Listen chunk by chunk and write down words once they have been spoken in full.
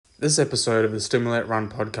This episode of the Stimulate Run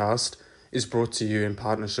podcast is brought to you in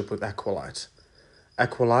partnership with Aqualite.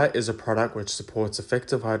 Aqualite is a product which supports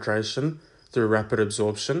effective hydration through rapid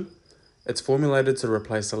absorption. It's formulated to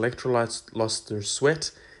replace electrolytes lost through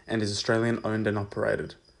sweat and is Australian owned and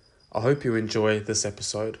operated. I hope you enjoy this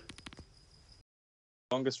episode.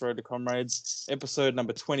 Longest Road to Comrades, episode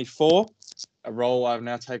number 24. A role I've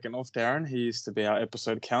now taken off Darren. He used to be our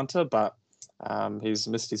episode counter, but he's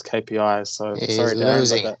missed his KPIs. So sorry,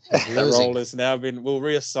 Darren, but that role has now been. We'll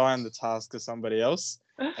reassign the task to somebody else,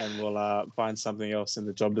 and we'll find something else in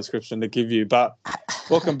the job description to give you. But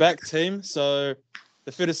welcome back, team. So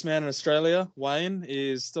the fittest man in Australia, Wayne,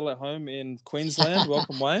 is still at home in Queensland.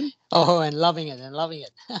 Welcome, Wayne. Oh, and loving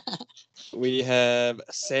it. We have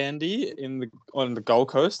Sandy on the Gold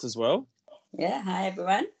Coast as well. Yeah, hi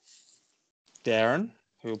everyone. Darren,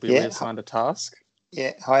 who will be reassigned a task.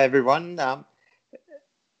 Yeah, hi everyone.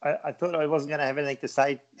 I thought I wasn't going to have anything to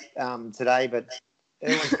say today, but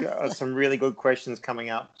everyone's got some really good questions coming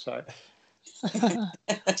up. So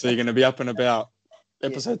you're going to be up and about.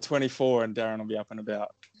 Episode 24, and Darren will be up and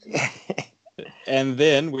about. And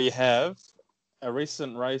then we have a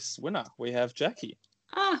recent race winner. We have Jackie.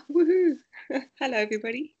 Woohoo. Hello,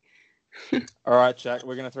 everybody. All right, Jack,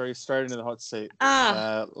 we're going to throw you straight into the hot seat.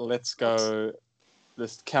 Let's go.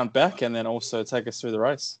 Let's count back and then also take us through the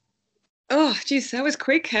race. Oh, geez, that was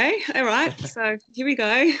quick, hey? All right, so here we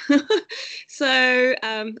go. So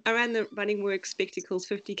I ran the Running Works Spectacles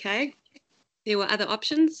 50K. There were other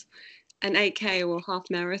options, an 8K or half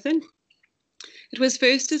marathon. It was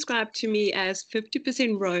first described to me as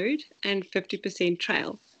 50% road and 50%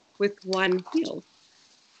 trail with one hill.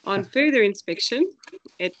 On further inspection,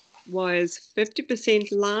 it was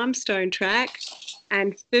 50% limestone track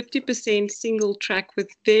and 50% single track with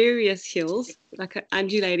various hills, like an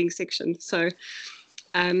undulating section. So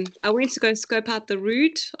I went to go scope out the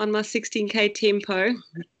route on my 16K tempo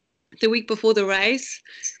the week before the race.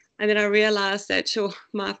 And then I realized that,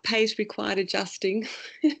 my pace required adjusting.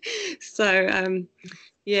 So,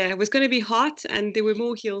 it was going to be hot and there were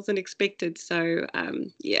more hills than expected. So,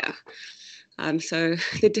 so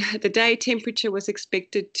the day temperature was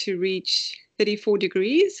expected to reach 34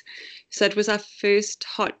 degrees. So it was our first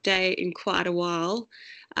hot day in quite a while.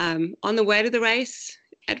 On the way to the race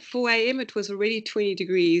at 4 a.m., it was already 20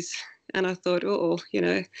 degrees. And I thought,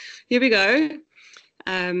 here we go.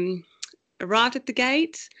 Arrived at the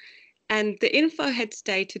gate, and the info had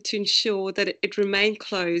stated to ensure that it remained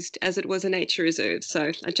closed as it was a nature reserve.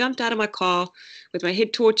 So I jumped out of my car with my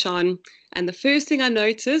head torch on, and the first thing I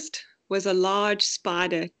noticed was a large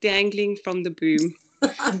spider dangling from the boom.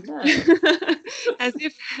 As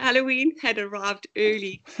if Halloween had arrived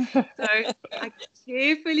early. So I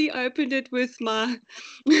carefully opened it with my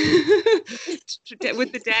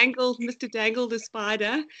with the dangle, Mr. Dangle the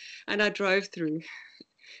spider, and I drove through.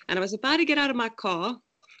 And I was about to get out of my car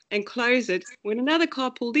and close it when another car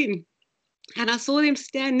pulled in. And I saw them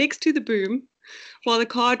stand next to the boom while the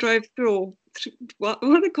car drove through.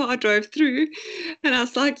 And I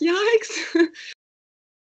was like, yikes.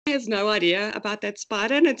 He has no idea about that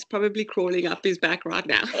spider, and it's probably crawling up his back right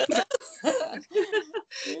now.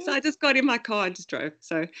 So I just got in my car and just drove.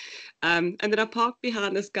 So, and then I parked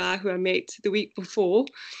behind this guy who I met the week before,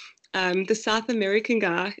 the South American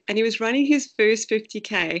guy, and he was running his first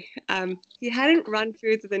 50K. He hadn't run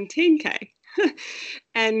further than 10K.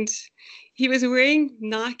 And he was wearing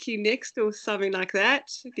Nike Next or something like that,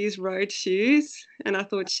 these road shoes. And I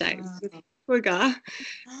thought, shame, poor guy.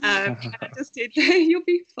 And I just said, you'll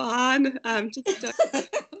be fine. Just don't.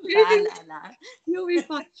 You'll be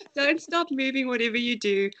fine. Don't stop moving, whatever you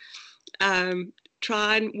do.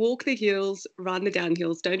 Try and walk the hills, run the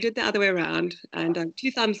downhills. Don't do it the other way around. And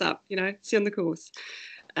 2 thumbs up, see on the course.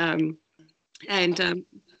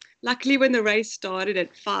 Luckily, when the race started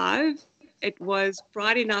at 5, it was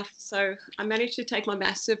bright enough. So I managed to take my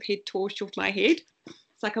massive head torch off my head.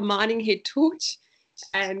 It's like a mining head torch.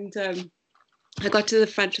 And I got to the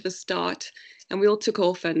front of the start and we all took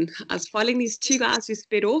off. And I was following these 2 guys who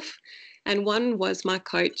sped off. And one was my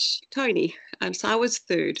coach, Tony. So I was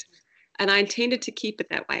third. And I intended to keep it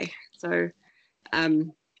that way. So,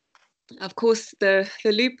 of course, the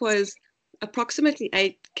loop was approximately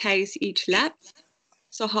 8 Ks each lap.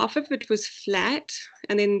 So half of it was flat,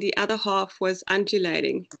 and then the other half was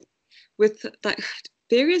undulating with like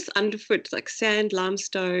various underfoot, like sand,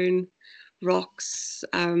 limestone, rocks,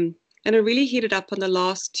 and it really heated up on the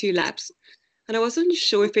last 2 laps. And I wasn't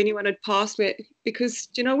sure if anyone had passed me because,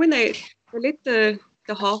 when they let the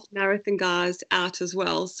half marathon guys out as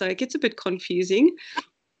well, so it gets a bit confusing.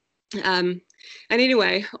 And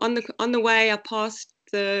anyway, on the way, I passed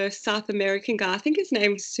the South American guy. I think his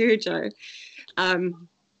name's Sergio. And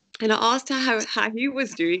I asked her how he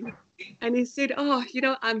was doing. And he said, oh,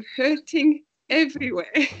 I'm hurting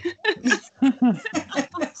everywhere. You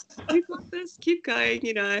got this, keep going,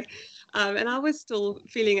 And I was still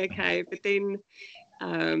feeling okay. But then,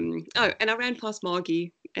 and I ran past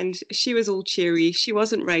Margie, and she was all cheery. She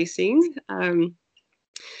wasn't racing.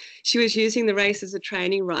 She was using the race as a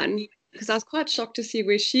training run, because I was quite shocked to see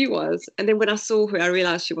where she was. And then when I saw her, I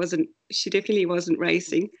realized she definitely wasn't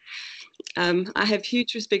racing. I have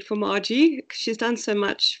huge respect for Margie. She's done so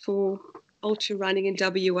much for ultra running in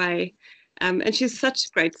WA. And she's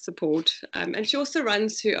such great support. And she also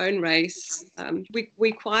runs her own race.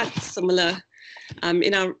 We're quite similar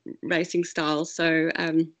in our racing style. So,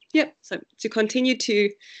 so to continue to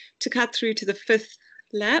cut through to the 5th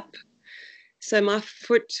lap. So my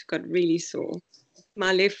foot got really sore,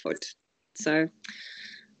 my left foot. So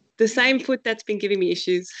the same foot that's been giving me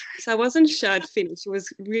issues. So I wasn't sure I'd finish. It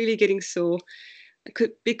was really getting sore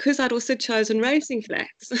because I'd also chosen racing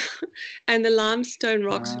flats and the limestone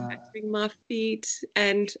rocks were battering my feet,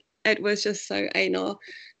 and it was just so anal.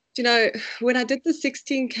 When I did the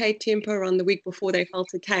 16K tempo run the week before, they felt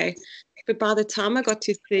okay. But by the time I got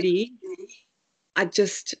to 30, I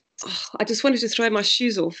just wanted to throw my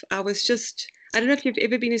shoes off. I don't know if you've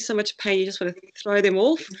ever been in so much pain, you just want to throw them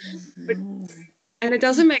off. And it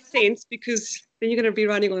doesn't make sense, because then you're going to be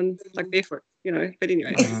running on like barefoot, but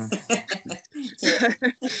anyway.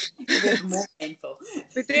 More painful.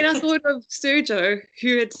 But then I thought of Sergio,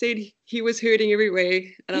 who had said he was hurting everywhere.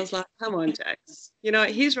 And I was like, come on, Jax.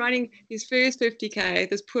 He's running his first 50K,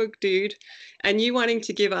 this poor dude, and you wanting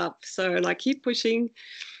to give up. So keep pushing.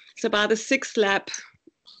 So by the 6th lap,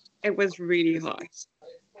 it was really hot.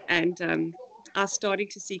 And I was starting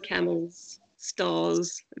to see camels,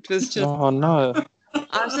 stars. It was just... Oh, no.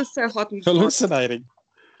 I was just so hot and hallucinating.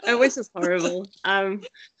 It was just horrible. And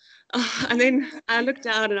then I looked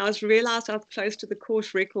down and I realized I was close to the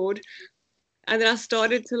course record. And then I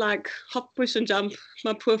started to hop, push and jump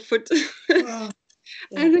my poor foot. And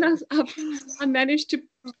then I managed to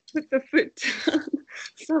put the foot down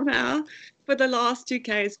somehow for the last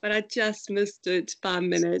 2Ks, but I just missed it by a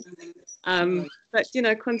minute. But,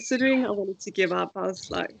 considering I wanted to give up, I was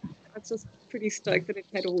just pretty stoked that it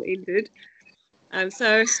had all ended.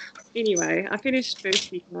 So anyway, I finished first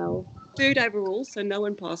female, 3rd overall, so no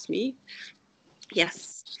one passed me.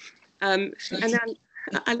 Yes. And then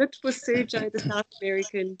I looked for Sergio, the South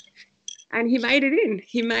American, and he made it in.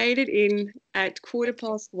 He made it in at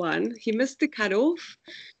 1:15. He missed the cutoff,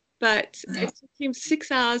 but it took him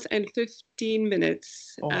 6 hours and 15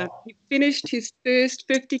 minutes. He finished his first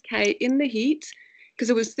 50K in the heat, because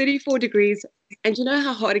it was 34 degrees. And you know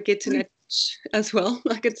how hard it gets in that as well?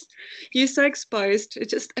 You're so exposed.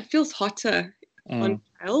 It feels hotter on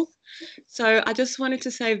trail. So I just wanted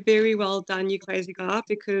to say very well done, you crazy guy,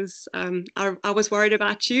 because I was worried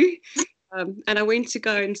about you. And I went to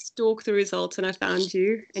go and stalk the results, and I found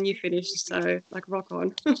you, and you finished. So rock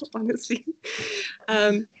on, honestly.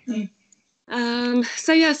 So I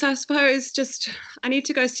suppose I need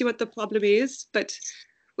to go see what the problem is, but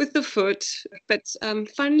with the foot. But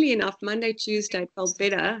funnily enough, Monday, Tuesday it felt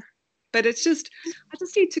better. But I just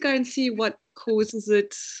need to go and see what causes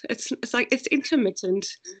it. It's intermittent,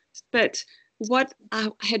 but what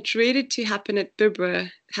I had dreaded to happen at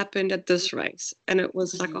Bibra happened at this race, and it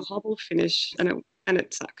was like a hobble finish, and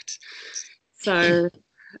it sucked. So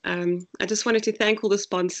I just wanted to thank all the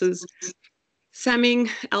sponsors: Samming,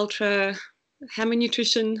 Ultra, Hammer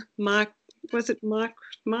Nutrition, Macro,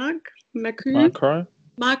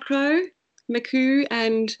 Maku,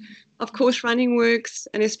 and of course Running Works,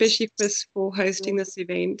 and especially Chris for hosting this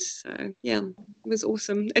event. So yeah, it was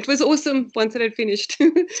awesome. It was awesome once it had finished.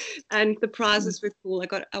 And the prizes were cool.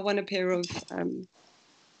 I won a pair of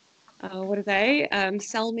what are they?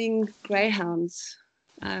 Salming greyhounds.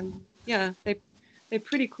 Yeah, they're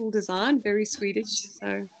pretty cool design, very Swedish.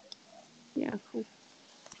 So yeah, cool.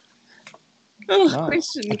 Oh,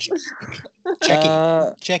 nice. Questions.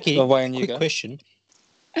 Jackie, quick question.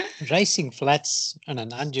 Racing flats on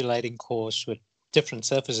an undulating course with different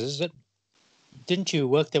surfaces, didn't you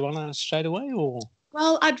work that one out straight away, or?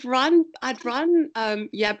 Well, I'd run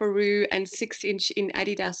Yabaroo and 6-inch in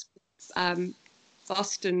Adidas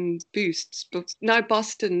Boston Boosts,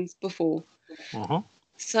 Bostons before. Uh-huh.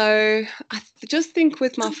 So I just think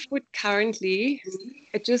with my foot currently,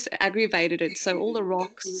 it just aggravated it. So all the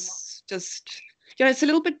rocks just, it's a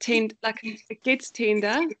little bit tender, it gets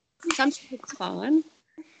tender. Sometimes it's fine.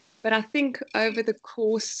 But I think over the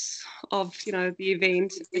course of, the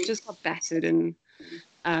event, it just got battered, and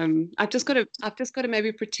I've just got to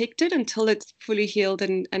maybe protect it until it's fully healed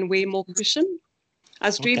and wear more cushion. I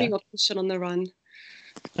was dreaming of cushion on the run.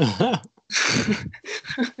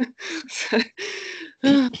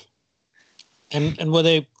 And were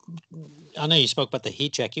there? I know you spoke about the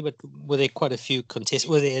heat, Jackie, but were there quite a few contests?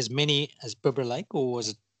 Were there as many as Bibra Lake, or was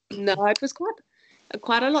it? No, it was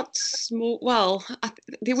quite a lot small. Well,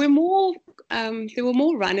 there were more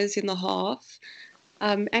runners in the half,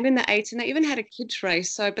 and in the 8, and they even had a kids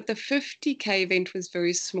race. So, but the 50K event was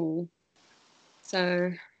very small.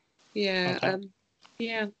 So, yeah,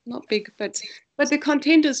 not big, but the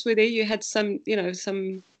contenders were there. You had some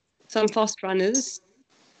fast runners,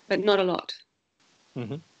 but not a lot.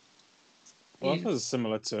 Mm-hmm. Well, it was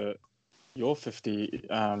similar to your 50,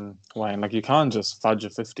 Wayne. Like, you can't just fudge a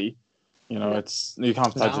 50. You know, you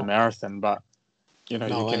can't fudge a marathon, but you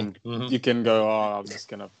can go, I'm just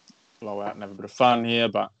gonna blow out and have a bit of fun here.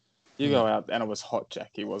 But you go out, and it was hot,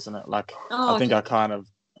 Jackie, wasn't it? Like, I think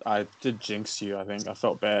I did jinx you. I think I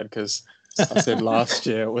felt bad because I said last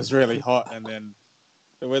year it was really hot, and then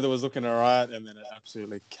the weather was looking all right, and then it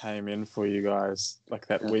absolutely came in for you guys like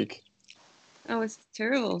that week. Oh, it's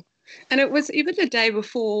terrible. And it was even the day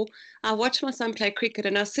before, I watched my son play cricket,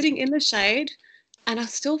 and I was sitting in the shade, and I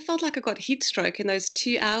still felt like I got heat stroke in those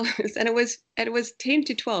 2 hours. And it was 10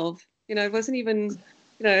 to 12. You know, it wasn't even,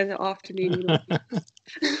 in the afternoon.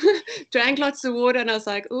 Drank lots of water, and I was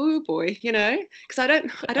like, oh boy, because I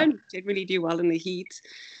don't generally do well in the heat.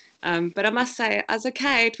 But I must say, as a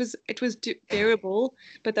K, it was bearable.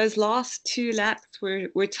 But those last 2 laps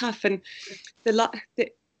were tough, and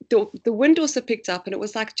the wind also picked up, and it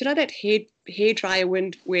was like, do you know that hair dryer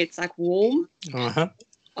wind where it's like warm? Uh-huh.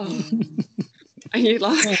 Oh. And you're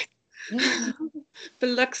like,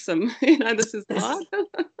 buxom, this is hard.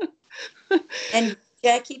 And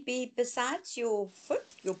Jackie, besides your foot,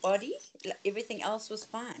 your body, everything else was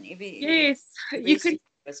fine. Yes, you could.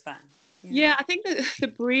 Was fine. Yeah, I think the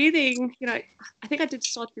breathing, I think I did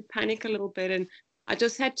start to panic a little bit, and I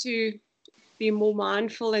just had to be more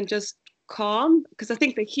mindful and just calm, because I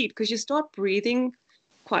think the heat, because you start breathing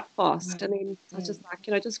quite fast, and then I was just like,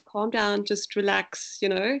 just calm down, just relax,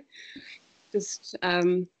 just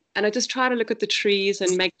and I just try to look at the trees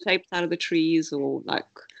and make shapes out of the trees, or like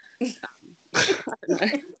I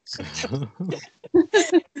don't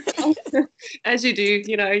know. As you do,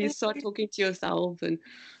 you start talking to yourself, and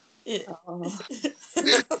it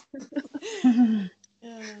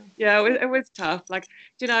was tough. Like,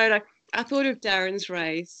 like I thought of Darren's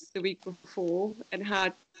race the week before and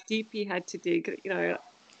how deep he had to dig, and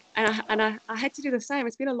I had to do the same.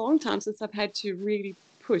 It's been a long time since I've had to really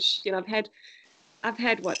push. I've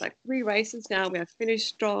had what, like 3 races now where I've finished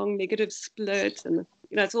strong, negative split, and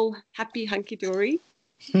it's all happy hunky dory.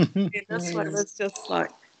 And this one was just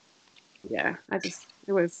like, I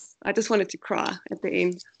just wanted to cry at the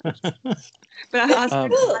end. But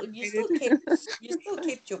you still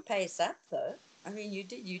kept your pace up though. I mean, you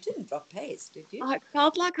didn't drop pace, did you? I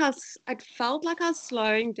felt like I was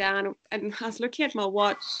slowing down, and I was looking at my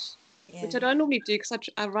watch, which I don't normally do because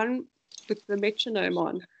I run with the metronome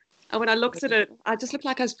on. And when I looked at it, I just looked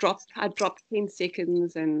like I dropped 10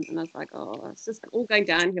 seconds, and I was like, oh, it's just all going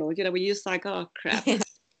downhill. Where you're just like, oh crap.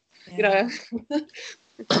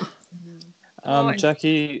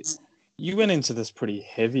 Jackie, you went into this pretty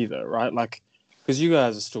heavy though, right? Like, because you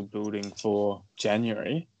guys are still building for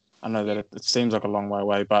January. I know that it seems like a long way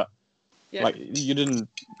away, but like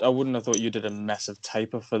I wouldn't have thought you did a massive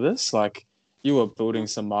taper for this. Like, you were building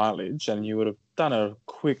some mileage, and you would have done a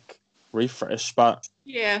quick refresh, but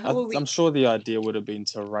I'm sure the idea would have been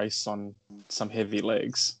to race on some heavy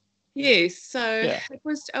legs. Yes, so it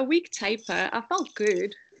was a week taper. I felt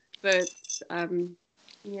good, but I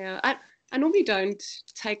normally don't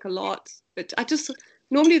take a lot, but I just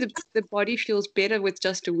normally the body feels better with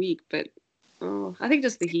just a week, but I think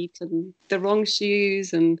just the heat and the wrong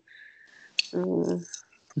shoes and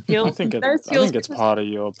I think it's part of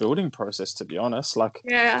your building process, to be honest. Like,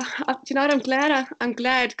 what? I'm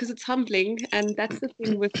glad because it's humbling, and that's the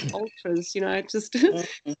thing with ultras. Just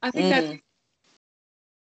I think that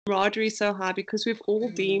camaraderie is so high because we've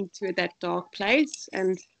all been to that dark place,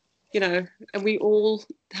 and and we all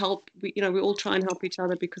help. We all try and help each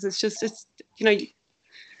other because it's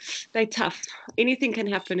they're tough. Anything can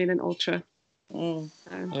happen in an ultra.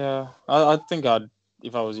 Yeah, I think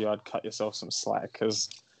if I was you, I'd cut yourself some slack, because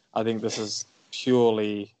I think this is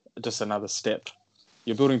purely just another step.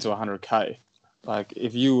 You're building to 100K. Like,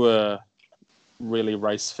 if you were really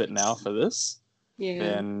race fit now for this,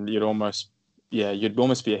 then you'd almost be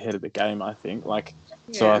ahead of the game, I think. Like,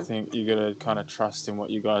 so I think you got to kind of trust in what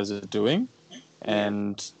you guys are doing.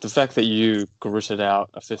 And the fact that you gritted out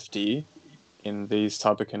a 50 in these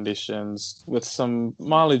type of conditions with some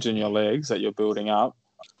mileage in your legs that you're building up,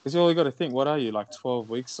 because you only got to think, what are you, like 12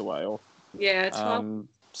 weeks away? Or 12.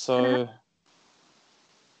 So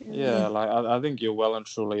yeah, like I think you're well and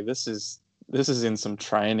truly. This is in some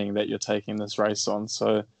training that you're taking this race on.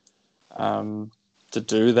 So to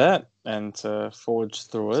do that and to forge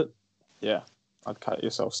through it, yeah, I'd cut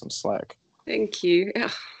yourself some slack. Thank you.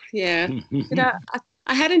 Yeah. But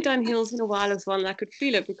I hadn't done hills in a while as well, and I could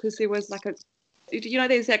feel it because there was like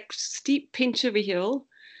there's that steep pinch of a hill,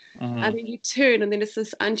 and then you turn, and then it's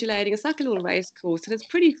this undulating. It's like a little race course, and it's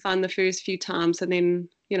pretty fun the first few times, and then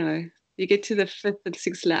you get to the 5th and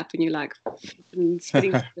 6th lap, and you're like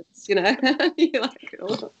spitting, you're like,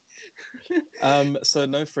 oh. So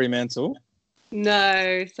no Fremantle.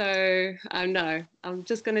 No, so no, I'm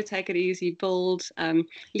just going to take it easy, build.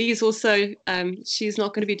 Lee's also, she's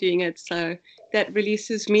not going to be doing it, so that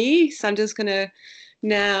releases me. So I'm just going to,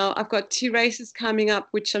 now I've got 2 races coming up,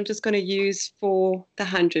 which I'm just going to use for the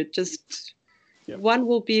 100. Just one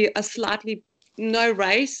will be a slightly no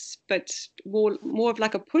race, but more of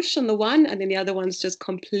like a push on the one, and then the other one's just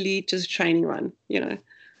training run,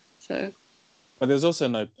 So. But there's also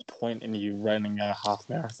no point in you running a half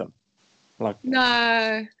marathon.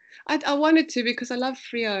 No, I wanted to because I love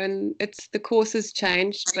Frio and the course has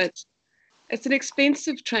changed, but it's an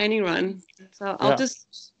expensive training run, so I'll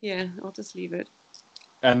just leave it.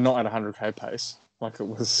 And not at 100k pace, like it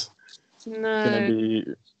was going to be.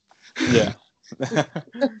 Yeah.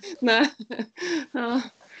 No.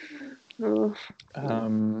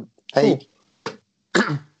 Hey,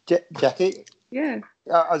 Jackie. Yeah.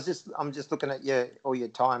 I'm just looking at all your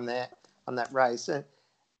time there on that race.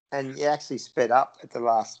 And you actually sped up in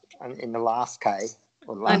the last K,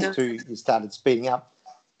 or the last 2, you started speeding up.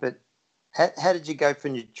 But how did you go for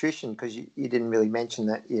nutrition? Because you didn't really mention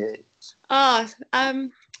that yet.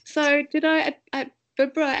 So did I at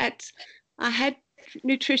Vibra I had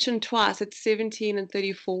nutrition twice at 17 and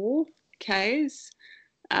 34 Ks.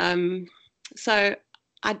 So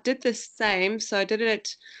I did the same. So I did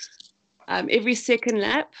it every second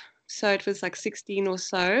lap. So it was like 16 or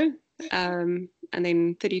so. And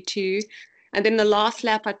then 32, and then the last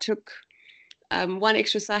lap I took one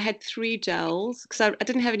extra, so I had 3 gels because I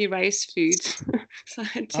didn't have any race food. So I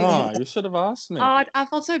had 2. You should have asked me. I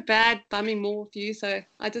felt so bad bumming more of you, so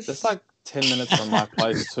I just. It's like 10 minutes from my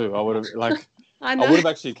place too. I would have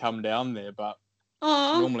actually come down there, but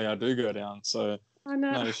normally I do go down. So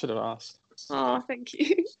no, you should have asked. Oh, thank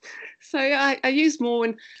you. So I use more,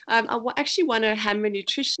 and I actually won a Hammer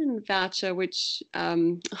Nutrition voucher, which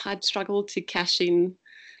I'd struggled to cash in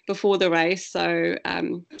before the race. So I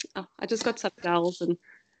just got some gels and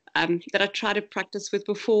that I tried to practice with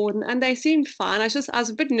before, and they seemed fine. I was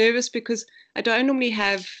a bit nervous because I don't normally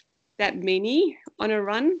have that many on a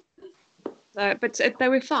run, but they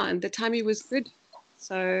were fine. The timing was good.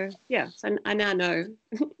 So yeah, so I now know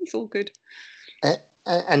it's all good.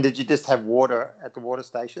 And did you just have water at the water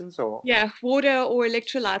stations, or? Yeah, water or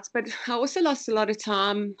electrolytes. But I also lost a lot of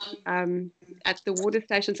time at the water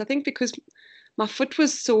stations. I think because my foot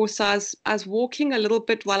was sore, so I was walking a little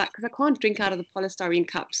bit because I can't drink out of the polystyrene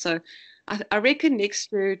cup. So I reckon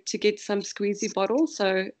next year to get some squeezy bottles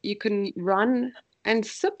so you can run and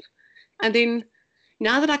sip. And then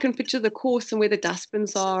now that I can picture the course and where the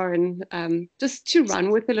dustbins are, and just to run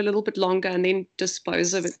with it a little bit longer and then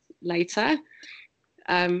dispose of it later.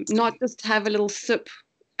 Not just have a little sip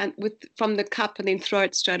from the cup and then throw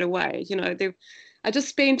it straight away. I just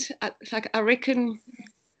spent I reckon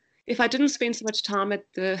if I didn't spend so much time at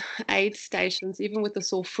the aid stations, even with the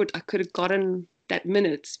sore foot, I could have gotten that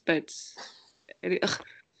minutes. But I was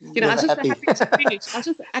just so happy to finish. I was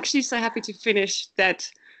just actually so happy to finish that.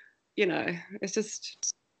 It's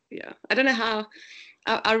just I don't know how.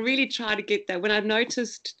 I really try to get that. When I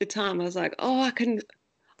noticed the time, I was like,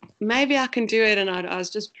 maybe I can do it, and I was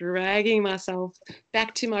just dragging myself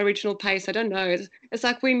back to my original pace. I don't know. It's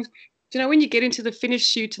like when you get into the finish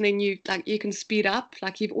chute and then you can speed up.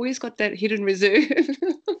 Like you've always got that hidden reserve.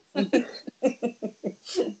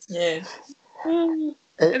 Yeah. And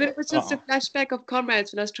it was just a flashback of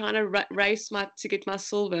comrades when I was trying to race to get my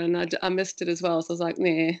silver, and I missed it as well. So I was like,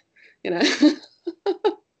 nah,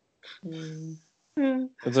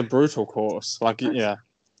 It's a brutal course. It's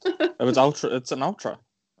an ultra.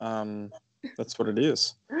 That's what it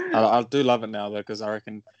is. I do love it now though, because I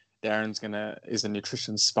reckon Darren's is a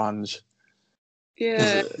nutrition sponge.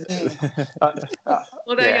 Yeah.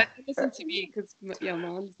 Although listen to me, because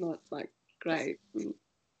mine's not like great.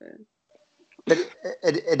 But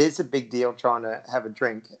it is a big deal trying to have a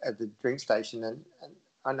drink at the drink station, and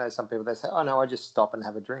I know some people, they say, oh, no, I just stop and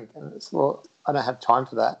have a drink. And it's, well, I don't have time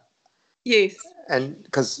for that. Yes. And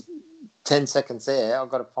because 10 seconds there, I've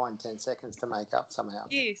got to find 10 seconds to make up somehow.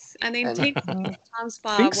 Yes. And then 10 times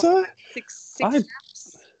by think so? six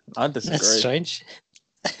laps. I disagree. That's strange.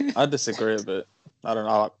 I disagree a bit. I don't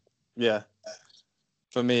know. Yeah.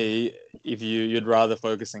 For me, if you'd rather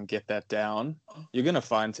focus and get that down, you're going to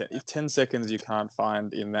find 10 seconds you can't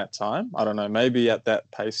find in that time. I don't know. Maybe at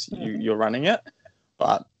that pace you're running it.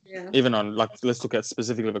 But even on, like, let's look at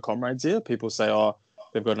specifically the comrades here. People say, oh,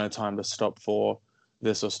 they've got no time to stop for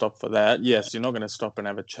this or stop for that. Yes, you're not going to stop and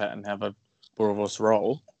have a chat and have a Boerewors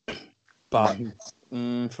roll. But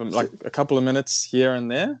from like a couple of minutes here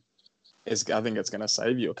and there, I think it's going to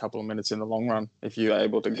save you a couple of minutes in the long run if you're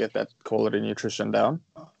able to get that quality nutrition down.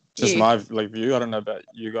 Just my view. I don't know about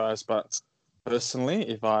you guys, but personally,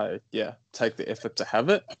 if I take the effort to have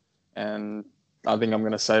it, and I think I'm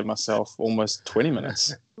going to save myself almost 20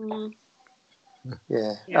 minutes.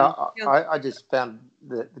 Yeah. I just found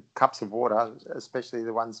the cups of water, especially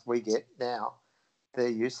the ones we get now, they're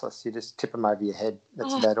useless. You just tip them over your head.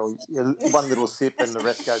 That's about all. One little sip and the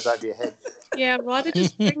rest goes over your head. Yeah, rather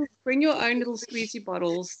just bring your own little squeezy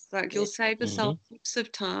bottles. Like, you'll save yourself heaps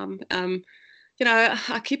of time.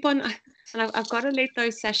 I keep on, and I've got to let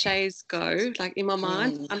those sachets go. Like, in my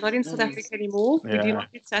mind, I'm not in South Africa anymore. We do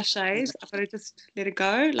not get sachets. I've got to just let it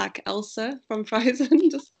go, like Elsa from Frozen.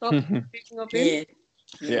 Just stop thinking of them.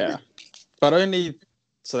 Yeah, but only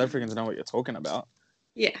South Africans know what you're talking about.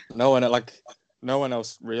 Yeah. No one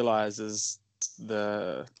else realizes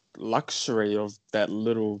the luxury of that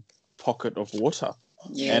little pocket of water.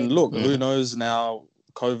 Yeah. And look, who knows now,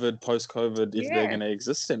 post-COVID, if they're going to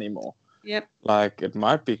exist anymore. Yep. Like, it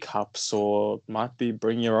might be cups or might be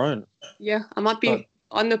bring your own. Yeah, I might be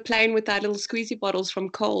on the plane with that little squeezy bottles from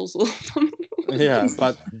Coles or something. Yeah,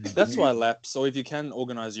 but that's why laps, or if you can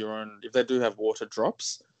organize your own, if they do have water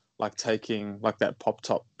drops, like taking like that pop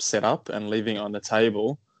top setup and leaving it on the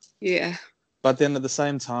table. Yeah. But then at the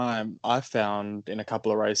same time, I found in a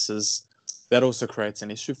couple of races that also creates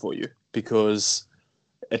an issue for you because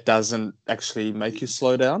it doesn't actually make you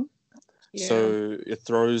slow down. Yeah. So it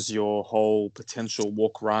throws your whole potential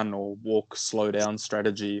walk run or walk slow down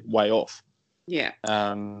strategy way off. Yeah.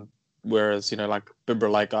 Whereas, like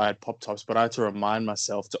Bibra Lake, I had pop tops, but I had to remind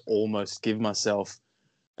myself to almost give myself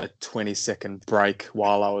a 20-second break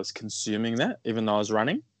while I was consuming that, even though I was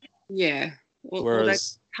running. Yeah.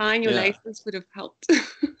 Whereas tying your laces would have helped.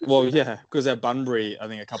 Well, yeah, because at Bunbury, I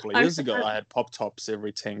think a couple of years ago, I had pop tops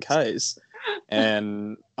every 10 Ks,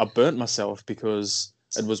 and I burnt myself because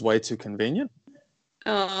it was way too convenient.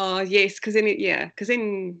 Oh yes, because then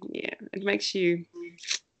it makes you.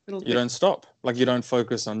 You don't stop. Like, you don't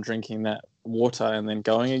focus on drinking that water and then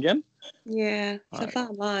going again. Yeah, it's a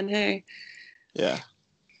fun line, hey. Yeah,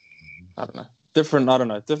 I don't know. Different. I don't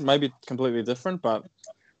know. Maybe completely different, but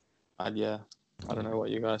I don't know what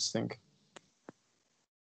you guys think.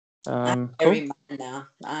 Carry mine now.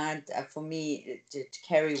 For me, to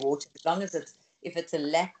carry water, as long as if it's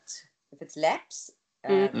laps,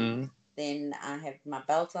 then I have my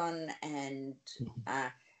belt on, and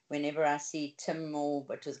whenever I see Tim or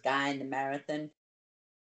it was Guy in the marathon,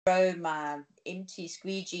 throw my empty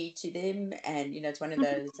squeegee to them, and it's one of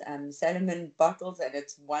those Salomon bottles, and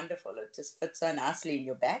it's wonderful. It just fits so nicely in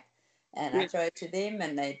your back. And I throw it to them,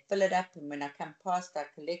 and they fill it up. And when I come past, I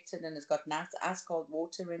collect it, and it's got nice ice cold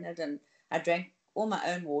water in it. And I drank all my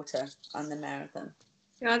own water on the marathon.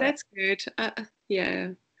 Yeah, that's good. Yeah.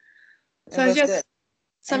 So it's just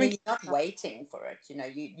good. And you're not waiting for it.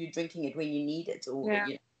 You're drinking it when you need it or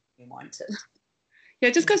you want it. Yeah,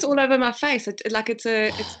 it just goes all over my face. It's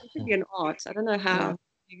really an art. I don't know how.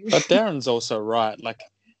 Yeah. But Darren's also right. Like,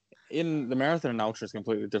 in the marathon and ultra is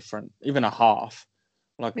completely different. Even a half.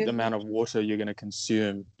 Like, the amount of water you're going to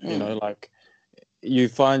consume, like, you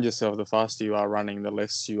find yourself, the faster you are running, the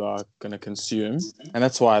less you are going to consume. And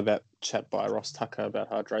that's why that chat by Ross Tucker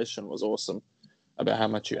about hydration was awesome, about how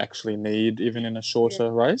much you actually need, even in a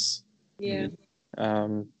shorter race. Yeah.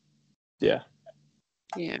 Yeah.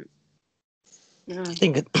 I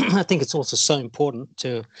think it's also so important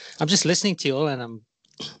to. I'm just listening to you all, and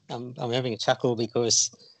I'm having a chuckle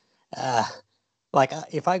because. Like,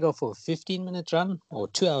 if I go for a 15-minute run or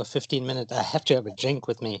 2-hour 15-minute, I have to have a drink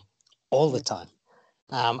with me all the time.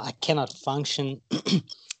 I cannot function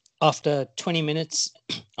after 20 minutes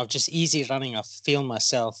of just easy running. I feel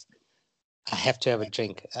myself. I have to have a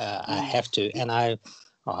drink. I have to, and I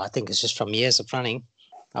think it's just from years of running.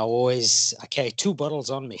 I carry 2 bottles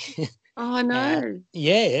on me. Oh no!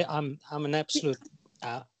 I'm an absolute.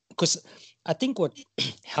 Because I think what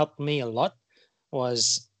helped me a lot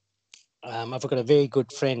was. I've got a very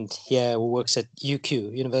good friend here who works at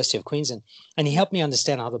UQ, University of Queensland, and he helped me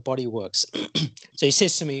understand how the body works. So he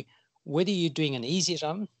says to me, whether you're doing an easy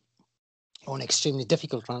run or an extremely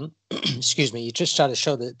difficult run, excuse me, you just try to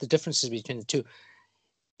show the differences between the two.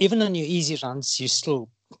 Even on your easy runs, you still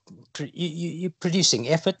you're producing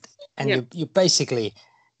effort, and you basically,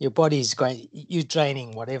 your body's going, you're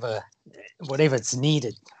draining whatever it's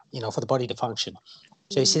needed, for the body to function.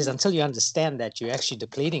 So he says, until you understand that, you're actually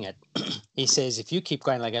depleting it. He says, if you keep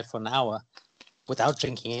going like that for an hour without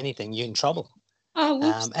drinking anything, you're in trouble.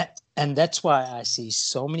 Oh, and that's why I see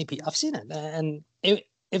so many people. I've seen it, and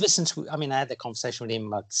ever since I had that conversation with him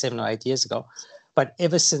about 7 or 8 years ago. But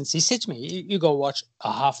ever since, he said to me, you go watch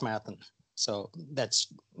a half marathon. So that's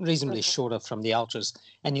reasonably shorter from the ultras.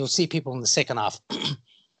 And you'll see people in the second half,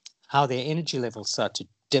 how their energy levels start to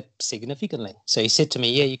dip significantly. So he said to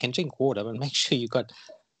me, yeah, you can drink water, but make sure you got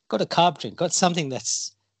a carb drink, got something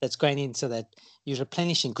that's going in so that you're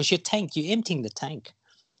replenishing, because you're emptying the tank.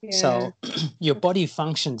 Yeah. So your body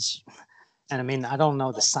functions, and I don't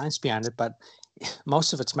know the science behind it, but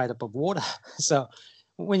most of it's made up of water. So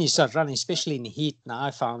when you start running, especially in the heat, now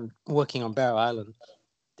I found working on Barrow Island,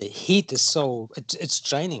 the heat is it's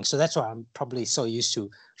draining. So that's why I'm probably so used to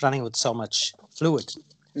running with so much fluid,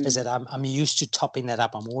 is that I'm used to topping that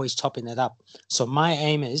up. I'm always topping that up. So my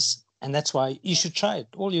aim is, and that's why you should try it,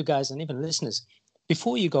 all you guys and even listeners,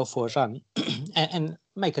 before you go for a run, and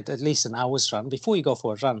make it at least an hour's run, before you go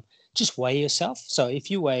for a run, just weigh yourself. So if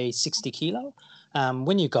you weigh 60 kilo,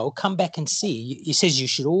 when you go, come back and see. He says you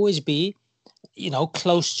should always be,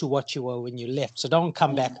 close to what you were when you left. So don't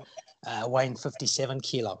come back weighing 57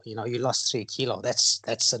 kilo. You lost 3 kilo.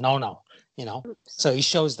 That's a no-no. So he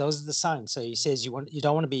shows those are the signs. So he says you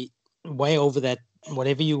don't want to be way over that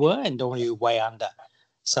whatever you were, and don't want to be way under.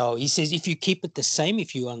 So he says if you keep it the same,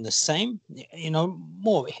 if you're on the same,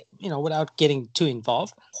 more, without getting too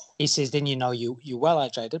involved, he says then you're well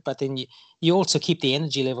hydrated, but then you also keep the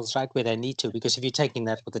energy levels right where they need to, because if you're taking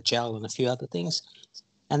that with a gel and a few other things,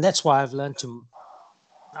 and that's why I've learned to,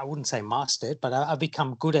 I wouldn't say master it, but I've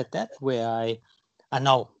become good at that, where I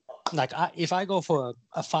know, like if I go for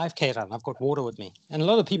a 5K run, I've got water with me. And a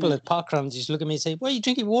lot of people at park runs just look at me and say, why are you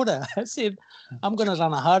drinking water? I said, I'm going to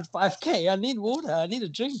run a hard 5K. I need water. I need a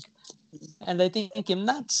drink. And they think I'm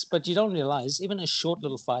nuts. But you don't realize, even a short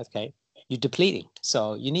little 5K, you're depleting.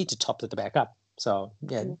 So you need to top it back up. So,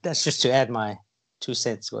 yeah, that's just to add my 2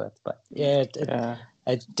 cents worth. But, yeah,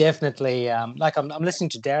 it definitely, like I'm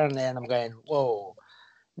listening to Darren there and I'm going, whoa.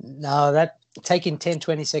 No, that taking 10,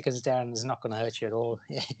 20 seconds down is not going to hurt you at all.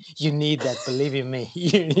 You need that, believe you me.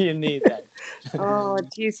 You need that. Oh,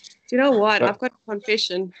 geez. Do you know what? I've got a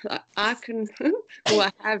confession. I can, or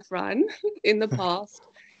I have run in the past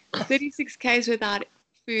 36 Ks without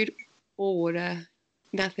food or water,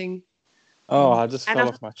 nothing. Oh, I just fell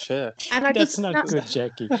off my chair. And That's not good,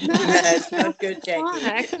 Jackie. No, that's not good,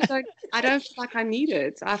 Jackie. I don't feel like I need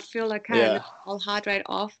it. I feel like I'll hydrate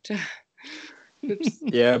after.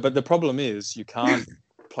 Yeah, but the problem is you can't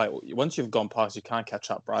play. Once you've gone past, you can't catch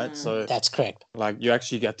up, right? So that's correct. Like you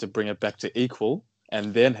actually get to bring it back to equal,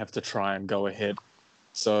 and then have to try and go ahead.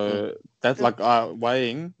 So that's like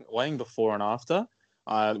weighing before and after.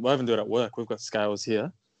 We even do it at work. We've got scales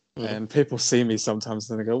here, and people see me sometimes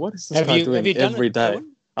and they go, "What is this guy doing every day?"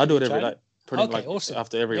 I do it every day, pretty much awesome.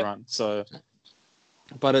 After every run. So.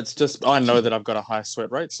 But it's just, I know that I've got a high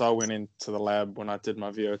sweat rate. So I went into the lab when I did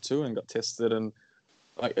my VO2 and got tested. And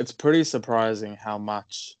like, it's pretty surprising how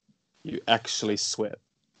much you actually sweat.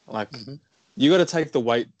 Like, you got to take the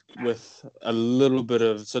weight with a little bit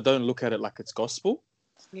of, so don't look at it like it's gospel.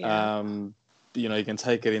 Yeah. You can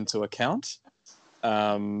take it into account.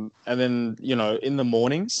 And then, in the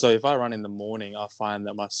morning. So if I run in the morning, I find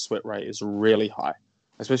that my sweat rate is really high,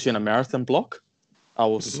 especially in a marathon block. I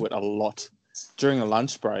will sweat a lot. During a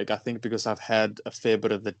lunch break, I think because I've had a fair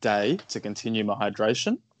bit of the day to continue my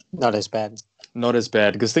hydration. Not as bad. Not as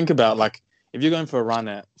bad. Because think about, like, if you're going for a run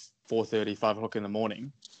at 4:30, 5 o'clock in the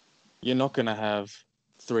morning, you're not going to have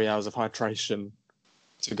 3 hours of hydration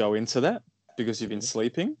to go into that because you've been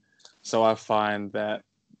sleeping. So I find that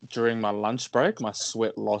during my lunch break, my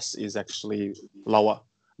sweat loss is actually lower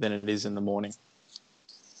than it is in the morning.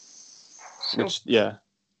 Sure. Which,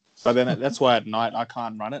 but then that's why at night I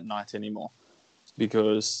can't run at night anymore,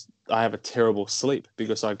 because I have a terrible sleep,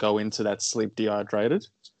 because I go into that sleep dehydrated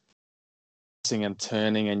and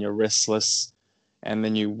turning, and you're restless, and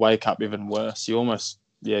then you wake up even worse. You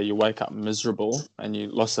wake up miserable, and you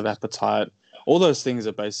loss of appetite. All those things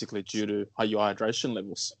are basically due to your hydration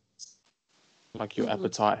levels. Like your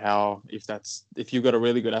appetite, if you've got a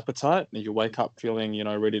really good appetite and you wake up feeling,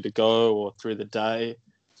 ready to go or through the day,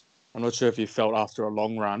 I'm not sure if you felt after a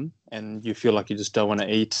long run and you feel like you just don't want to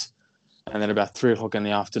eat, and then about 3 o'clock in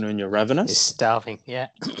the afternoon you're ravenous. You're starving, yeah.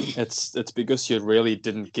 It's because you really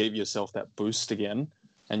didn't give yourself that boost again,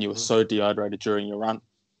 and you were so dehydrated during your run.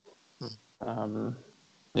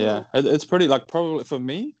 It's pretty, like, probably for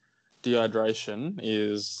me, dehydration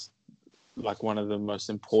is like one of the most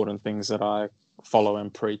important things that I follow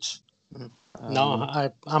and preach.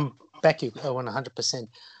 I'm back you 100%.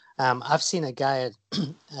 I've seen a guy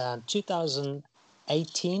at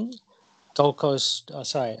 2018 Gold Coast,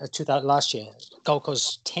 last year, Gold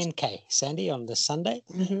Coast 10K, Sandy, on the Sunday.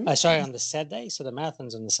 On the Saturday. So the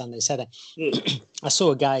marathon's on the Saturday. Yeah. I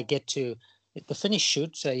saw a guy get to the finish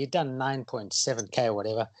shoot. So he'd done 9.7K or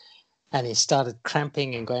whatever. And he started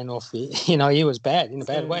cramping and going off. He was bad, in a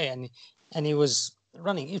bad way. And he was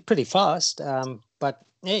running. He was pretty fast. But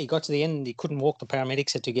yeah, he got to the end and he couldn't walk. The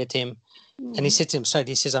paramedics had to get him. And he said to him straight,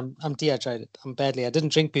 he says, I'm dehydrated. I'm badly. I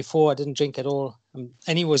didn't drink before. I didn't drink at all.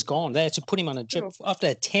 And he was gone. They had to put him on a drip after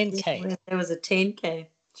a 10K. There was a 10K.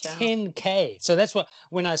 10K. So that's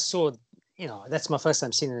when I saw, that's my first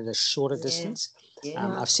time seeing it at a shorter distance.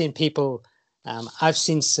 Yeah. I've seen people, I've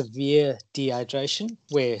seen severe dehydration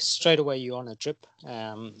where straight away you're on a drip,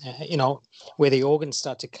 where the organs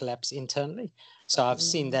start to collapse internally. So I've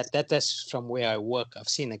seen that's from where I work. I've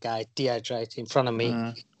seen a guy dehydrate in front of me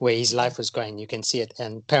where his life was going. You can see it.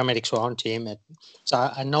 And paramedics were onto him. So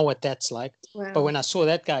I know what that's like. Wow. But when I saw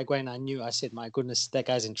that guy going, I said, my goodness, that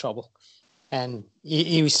guy's in trouble. And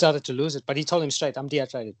he started to lose it. But he told him straight, I'm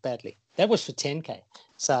dehydrated badly. That was for 10K.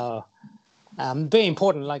 So very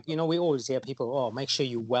important. Like, we always hear people, make sure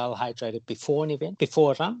you're well hydrated before an event,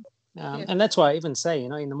 before a run. And that's why I even say,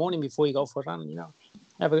 in the morning before you go for a run,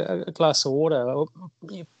 have a glass of water.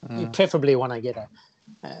 You preferably want to get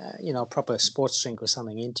a proper sports drink or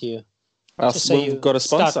something into you. We've got a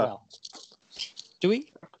sponsor. Well. Do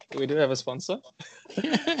we? We do have a sponsor.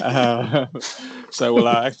 So we're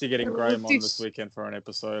actually getting Graham on this weekend for an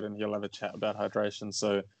episode, and he'll have a chat about hydration.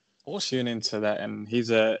 So tune into that. And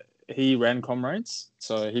he ran Comrades,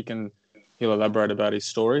 so he'll elaborate about his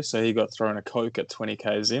story. So he got thrown a Coke at 20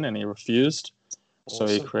 Ks in, and he refused. So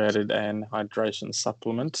he created an hydration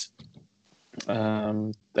supplement,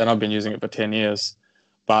 and I've been using it for 10 years.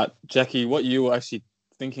 But Jackie, what you were actually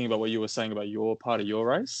thinking about, what you were saying about your part of your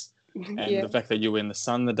race, and the fact that you were in the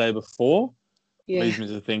sun the day before, leads me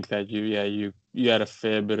to think that you had a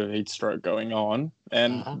fair bit of heat stroke going on,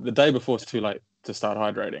 and the day before it's too late to start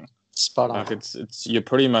hydrating. Spot on. Like it's you're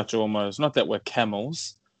pretty much almost, not that we're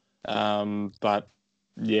camels, but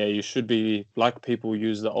you should be, like people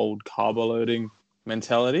use the old carbo loading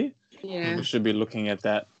mentality. We should be looking at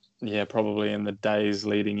that probably in the days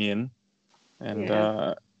leading in, and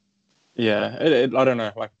I don't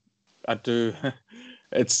know, like I do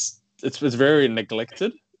it's very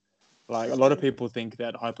neglected. Like a lot of people think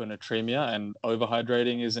that hyponatremia and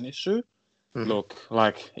overhydrating is an issue. Look,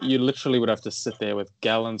 like you literally would have to sit there with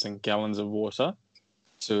gallons and gallons of water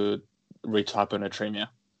to reach hyponatremia.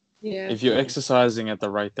 If you're exercising at the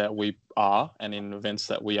rate that we are and in events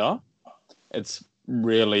that we are, it's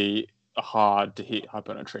really hard to hit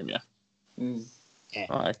hyponatremia.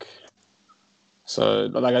 I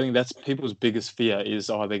think that's people's biggest fear is,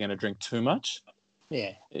 they're going to drink too much.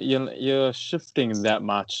 You're shifting that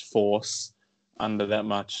much force under that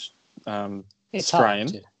much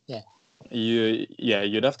strain.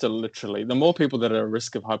 You'd have to literally, the more people that are at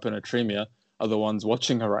risk of hyponatremia are the ones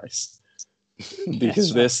watching a race,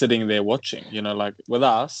 because they're sitting there watching. Like with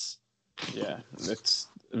us, it's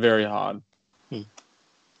very hard.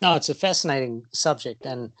 No, it's a fascinating subject,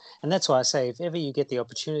 and that's why I say, if ever you get the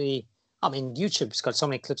opportunity, I mean, YouTube's got so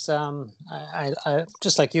many clips. I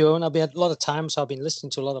just like you, and I've been a lot of times, I've been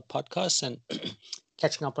listening to a lot of podcasts and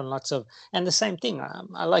catching up on lots of, and the same thing.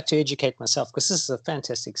 I like to educate myself because this is a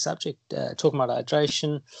fantastic subject, talking about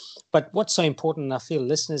hydration. But what's so important, and I feel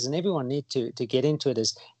listeners and everyone need to get into it,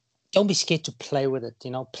 is don't be scared to play with it.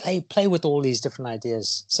 Play with all these different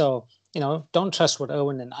ideas. So don't trust what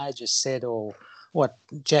Owen and I just said or what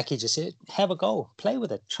Jackie just said. Have a go, play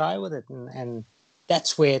with it, try with it, and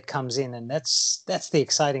that's where it comes in, and that's the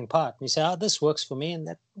exciting part. You say, this works for me, and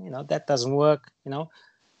that that doesn't work,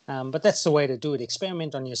 but that's the way to do it.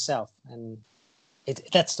 Experiment on yourself, and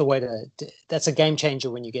that's the way that's a game changer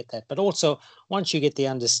when you get that. But also, once you get the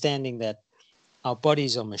understanding that our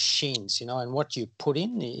bodies are machines, and what you put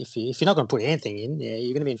in, if you're not going to put anything in,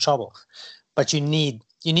 you're going to be in trouble. But you need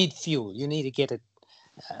fuel. You need to get it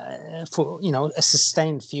for a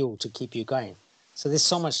sustained fuel to keep you going. So there's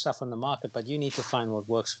so much stuff on the market, but you need to find what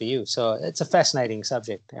works for you. So it's a fascinating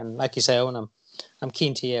subject, and like you say, Owen, I'm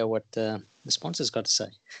keen to hear what the sponsors got to say.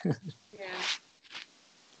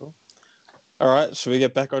 Cool. All right, should we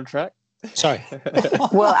get back on track? Sorry.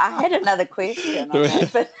 Well, I had another question on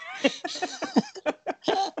that, but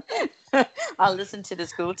I'll listen to the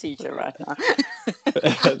school teacher right now.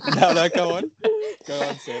 No, go on. Go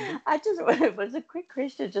on, Sandy. It was a quick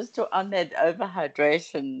question just on that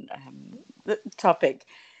overhydration topic.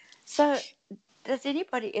 So, does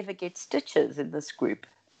anybody ever get stitches in this group?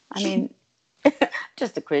 I mean,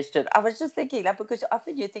 just a question. I was just thinking, like, because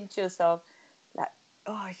often you think to yourself, like,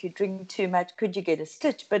 oh, if you drink too much, could you get a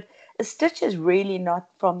stitch? But a stitch is really not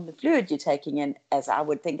from the fluid you're taking in, as I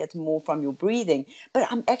would think it's more from your breathing.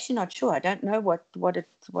 But I'm actually not sure. I don't know what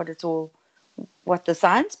the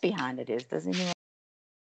science behind it is. Does anyone?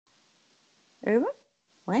 Uber?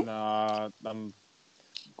 Wait. No,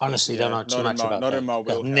 honestly don't know too much about not that. in my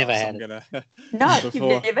wheelhouse. Never had it. No,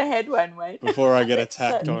 you've never had one, wait. Before I get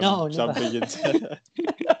attacked on jumping into.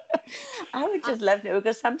 I would just love to,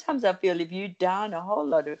 because sometimes I feel if you down a whole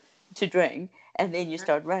lot to drink and then you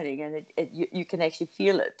start running and you can actually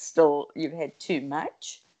feel it still, you've had too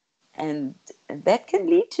much, and that can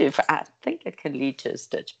lead to, I think it can lead to a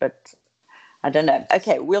stitch, but I don't know.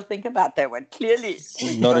 Okay, we'll think about that one. Clearly,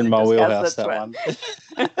 not in my wheelhouse, that one.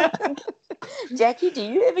 Jackie, do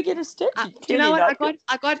you ever get a stitch? You know what?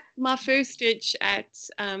 I got my first stitch at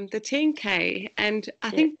the 10K, and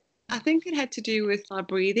I think it had to do with my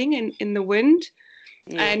breathing in the wind,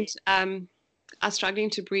 and I was struggling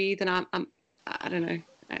to breathe, and I don't know.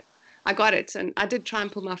 I got it, and I did try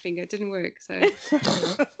and pull my finger. It didn't work, so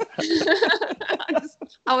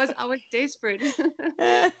I was desperate.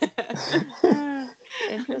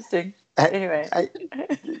 Interesting. Anyway,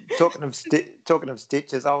 talking of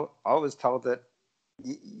stitches, I was told that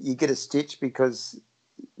you get a stitch because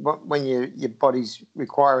when your body's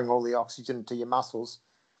requiring all the oxygen to your muscles,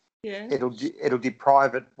 it'll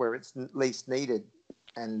deprive it where it's least needed,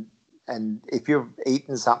 and if you've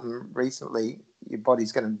eaten something recently, your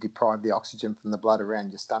body's going to deprive the oxygen from the blood around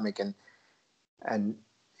your stomach, and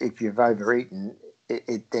if you've overeaten,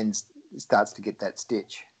 it then starts to get that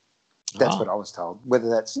stitch. That's what I was told. Whether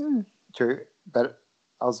that's true, but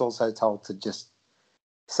I was also told to just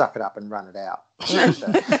suck it up and run it out.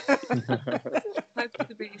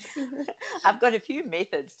 I've got a few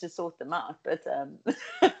methods to sort them out, but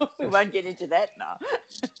we won't get into that now.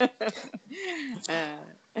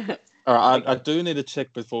 All right, I do need to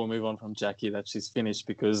check before we move on from Jackie that she's finished,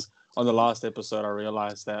 because on the last episode I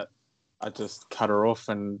realised that I just cut her off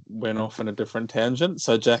and went off in a different tangent.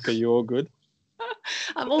 So, Jack, are you all good?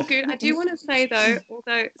 I'm all good. I do want to say, though,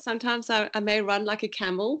 although sometimes I may run like a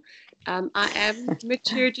camel, I am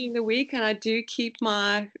mature during the week, and I do keep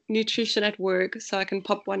my nutrition at work so I can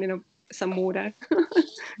pop one in some water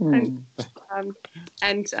and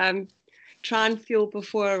try and fuel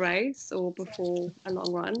before a race or before a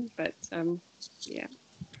long run. But yeah,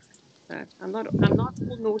 so I'm not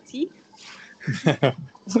all naughty.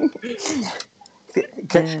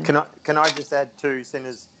 Can I just add too,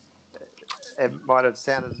 Sinners? It might have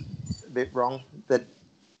sounded a bit wrong, that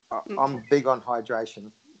I'm big on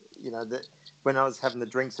hydration. You know, that when I was having the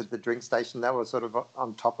drinks at the drink station, that was sort of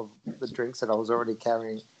on top of the drinks that I was already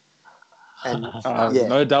carrying. And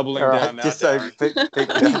no doubling down now. Just so people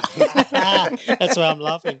that's why I'm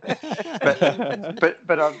laughing.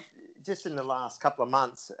 But I've just in the last couple of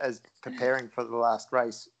months, as preparing for the last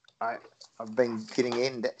race, I've been getting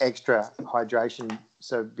into extra hydration.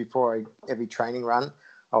 So before every training run,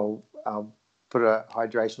 I'll put a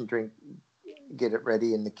hydration drink, get it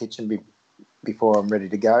ready in the kitchen before I'm ready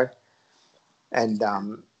to go, and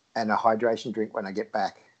a hydration drink when I get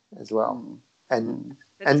back as well. And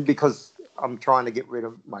because I'm trying to get rid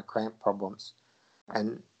of my cramp problems,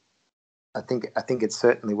 and I think it's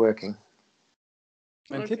certainly working.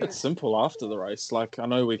 And keep it simple after the race. Like, I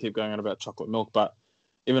know we keep going on about chocolate milk, but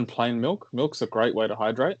even plain milk's a great way to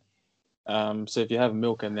hydrate. So if you have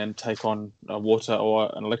milk and then take on water or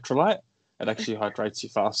an electrolyte, it actually hydrates you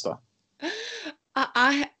faster.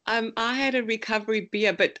 I had a recovery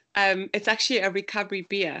beer, but it's actually a recovery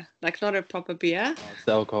beer, like not a proper beer. It's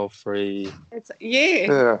alcohol free. But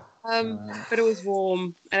it was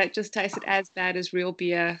warm, and it just tasted as bad as real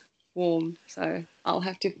beer warm. So I'll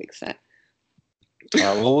have to fix that.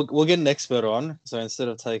 We'll get an expert on. So instead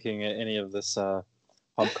of taking any of this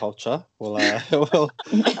pub culture, we'll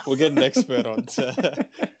get an expert on to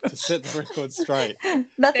set the record straight.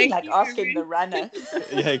 Nothing like asking the runner.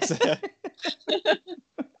 Yeah, exactly.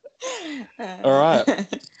 All right,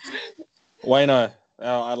 Wayno,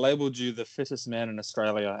 I labelled you the fittest man in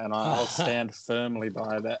Australia, and I'll stand firmly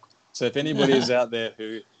by that. So if anybody is out there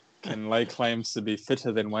who can lay claims to be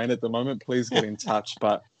fitter than Wayne at the moment, please get in touch.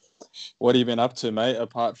 But what have you been up to, mate,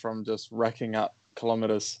 apart from just racking up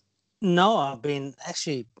kilometres? No, I've been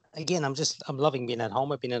actually, again, I'm loving being at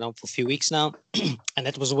home. I've been at home for a few weeks now. And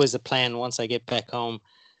that was always the plan once I get back home,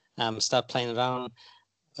 start playing around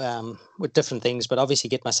with different things, but obviously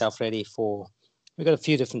get myself ready for, we've got a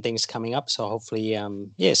few different things coming up. So hopefully,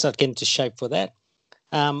 start getting to shape for that.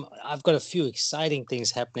 I've got a few exciting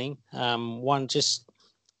things happening. One, just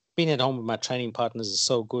being at home with my training partners is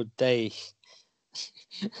so good.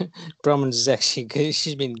 Brahman is actually good.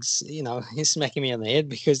 She's been, he's smacking me on the head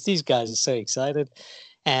because these guys are so excited.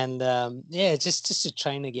 And just to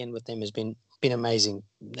train again with them has been amazing.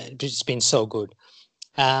 It's been so good.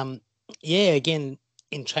 Again,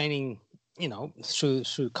 in training, through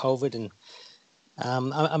COVID, and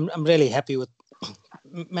I'm really happy with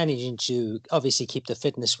managing to obviously keep the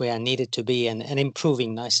fitness where I need it to be and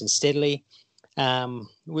improving nice and steadily.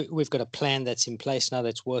 We've got a plan that's in place now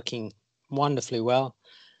that's working wonderfully well.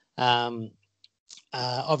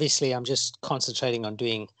 Obviously, I'm just concentrating on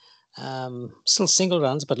doing still single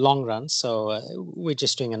runs, but long runs. So we're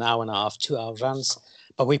just doing an hour and a half, 2 hour runs,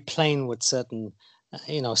 but we're playing with certain,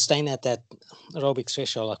 staying at that aerobic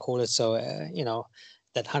threshold, I call it. So,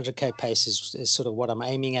 that 100K pace is sort of what I'm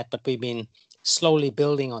aiming at, but we've been slowly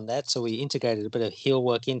building on that. So we integrated a bit of heel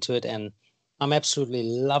work into it, and I'm absolutely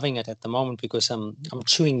loving it at the moment because I'm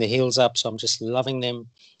chewing the heels up. So I'm just loving them.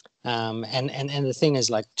 And the thing is,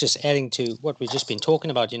 like, just adding to what we've just been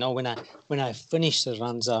talking about, when I finish the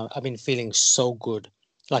runs, I've been feeling so good.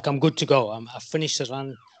 Like I'm good to go. I finished the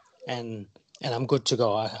run and I'm good to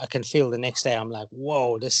go. I can feel the next day. I'm like,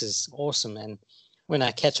 whoa, this is awesome. And when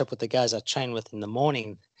I catch up with the guys I train with in the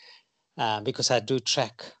morning, because I do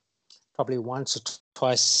track probably once or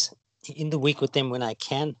twice in the week with them when I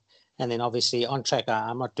can. And then obviously on track,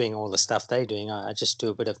 I'm not doing all the stuff they're doing. I just do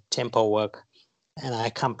a bit of tempo work and I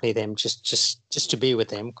accompany them just to be with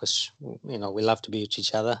them because, we love to be with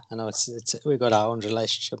each other. I know we've got our own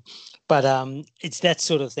relationship, but it's that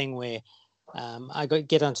sort of thing where I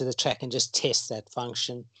get onto the track and just test that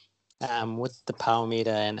function with the power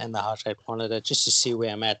meter and the heart rate monitor just to see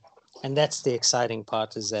where I'm at. And that's the exciting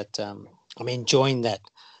part, is that I'm enjoying that.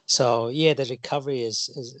 So the recovery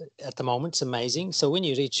is at the moment, it's amazing. So when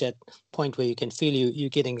you reach that point where you can feel you're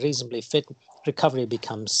getting reasonably fit, recovery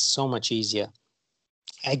becomes so much easier.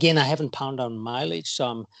 Again, I haven't pounded on mileage,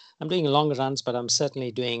 so I'm doing longer runs, but I'm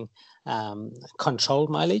certainly doing controlled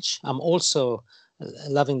mileage. I'm also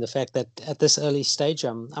loving the fact that at this early stage,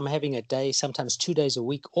 I'm having a day, sometimes 2 days a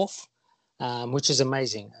week off, which is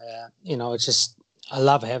amazing. It's just, I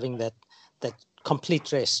love having that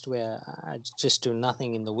complete rest where I just do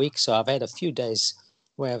nothing in the week. So I've had a few days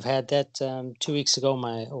where I've had that. 2 weeks ago,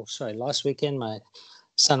 last weekend, my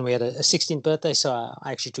son, we had a 16th birthday, so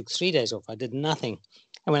I actually took 3 days off. I did nothing.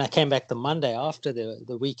 And when I came back the Monday after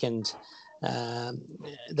the weekend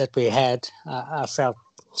that we had, I felt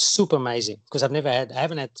super amazing because I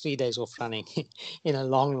haven't had 3 days off running in a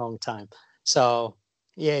long, long time. So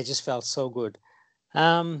it just felt so good.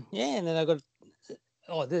 And then I got,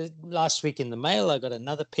 the last week in the mail, I got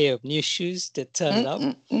another pair of new shoes that turned up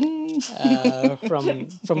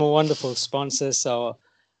from a wonderful sponsor. So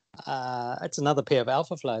it's another pair of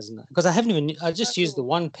Alpha Flies, because I just used the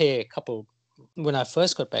one pair when I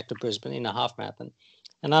first got back to Brisbane in a half marathon,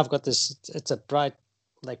 and I've got this. It's a bright,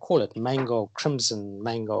 they call it crimson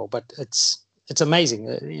mango, but it's amazing.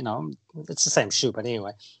 It's the same shoe, but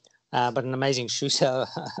anyway, but an amazing shoe. So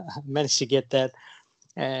I managed to get that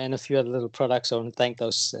and a few other little products. I want to thank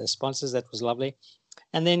those sponsors. That was lovely.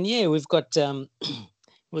 And then we've got.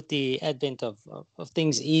 With the advent of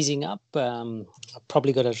things easing up, I've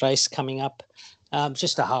probably got a race coming up,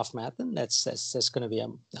 just a half marathon. That's going to be.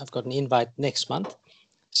 I've got an invite next month,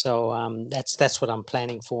 so that's what I'm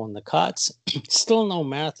planning for on the cards. Still no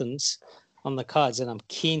marathons on the cards, and I'm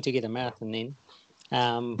keen to get a marathon in.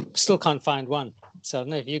 Still can't find one. So I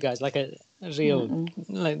don't know if you guys like a real,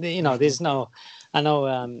 there's no. I know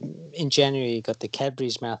in January you got the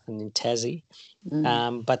Cadbury's Marathon in Tassie.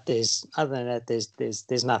 But other than that,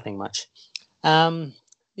 there's nothing much.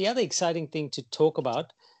 The other exciting thing to talk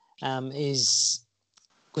about is,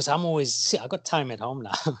 because I got time at home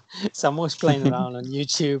now, so I'm always playing around on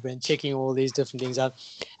YouTube and checking all these different things out.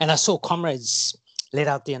 And I saw Comrades let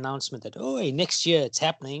out the announcement that next year it's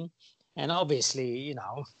happening, and obviously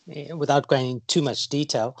without going into too much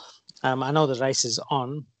detail, I know the race is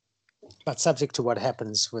on. But subject to what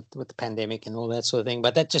happens with the pandemic and all that sort of thing.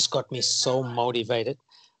 But that just got me so motivated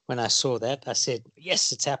when I saw that. I said,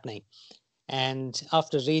 yes, it's happening. And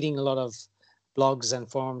after reading a lot of blogs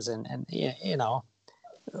and forums and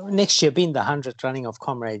next year being the 100th running of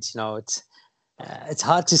Comrades, it's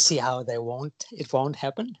hard to see how it won't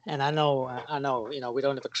happen. And I know, we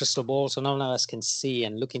don't have a crystal ball, so none of us can see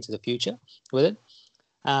and look into the future with it.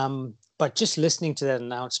 But just listening to that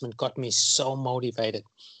announcement got me so motivated.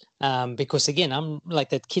 Because again, I'm like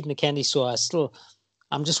that kid in the candy store.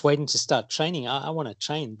 I'm just waiting to start training. I want to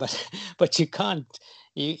train, but you can't,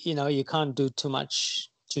 you can't do too much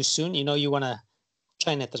too soon. You want to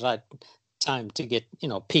train at the right time to get,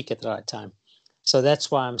 peak at the right time. So that's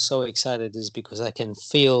why I'm so excited, is because I can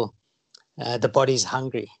feel the body's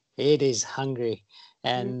hungry. It is hungry.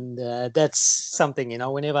 And that's something,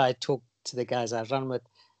 whenever I talk to the guys I run with,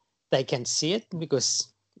 they can see it, because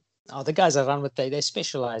the guys I run with, they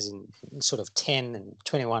specialize in sort of 10 and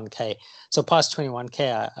 21K. So past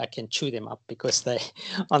 21K, I can chew them up, because they,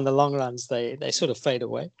 on the long runs, they sort of fade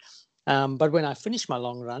away. But when I finish my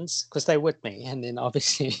long runs, because they're with me, and then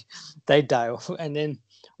obviously they die off. And then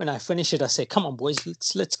when I finish it, I say, "Come on, boys,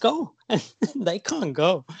 let's go." And they can't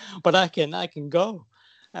go, but I can go,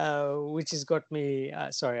 which has got me.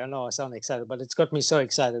 Sorry, I know I sound excited, but it's got me so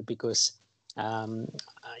excited, because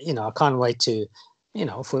I can't wait to,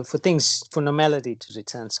 for things, for normality to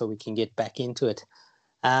return, so we can get back into it.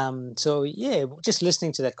 So yeah, just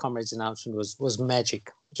listening to that comrades announcement was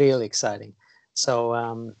magic, real exciting.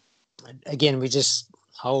 So again, we just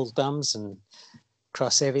hold thumbs and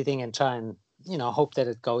cross everything and try and hope that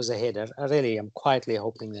it goes ahead. I really am quietly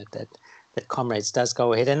hoping that comrades does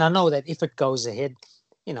go ahead. And I know that if it goes ahead,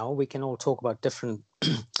 we can all talk about different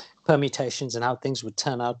permutations and how things would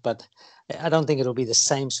turn out, but I don't think it'll be the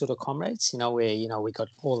same sort of comrades, where, we got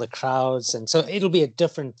all the crowds. And so it'll be a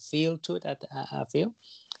different feel to it, I feel.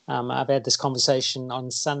 I've had this conversation on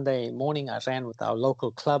Sunday morning. I ran with our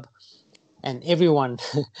local club, and everyone,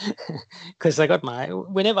 because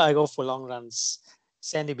whenever I go for long runs,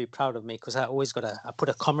 Sandy be proud of me, because I always I put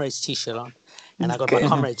a Comrades t-shirt on, and I got my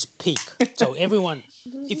Comrades peak. So everyone,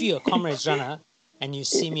 if you're a Comrades runner and you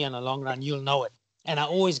see me on a long run, you'll know it. And I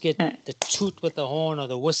always get the toot with the horn or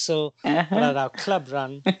the whistle. But at our club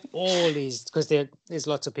run, all these, because there's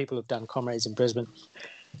lots of people who've done Comrades in Brisbane.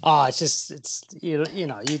 Oh, it's you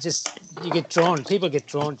get drawn. People get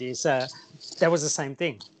drawn to you. So that was the same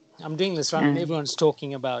thing. I'm doing this run, and everyone's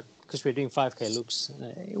talking about, because we're doing 5K loops.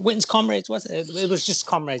 When's Comrades? It was just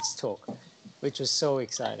Comrades talk, which was so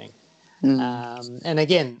exciting. And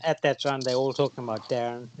again, at that run, they're all talking about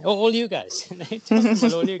Darren. All you guys. They're talking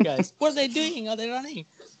about all you guys. What are they doing? Are they running?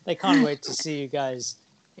 They can't wait to see you guys,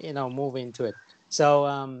 move into it.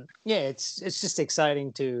 So, it's just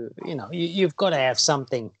exciting to, you've got to have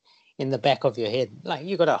something in the back of your head. Like,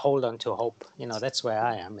 you've got to hold on to hope. That's where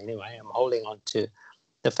I am anyway. I'm holding on to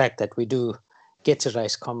the fact that we do get to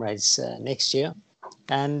race Comrades next year.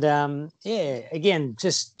 And, again,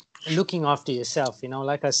 just looking after yourself.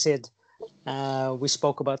 Like I said, we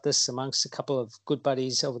spoke about this amongst a couple of good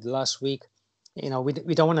buddies over the last week. We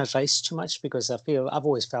don't want to race too much, because I've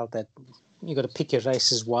always felt that you got to pick your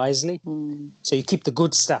races wisely. So you keep the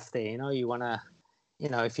good stuff there. You want to,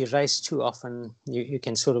 if you race too often, you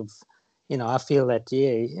can sort of, I feel that,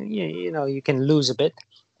 you can lose a bit.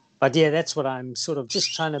 But yeah, that's what I'm sort of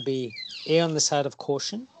just trying to err on the side of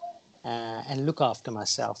caution and look after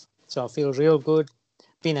myself. So I feel real good.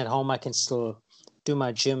 Being at home, I can still do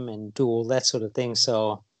my gym and do all that sort of thing.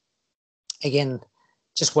 So again,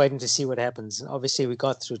 just waiting to see what happens. Obviously, we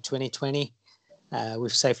got through 2020.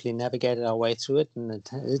 We've safely navigated our way through it, and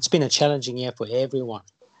it's been a challenging year for everyone.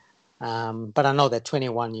 But I know that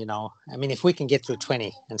 21, if we can get through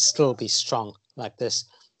 20 and still be strong like this,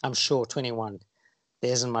 I'm sure 21,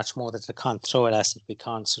 there isn't much more that they can't throw at us that we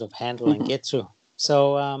can't sort of handle and get through.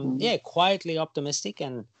 So, quietly optimistic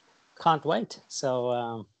and can't wait.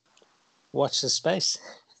 So, watch the space.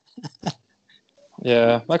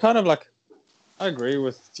 Yeah, I agree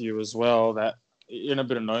with you as well, that you're in a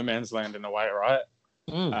bit of no man's land in a way, right?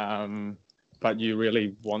 But you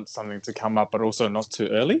really want something to come up, but also not too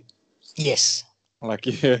early. Yes. Not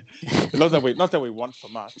that we want for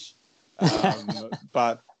much,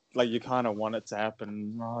 but you kind of want it to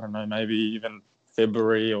happen. I don't know, maybe even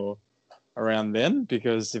February or around then,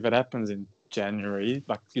 because if it happens in January,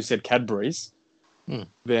 like you said, Cadbury's,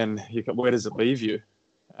 then where does it leave you?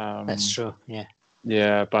 That's true. Yeah.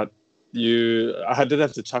 Yeah, but I did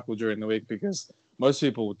have to chuckle during the week, because most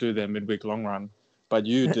people do their midweek long run, but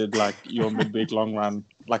you did your midweek long run,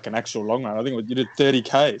 like an actual long run. I think you did 30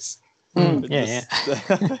 Ks. Yeah.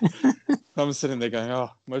 I'm sitting there going,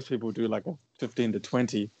 most people do like a 15 to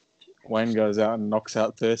 20. Wayne goes out and knocks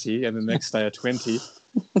out 30, and the next day a 20.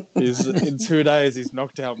 In 2 days, he's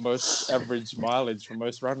knocked out most average mileage for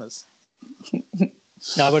most runners.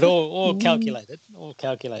 No, but all calculated. All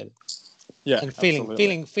calculated. Yeah, and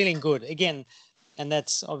feeling good. Again, And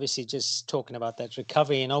that's obviously just talking about that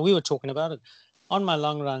recovery. We were talking about it on my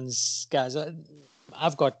long runs, guys.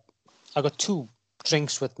 I've got 2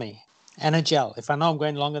 drinks with me and a gel. If I know I'm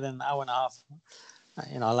going longer than an hour and a half,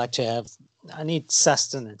 I need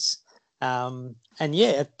sustenance. And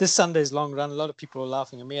this Sunday's long run, a lot of people were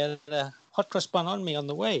laughing at me. I had a hot cross bun on me on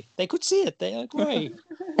the way. They could see it. They're like, why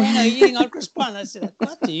are you eating hot cross bun? I said,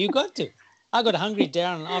 you got to. I got hungry,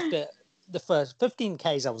 Darren, after the first 15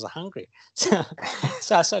 Ks. I was hungry. So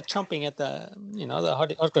I started chomping at the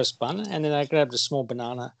hot cross bun, and then I grabbed a small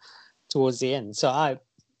banana towards the end. So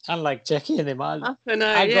unlike Jackie and them, I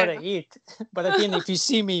got to eat. But again, if you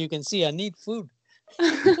see me, you can see I need food.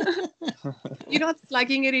 You're not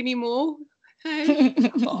slugging it anymore. Hey?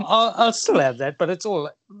 I'll still have that, but it's all,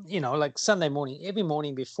 like Sunday morning, every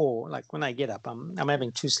morning before, like when I get up, I'm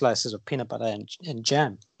having 2 slices of peanut butter and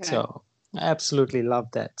jam. Okay. So I absolutely love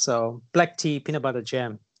that. So black tea, peanut butter,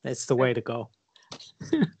 jam, that's the way to go.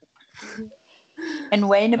 And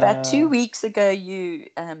Wayne, about 2 weeks ago, you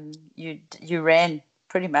ran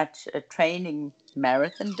pretty much a training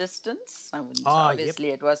marathon distance. Obviously,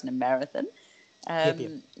 it wasn't a marathon. Yep.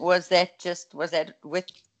 Was that with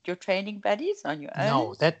your training buddies on your own?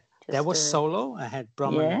 No, that was solo. I had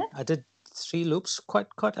Brahman. Yeah. I did 3 loops,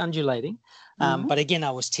 quite undulating. But again,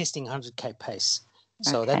 I was testing 100k pace.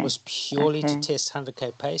 So that was purely to test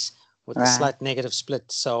 100k pace with a slight negative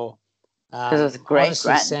split. So it was a great honestly,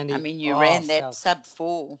 run. Sandy, you ran that sub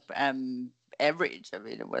 4 average.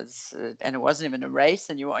 It was, and it wasn't even a race,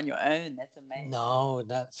 and you were on your own. That's amazing. No,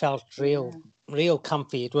 that felt real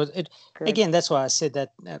comfy. Again, that's why I said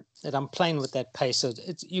that I'm playing with that pace. So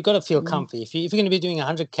you got to feel comfy. If you're going to be doing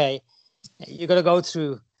 100k, you got to go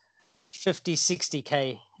through 50,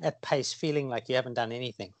 60k at pace, feeling like you haven't done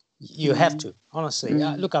anything. You have to, honestly.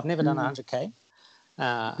 Look, I've never done 100k.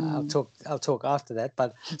 I'll talk after that,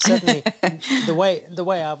 but certainly the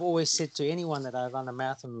way I've always said to anyone that I run a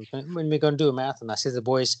marathon, when we're going to do a marathon, I said to the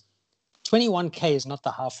boys, 21k is not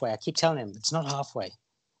the halfway. I keep telling them it's not halfway.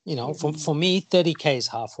 For me, 30k is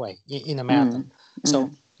halfway in a marathon.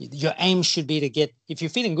 So your aim should be to get, if you're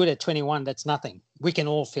feeling good at 21, that's nothing. We can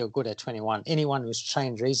all feel good at 21. Anyone who's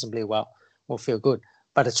trained reasonably well will feel good,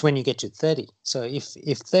 but it's when you get to 30. So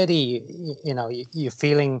if 30, you're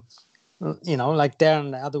feeling, like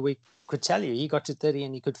Darren the other week could tell you, he got to 30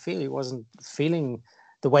 and he could feel he wasn't feeling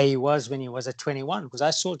the way he was when he was at 21, because I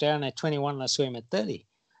saw Darren at 21 and I saw him at 30.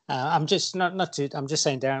 I'm just I'm just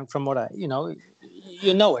saying, Darren, from what you know it.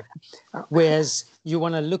 Whereas you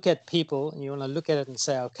want to look at people and you want to look at it and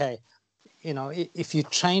say, okay, if you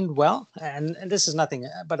trained well, and this is nothing,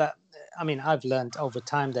 but I've learned over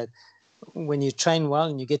time that when you train well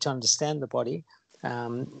and you get to understand the body,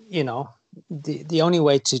 the only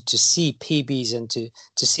way to see PBs and to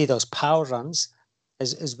see those power runs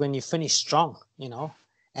is when you finish strong,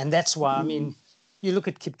 and that's why, you look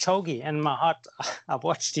at Kipchoge, and my heart, I've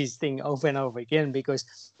watched his thing over and over again, because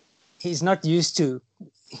he's not used to,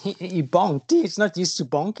 he bonked, he's not used to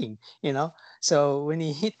bonking, so when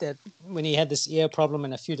he hit that, when he had this ear problem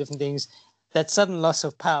and a few different things, that sudden loss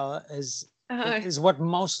of power is what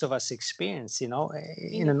most of us experience, in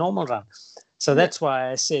a normal run. So that's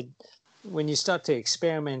why I said, when you start to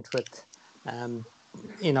experiment with,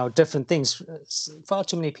 different things, far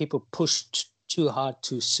too many people push too hard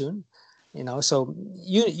too soon, so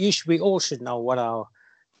we all should know what our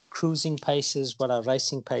cruising pace is, what our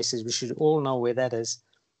racing pace is. We should all know where that is,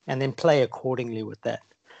 and then play accordingly with that.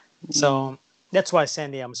 So that's why,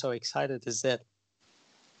 Sandy, I'm so excited, is that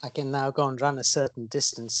I can now go and run a certain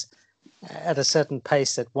distance at a certain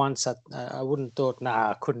pace that once I wouldn't thought,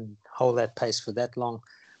 I couldn't hold that pace for that long.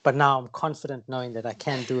 But now I'm confident knowing that I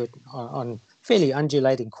can do it on fairly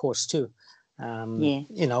undulating course too.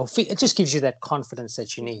 It just gives you that confidence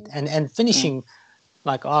that you need. And finishing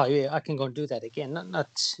like, I can go and do that again.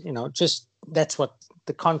 Not just that's what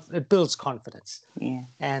it builds confidence. Yeah.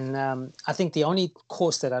 And I think the only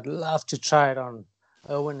course that I'd love to try it on,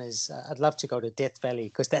 Erwin, is I'd love to go to Death Valley,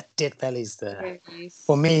 because that Death Valley is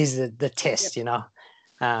for me is the test. Yep.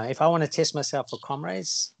 If I want to test myself for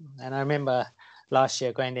comrades, and I remember last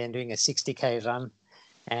year going there and doing a 60k run,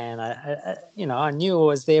 and I knew I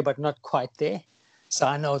was there but not quite there, so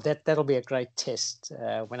I know that'll be a great test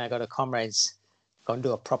when I go to comrades, go and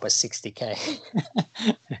do a proper 60k.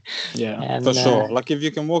 And, for sure. Like if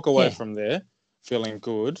you can walk away from there feeling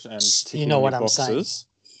good and ticking your boxes,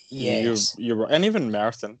 yes, you're and even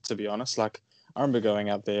marathon, to be honest, like I remember going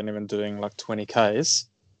out there and even doing like 20Ks.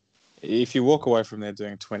 If you walk away from there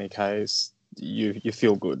doing 20Ks, you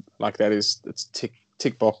feel good. Like it's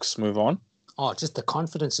tick box, move on. Oh, just the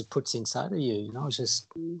confidence it puts inside of you, it's just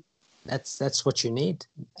that's what you need.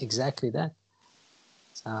 Exactly that.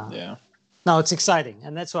 Yeah. No, it's exciting,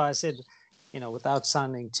 and that's why I said, without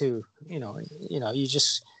sounding too, you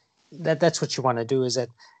just that's what you want to do. Is that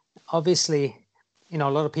obviously, a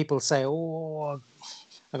lot of people say, "Oh,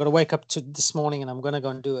 I got to wake up to this morning, and I'm going to go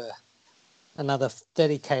and do another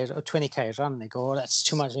 30K or 20K run." They go, "Oh, that's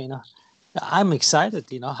too much," I'm excited,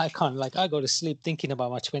 I can't, I go to sleep thinking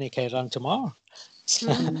about my 20K run tomorrow. So,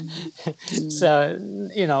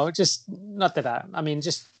 just not that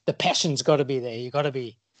just the passion's got to be there. You got to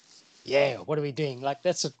be, what are we doing?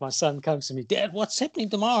 That's what my son comes to me, "Dad, what's happening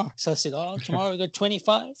tomorrow?" So I said, "Oh, tomorrow we got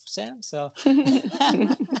 25, Sam." So,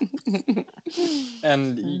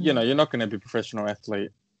 and you're not going to be a professional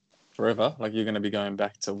athlete forever. You're going to be going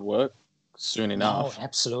back to work soon enough. Oh,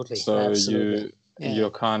 absolutely. So absolutely. you're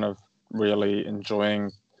kind of really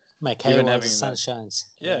enjoying make hay while the sun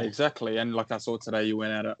shines. Yeah, exactly. And I saw today, you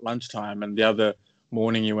went out at lunchtime, and the other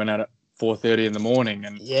morning you went out at 4:30 in the morning,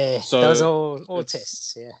 and so those are all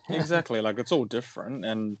tests. Yeah, exactly. It's all different,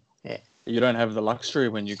 and you don't have the luxury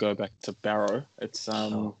when you go back to Barrow. It's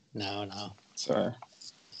no. So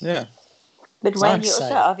yeah. But Wayne, you're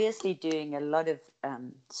also obviously doing a lot of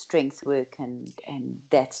strength work and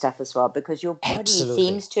that stuff as well, because your body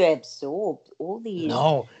seems to absorb all these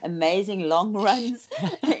amazing long runs.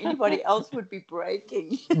 Anybody else would be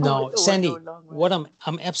breaking. No, Sandy, what I'm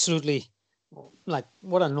absolutely,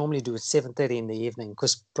 what I normally do is 7:30 in the evening,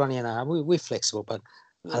 because Bronnie and I, we're flexible, but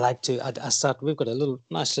I like to, we've got a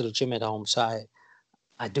nice little gym at home, so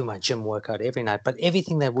I do my gym workout every night, but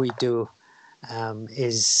everything that we do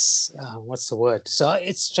is what's the word? So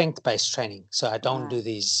it's strength-based training. So I don't do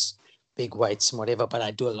these big weights and whatever, but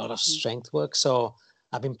I do a lot of strength work. So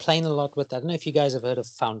I've been playing a lot with that. I don't know if you guys have heard of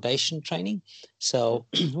foundation training. So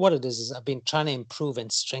what it is I've been trying to improve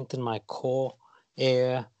and strengthen my core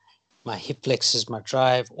area, my hip flexors, my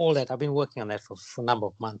drive, all that. I've been working on that for a number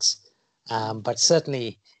of months. But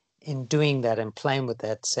certainly in doing that and playing with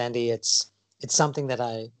that, Sandy, it's something that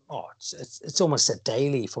it's almost a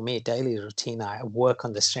daily routine. I work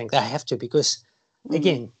on the strength. I have to, because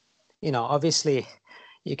again, obviously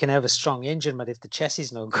you can have a strong engine, but if the chassis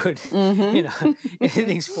is no good,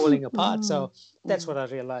 everything's falling apart. So that's what I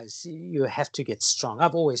realized. You have to get strong.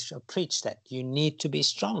 I've always preached that you need to be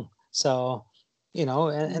strong. So,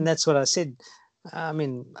 and that's what I said. I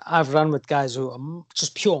mean, I've run with guys who are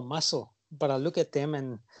just pure muscle, but I look at them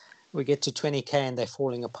and we get to 20K and they're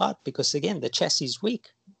falling apart because, again, the chassis is weak.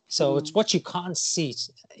 So it's what you can't see,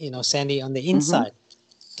 Sandy, on the inside.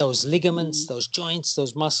 Those ligaments, those joints,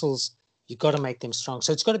 those muscles, you've got to make them strong.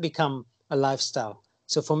 So it's got to become a lifestyle.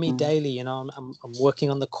 So for me, daily, I'm working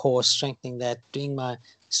on the core, strengthening that, doing my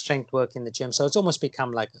strength work in the gym. So it's almost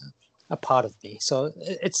become like a part of me. So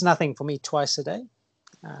it's nothing for me twice a day.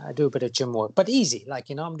 I do a bit of gym work, but easy.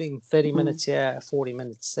 I'm doing 30 minutes here, 40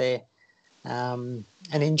 minutes there. And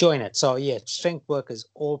enjoying it. So strength work is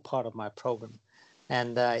all part of my program.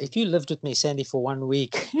 And if you lived with me, Sandy, for 1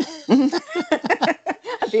 week,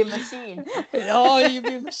 I'd be a machine. You'd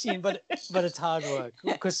be a machine, but it's hard work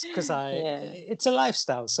because it's a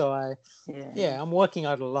lifestyle. So I'm working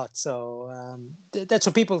out a lot. So that's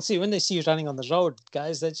what people see when they see you running on the road,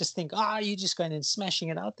 guys. They just think, you're just going and smashing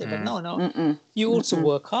it out there. But no, you also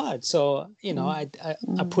work hard. So I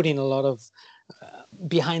put in a lot of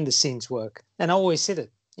behind the scenes work, and I always said it,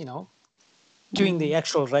 during the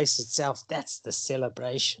actual race itself, that's the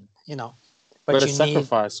celebration, but it's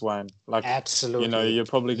sacrifice, Wayne. Absolutely, you're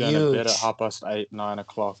probably going to bed at 8:30, 9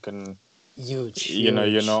 o'clock, and huge.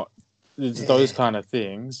 You're not. It's those kind of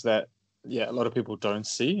things that a lot of people don't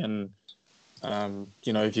see, and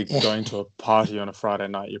if you're going to a party on a Friday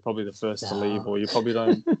night, you're probably the first to leave, or you probably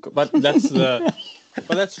don't. But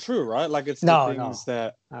that's true, right? It's the things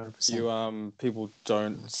that 100%. People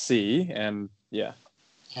don't see, and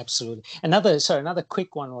absolutely. Another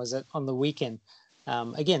quick one was that on the weekend.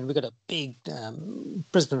 Again, we got a big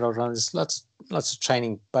Brisbane Road Runners, lots of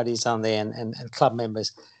training buddies on there and club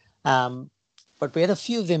members. But we had a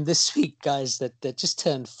few of them this week, guys, that just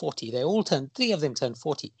turned 40. Three of them turned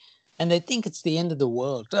 40. And they think it's the end of the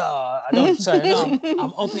world. I'm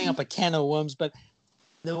opening up a can of worms, but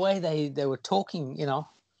the way they were talking,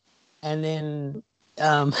 and then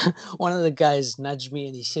one of the guys nudged me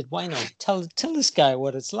and he said, "Why not tell this guy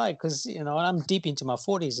what it's like?" Because, I'm deep into my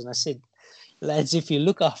 40s. And I said, "Lads, if you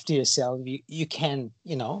look after yourself, you can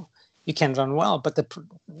run well. But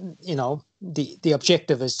the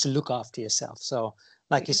objective is to look after yourself. So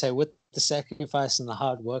like you say, with the sacrifice and the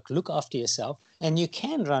hard work, look after yourself, and you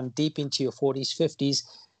can run deep into your 40s, 50s.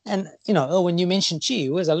 And, when you mentioned, gee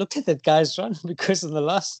whiz, I looked at that guy's run because in the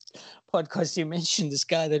last podcast you mentioned this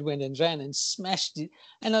guy that went and ran and smashed it.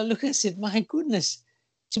 And I looked and said, my goodness,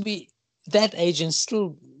 to be that age and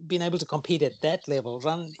still being able to compete at that level,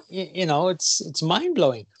 run, it's mind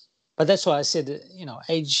blowing. But that's why I said,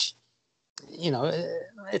 age,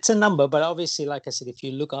 it's a number, but obviously, like I said, if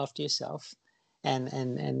you look after yourself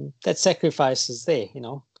and that sacrifice is there,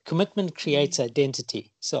 commitment creates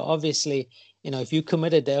identity. So obviously, if you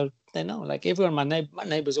committed, they know, like everyone, my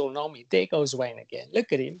neighbors all know me. There goes Wayne again.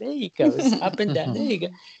 Look at him. There he goes, up and down. There you go.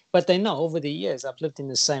 But they know over the years, I've lived in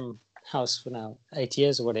the same house for now 8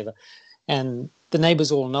 years or whatever. And the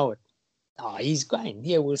neighbors all know it. Oh, he's going.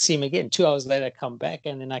 Yeah, we'll see him again. 2 hours later, I come back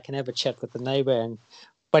and then I can have a chat with the neighbor.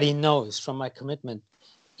 But he knows from my commitment,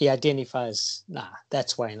 he identifies,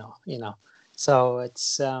 that's Wayne, So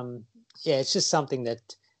it's, it's just something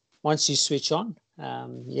that once you switch on,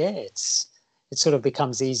 it sort of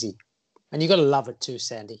becomes easy. And you got to love it too,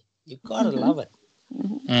 Sandy. You got to love it.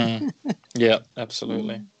 Yeah,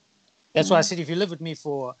 absolutely. That's why I said if you live with me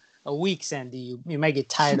for a week, Sandy, you may get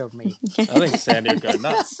tired of me. I think Sandy would go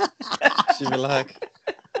nuts. She'd be like,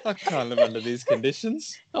 I can't live under these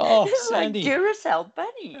conditions. Oh, Sandy. Like Duracell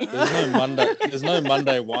bunny. There's no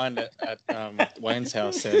Monday wine at Wayne's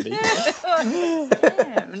house, Sandy. Oh,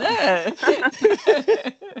 damn, no.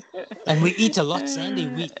 And we eat a lot, Sandy.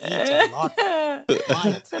 We eat a lot.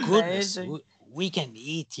 My goodness. We can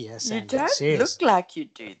eat here, Sandy. You don't Seriously. look like you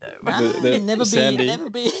do, though. Never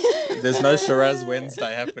be. There's no Shiraz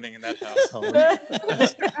Wednesday happening in that household.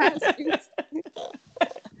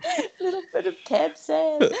 Little bit of tab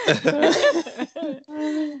sand.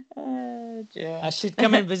 I should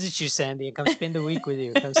come and visit you, Sandy, and come spend a week with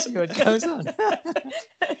you. Come see what goes on.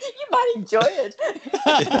 You might enjoy it.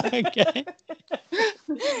 Okay.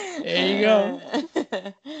 There you go.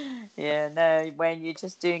 Yeah, no, Wayne, you're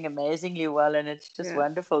just doing amazingly well, and it's just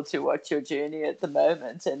wonderful to watch your journey at the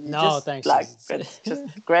moment. And thanks. It's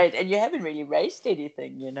just great. And you haven't really raced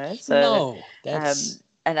anything, So no, that's.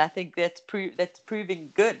 And I think that's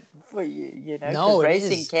proving good for you, No,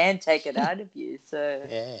 racing can take it out of you. So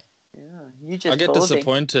you just. I get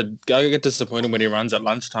disappointed when he runs at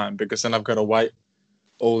lunchtime because then I've got to wait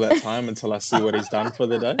all that time until I see what he's done for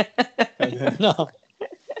the day. No,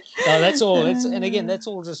 that's all. And again, that's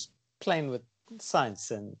all just playing with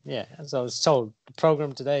science. And as I was told, the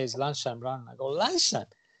program today is lunchtime run. I go lunchtime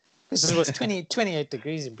because it was 28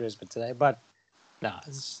 degrees in Brisbane today. But no,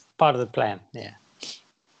 it's part of the plan. Yeah.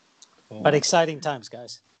 But exciting times,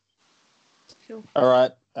 guys. Sure. All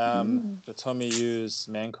right. The Tommy Hughes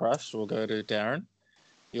Man Crush will go to Darren.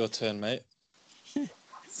 Your turn, mate.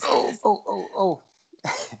 Oh.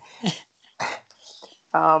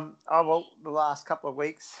 Well, the last couple of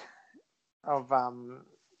weeks, I've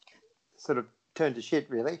sort of turned to shit,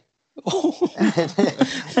 really. I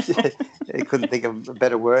couldn't think of a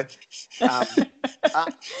better word.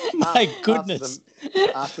 My goodness.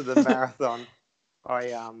 After the marathon, I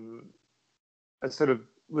sort of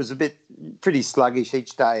was pretty sluggish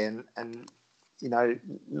each day and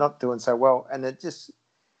not doing so well. And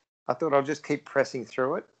I thought I'll just keep pressing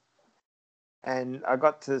through it. And I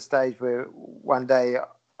got to the stage where one day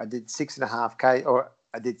I did 6.5K, or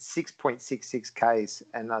I did 6.66 Ks,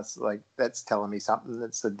 and I was like, that's telling me something.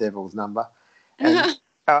 That's the devil's number. And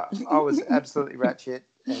I was absolutely ratchet,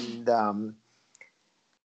 and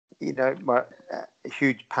my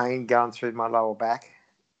huge pain going through my lower back,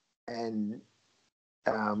 and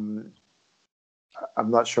I'm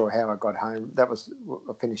not sure how I got home. I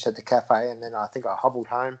finished at the cafe, and then I think I hobbled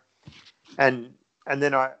home, and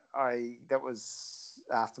then I that was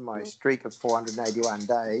after my streak of 481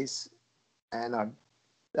 days, and I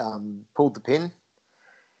pulled the pin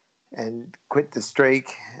and quit the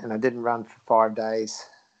streak, and I didn't run for 5 days.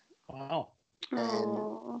 Wow.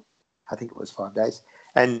 And I think it was 5 days.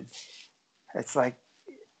 And it's like,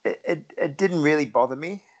 it didn't really bother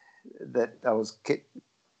me that I was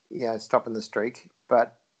stopping the streak,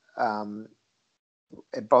 but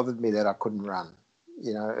it bothered me that I couldn't run.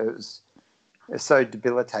 It was so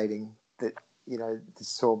debilitating that, the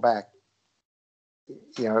sore back,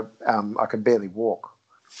 I could barely walk.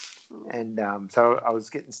 And so I was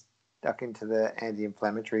getting stuck into the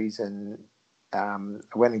anti-inflammatories, and I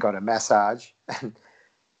went and got a massage. And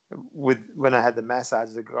when I had the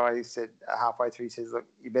massage, the guy said halfway through, he says, look,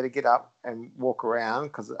 you better get up and walk around,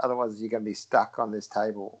 because otherwise you're going to be stuck on this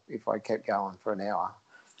table if I kept going for an hour.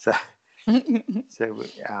 So, and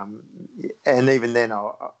even then,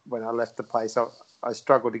 when I left the place, I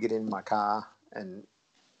struggled to get in my car and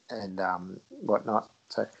whatnot.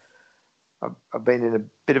 So I've been in a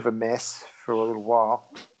bit of a mess for a little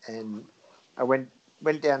while, and I went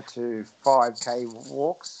down to 5K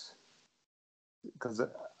walks because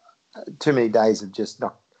too many days of just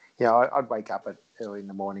not. I'd wake up early in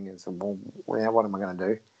the morning and say, well, what am I going to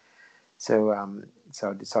do? So I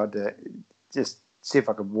decided to just see if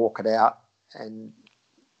I could walk it out, and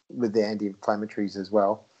with the anti-inflammatories as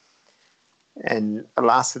well. And it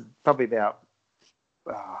lasted probably about,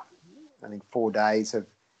 I think 4 days of,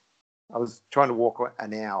 I was trying to walk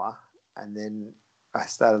an hour, and then I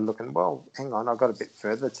started looking, well, hang on, I got a bit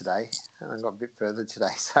further today, and I got a bit further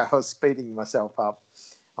today. So I was speeding myself up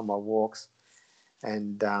on my walks,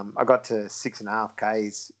 and I got to 6.5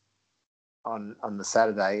 Ks on the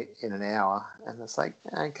Saturday in an hour, and it's like,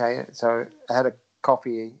 okay. So I had a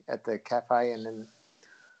coffee at the cafe, and then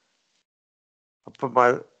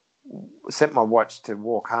I set my watch to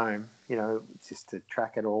walk home, just to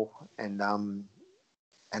track it all, and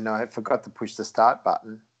I forgot to push the start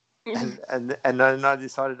button, and then I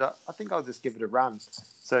decided I think I'll just give it a run.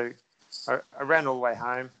 So I ran all the way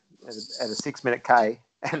home at a 6-minute K,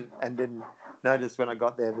 and didn't notice when I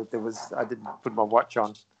got there that I didn't put my watch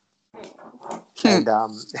on, and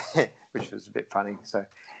which was a bit funny. So,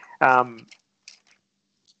 and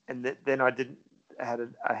then I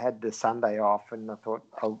had the Sunday off, and I thought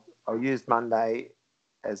I'll use Monday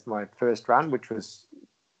as my first run, which was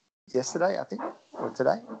yesterday, I think, or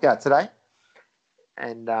today. Yeah, today.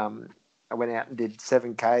 And I went out and did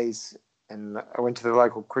 7 Ks, and I went to the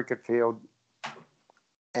local cricket field,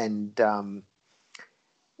 and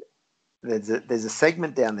there's a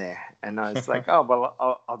segment down there, and I was like, oh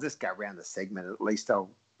well, I'll just go around the segment. At least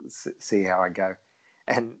I'll see how I go.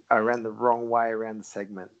 And I ran the wrong way around the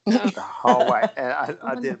segment the whole way, and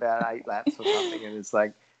I did about 8 laps or something, and it's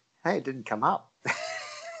like, hey, it didn't come up.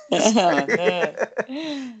 Yeah,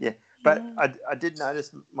 but I did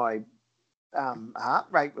notice my heart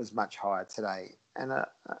rate was much higher today, and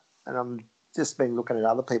I'm just been looking at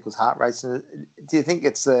other people's heart rates. And do you think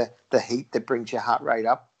it's the heat that brings your heart rate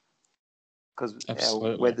up because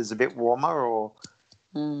our weather's a bit warmer, or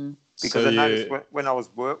because I noticed when I was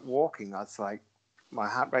walking, I was like, my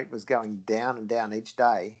heart rate was going down and down each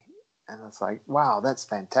day, and I was like, wow, that's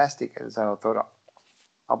fantastic. And so I thought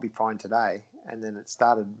I'll be fine today, and then it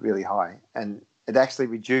started really high, and it actually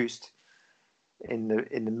reduced in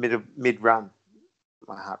the mid run.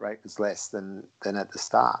 My heart rate was less than at the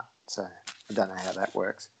start, so I don't know how that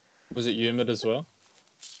works. Was it humid as well?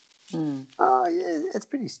 Oh yeah, it's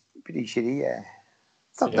pretty shitty. Yeah,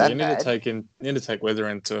 it's not that you bad. You need to take weather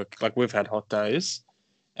into, like, we've had hot days,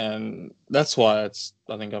 and that's why I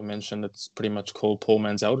think I've mentioned it's pretty much called poor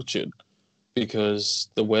man's altitude, because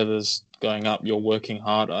the weather's going up, you're working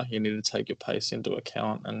harder, you need to take your pace into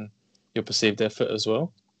account and your perceived effort as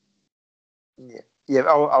well. Yeah.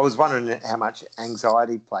 I was wondering how much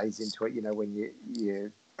anxiety plays into it. When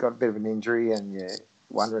you got a bit of an injury and you're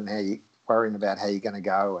worrying about how you're going to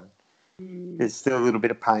go, and there's still a little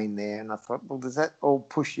bit of pain there. And I thought, well, does that all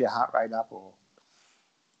push your heart rate up, or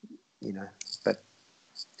But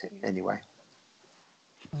anyway,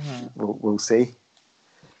 we'll see.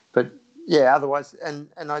 But yeah, otherwise,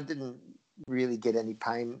 and I didn't really get any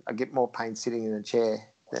pain. I get more pain sitting in a chair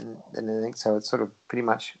than anything. So it's sort of pretty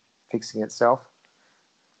much fixing itself.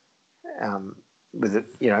 With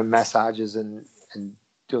it, massages and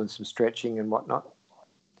doing some stretching and whatnot.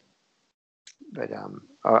 But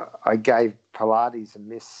I gave Pilates a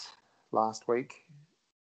miss last week,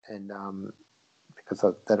 and because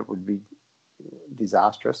I thought it would be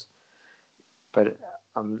disastrous. But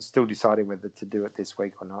I'm still deciding whether to do it this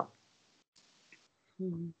week or not.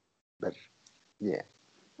 But yeah.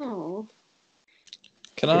 Oh.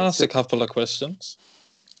 Can I ask a couple of questions?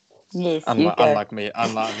 Yes, unlike me to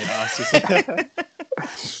ask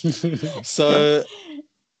you. So,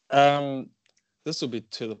 this will be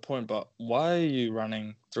to the point, but why are you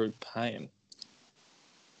running through pain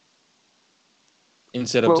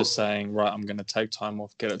instead of just saying, right, I'm going to take time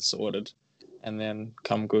off, get it sorted, and then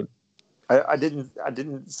come good? I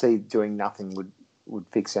didn't see doing nothing would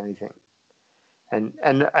fix anything, and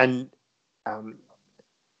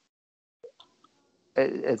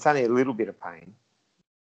it's only a little bit of pain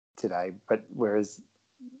today, but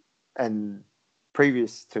and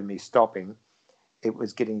previous to me stopping, it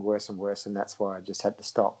was getting worse and worse, and that's why I just had to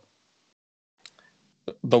stop.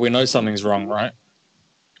 But we know something's wrong, right?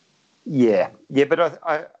 Yeah, but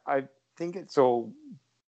I think it's all,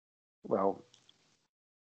 well,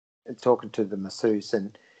 talking to the masseuse,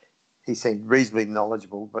 and he seemed reasonably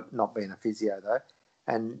knowledgeable, but not being a physio though,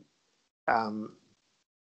 and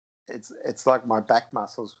it's like my back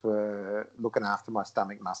muscles were looking after my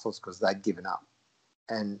stomach muscles because they'd given up,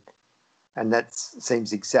 and that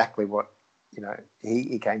seems exactly what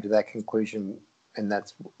he came to that conclusion, and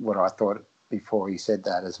that's what I thought before he said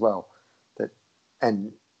that as well.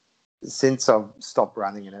 And since I've stopped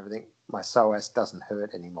running and everything, my psoas doesn't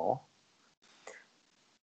hurt anymore.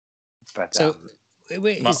 But so,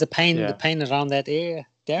 is the pain around that area,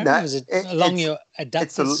 Darren? No, is it along your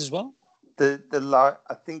adductors as well? The low,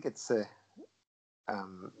 I think it's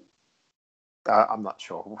I'm not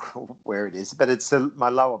sure where it is, but it's my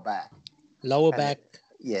lower back. Lower back.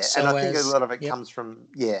 Psoas, and I think a lot of it comes from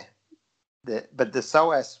but the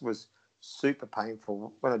psoas was super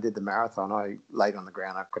painful when I did the marathon. I laid on the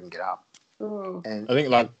ground, I couldn't get up. Oh. And I think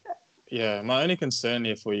my only concern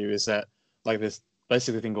here for you is that there's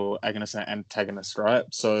basically a thing called agonist and antagonist, right?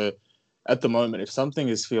 So at the moment, if something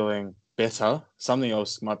is feeling better, something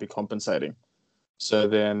else might be compensating. So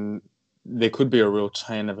then there could be a real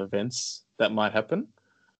chain of events that might happen.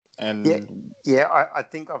 And I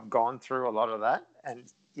think I've gone through a lot of that,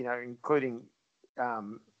 and including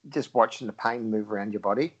just watching the pain move around your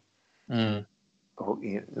body, or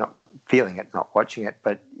not feeling it, not watching it.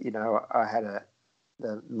 But I had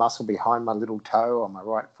the muscle behind my little toe on my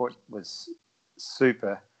right foot was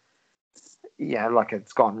super, like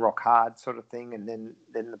it's gone rock hard sort of thing, and then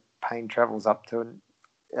the pain travels up to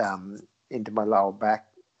into my lower back,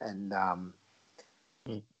 and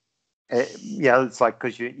it's like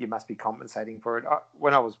because you must be compensating for it.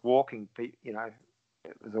 When I was walking, it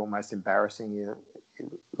was almost embarrassing. You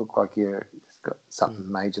look like you got something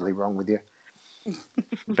majorly wrong with you.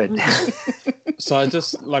 But so I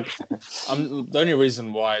just the only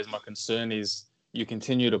reason why is my concern is you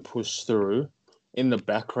continue to push through. In the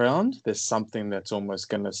background, there's something that's almost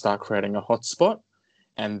going to start creating a hot spot,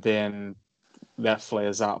 and then that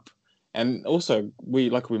flares up. And also,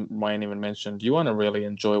 Wayne even mentioned, you want to really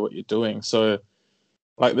enjoy what you're doing. So,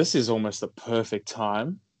 this is almost the perfect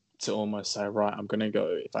time to almost say, right, I'm going to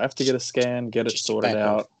go. If I have to get a scan, get it sorted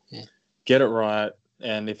out, get it right.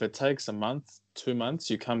 And if it takes a month, 2 months,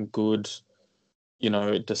 you come good,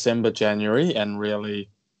 December, January, and really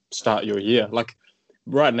start your year.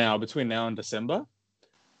 Right now, between now and December,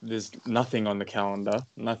 there's nothing on the calendar,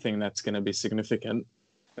 nothing that's going to be significant.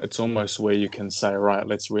 It's almost where you can say, right,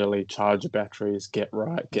 let's really charge your batteries, get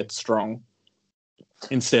right, get strong.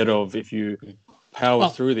 Instead of if you power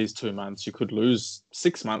through these 2 months, you could lose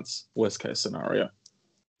 6 months, worst case scenario.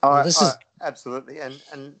 Absolutely.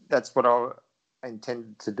 And that's what I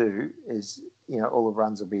intended to do is, all the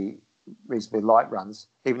runs will be reasonably light runs,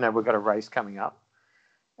 even though we've got a race coming up.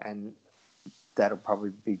 And that'll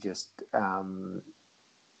probably be just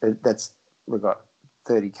we've got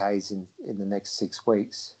 30 Ks in the next 6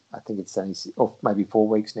 weeks. I think it's only maybe 4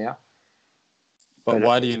 weeks now. But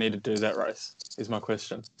why do you need to do that race is my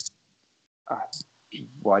question.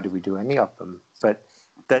 Why do we do any of them? But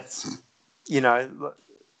that's,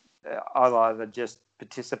 I'll either just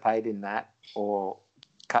participate in that or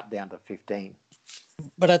cut down to 15.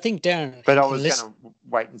 But I think, Darren... But I was going to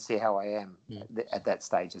wait and see how I am at that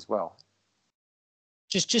stage as well.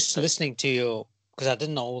 Just listening to you, because I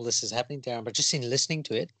didn't know all this is happening, Darren, but just in listening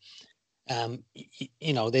to it,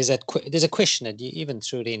 there's a question that you even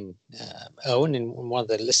threw it in, Owen, in one of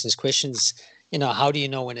the listeners' questions. How do you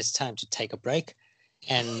know when it's time to take a break?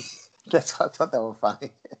 And I thought they were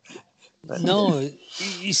funny. No,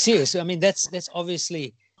 you serious? I mean, that's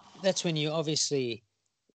obviously when you obviously.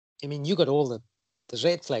 I mean, you got all the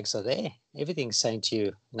red flags are there. Everything's saying to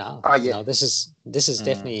you now. Oh yeah. This is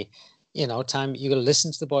definitely. Time you got to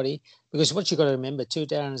listen to the body, because what you got to remember too,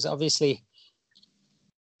 Darren, is obviously,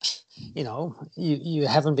 you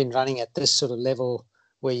haven't been running at this sort of level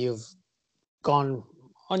where you've gone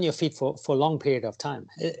on your feet for a long period of time.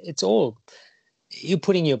 It's all you're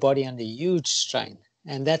putting your body under huge strain,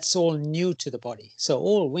 and that's all new to the body.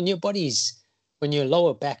 So when your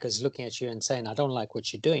lower back is looking at you and saying, "I don't like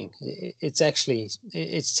what you're doing," it's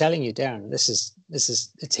telling you, Darren,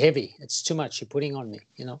 it's heavy. It's too much you're putting on me.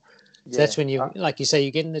 So that's when you, like you say, you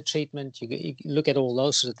get in the treatment, you look at all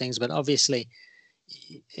those sort of things, but obviously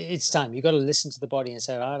it's time. You got to listen to the body and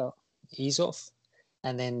say, right, ease off.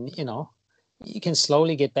 And then, you can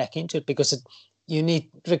slowly get back into it, because you need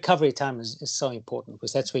recovery time is so important,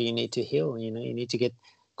 because that's where you need to heal. You need to get,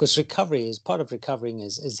 because part of recovering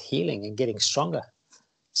is healing and getting stronger.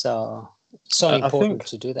 So important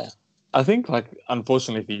to do that. I think,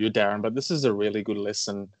 unfortunately for you, Darren, but this is a really good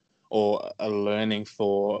lesson or a learning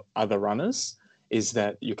for other runners, is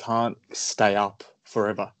that you can't stay up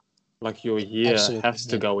forever. Your year has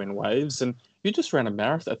to go in waves. And you just ran a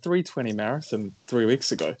 3:20 marathon 3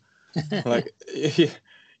 weeks ago. I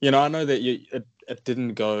know that it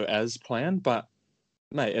didn't go as planned, but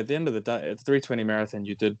mate, at the end of the day, at the 3:20 marathon,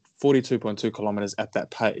 you did 42.2 kilometers at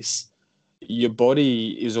that pace. Your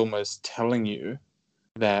body is almost telling you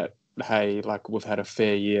that, hey, we've had a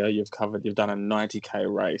fair year. You've done a 90K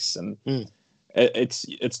race, and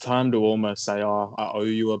it's time to almost say, oh, I owe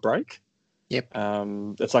you a break. Yep.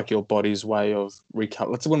 It's like your body's way of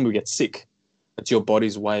recover. It's when we get sick. It's your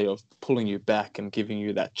body's way of pulling you back and giving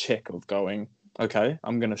you that check of going, okay,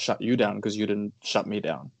 I'm going to shut you down because you didn't shut me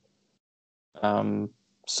down.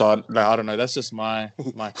 So I don't know. That's just my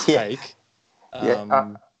take.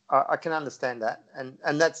 Yeah, I can understand that, and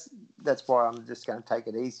that's why I'm just going to take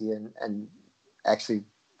it easy and actually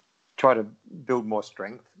try to build more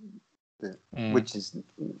strength, which is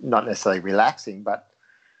not necessarily relaxing, but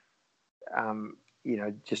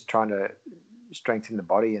just trying to strengthen the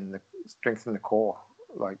body and strengthen the core,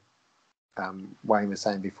 like Wayne was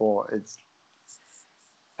saying before. It's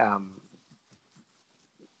and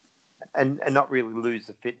not really lose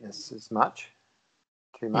the fitness too much.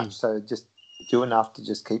 So just do enough to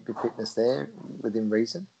just keep your fitness there within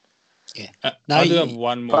reason. Yeah. I do have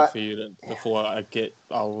one more for you before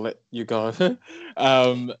I'll let you go.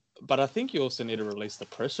 But I think you also need to release the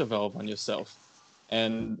pressure valve on yourself.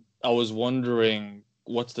 And I was wondering,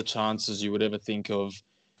 what's the chances you would ever think of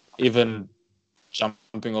even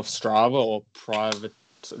jumping off Strava or private,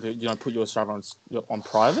 put your Strava on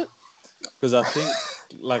private? Because I think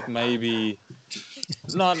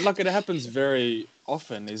it happens very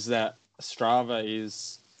often, is that Strava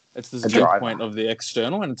it's the viewpoint of the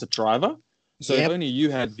external, and it's a driver. So if only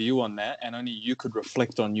you had view on that, and only you could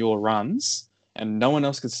reflect on your runs, and no one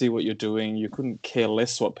else could see what you're doing, you couldn't care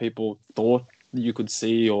less what people thought you could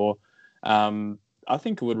see, or I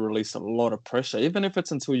think it would release a lot of pressure, even if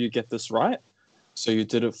it's until you get this right. So you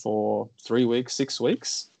did it for 3 weeks, 6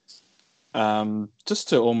 weeks, just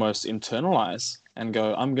to almost internalize and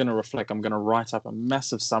go, I'm going to reflect. I'm going to write up a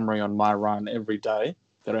massive summary on my run every day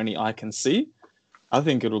that only I can see. I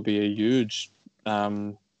think it'll be a huge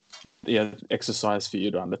exercise for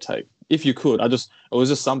you to undertake. If you could. It was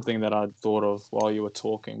just something that I thought of while you were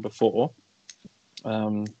talking before.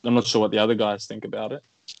 I'm not sure what the other guys think about it.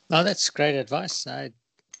 No, that's great advice. I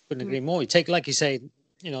couldn't agree more. You take, like you say,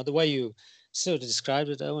 the way you sort of described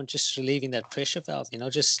it, Owen, just relieving that pressure valve,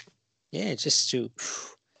 just to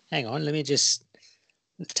hang on, let me just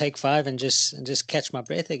take 5 and just catch my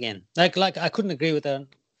breath again. Like I couldn't agree with that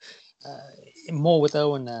more with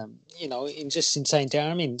Owen. In St.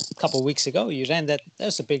 Darren. I mean, a couple of weeks ago, you ran that. That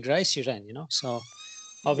was a big race you ran. So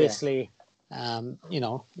obviously,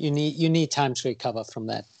 you need time to recover from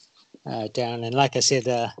that, Darren. And like I said,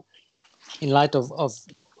 in light of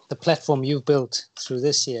the platform you've built through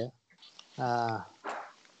this year,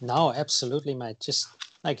 no, absolutely, mate. Just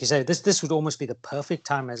like you say, this would almost be the perfect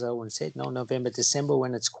time, as Owen said. No, November, December,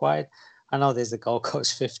 when it's quiet. I know there's the Gold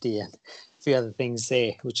Coast 50 and a few other things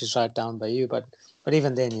there, which is right down by you. But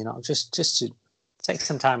even then, just to take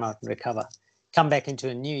some time out and recover, come back into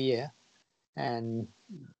a new year, and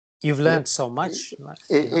you've learned so much.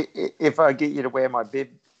 If I get you to wear my bib,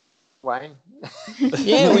 Wayne.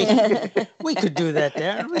 Yeah, we could do that,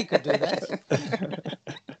 Darren. We could do that.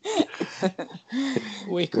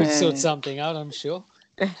 We could sort something out, I'm sure.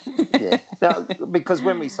 Yeah, no, because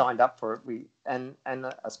when we signed up for it, and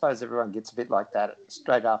I suppose everyone gets a bit like that.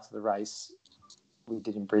 Straight after the race, we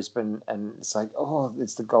did in Brisbane, and it's like, oh,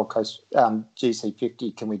 it's the Gold Coast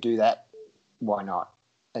GC50. Can we do that? Why not?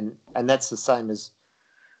 And that's the same as,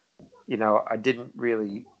 I didn't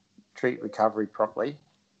really treat recovery properly.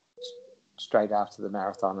 Straight after the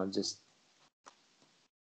marathon, I just,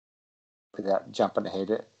 without jumping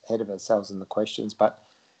ahead of ourselves in the questions, but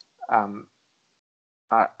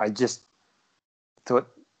I just thought,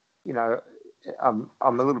 I'm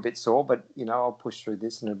a little bit sore, but I'll push through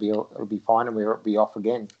this, and it'll be fine, and we'll be off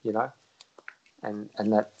again, and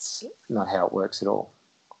that's not how it works at all.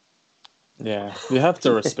 Yeah, you have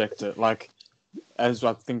to respect it. Like, as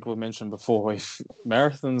I think we mentioned before, if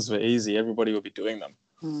marathons were easy, everybody would be doing them.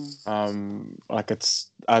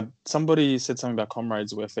 Somebody said something about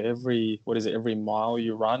Comrades where for every mile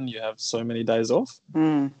you run, you have so many days off.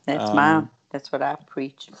 That's what I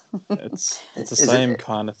preach. It's the same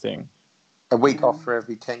kind of thing. A week off for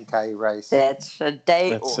every 10K race. That's a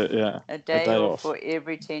day off. It, yeah. A day off for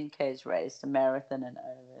every 10K's race, a marathon and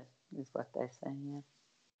over is what they say, yeah.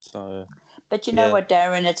 So, but you know what,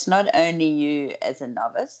 Darren, it's not only you as a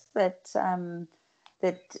novice that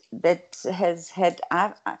has had.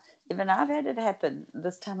 I've had it happen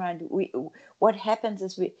this time around. What happens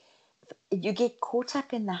is you get caught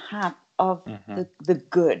up in the hype of the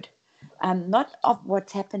good, not of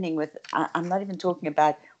what's happening with. I'm not even talking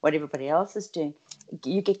about what everybody else is doing.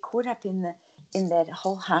 You get caught up in that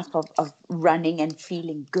whole hype of running and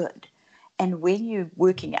feeling good, and when you're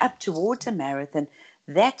working up towards a marathon,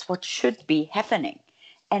 that's what should be happening.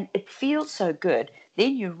 And it feels so good.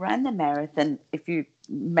 Then you run the marathon. If you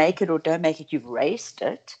make it or don't make it, you've raced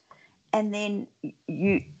it. and then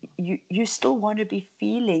you still want to be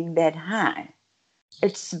feeling that high.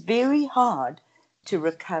 It's very hard to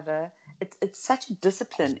recover. It's such a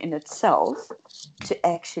discipline in itself to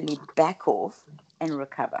actually back off and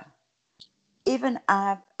recover. Even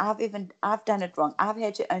I've done it wrong. I've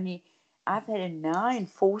had to now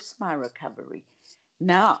enforce my recovery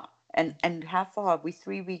now. And how far? We're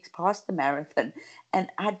 3 weeks past the marathon, and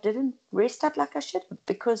I didn't rest up like I should have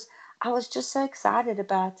because I was just so excited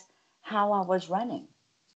about how I was running.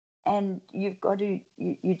 And you've got to,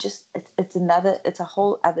 it's a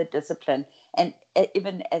whole other discipline. And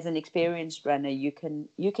even as an experienced runner, you can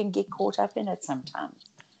get caught up in it sometimes.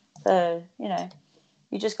 So,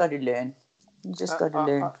 you just got to learn. You just got to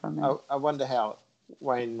learn from it. I wonder how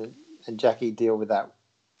Wayne and Jackie deal with that,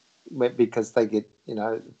 because they get,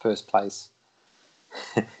 first place.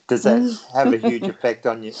 Does that have a huge effect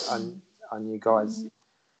on you, on you guys,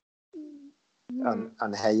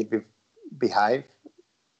 on how you behave?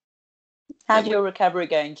 How's your recovery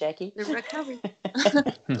going, Jackie? The recovery.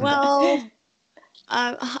 Well,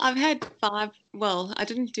 I've had 5. Well, I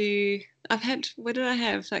didn't do. I've had. What did I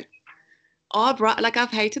have?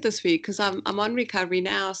 I've hated this week because I'm on recovery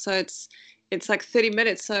now, so it's like 30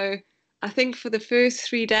 minutes. So I think for the first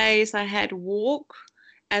 3 days I had walk,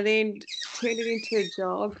 and then turned it into a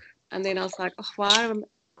jog, and then I was like, why?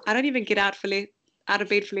 I don't even get out of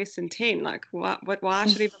bed for less than 10. Like, why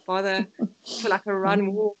should I even bother for like a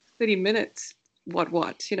run walk? 30 minutes, what,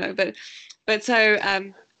 But so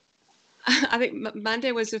I think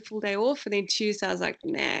Monday was a full day off, and then Tuesday I was like,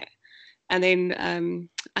 nah. And then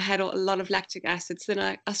I had a lot of lactic acids. Then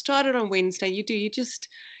I started on Wednesday. You need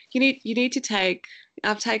to take.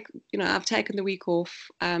 I've taken the week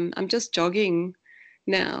off. I'm just jogging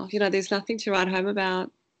now. There's nothing to write home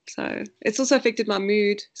about. So it's also affected my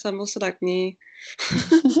mood. So I'm also like, me.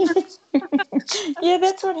 Yeah,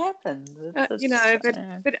 that's what happens. But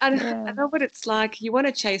I know what it's like. You want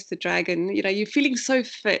to chase the dragon. You're feeling so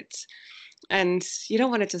fit, and you don't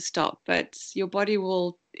want it to stop. But your body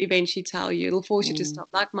will eventually tell you. It'll force you to stop.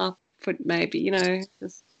 Like my foot, maybe. You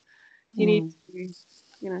need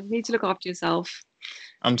to look after yourself.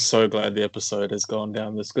 I'm so glad the episode has gone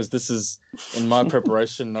down this, because this is in my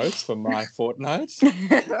preparation notes for my fortnight.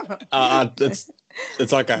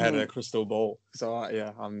 It's like I had a crystal ball. So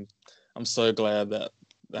I'm so glad that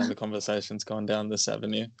the conversation's gone down this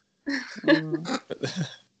avenue.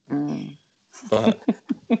 But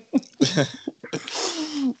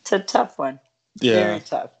it's a tough one. Yeah. Very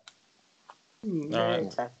tough. Very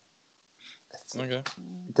tough. Okay.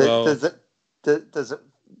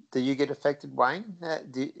 Do you get affected, Wayne?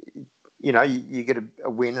 You get a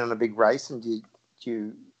win on a big race, and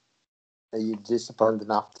are you disciplined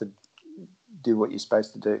enough to do what you're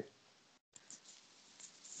supposed to do?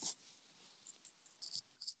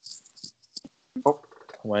 Oh,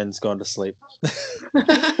 Wayne's gone to sleep.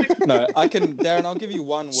 No, I can, Darren, I'll give you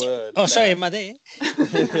one word. Oh, sorry, am I there?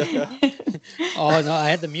 Oh, no, I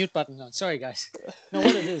had the mute button on. Sorry, guys. No,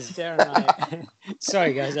 what it is, Darren,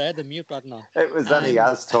 sorry, guys, I had the mute button on. It was only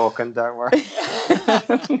us talking, don't worry.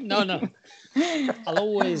 No. I'll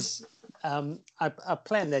always, I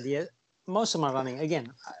plan that year. Most of my running,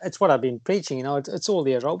 again, it's what I've been preaching, it's all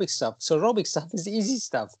the aerobic stuff. So aerobic stuff is the easy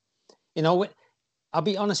stuff. I'll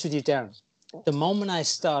be honest with you, Darren. The moment I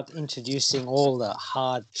start introducing all the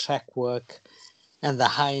hard track work and the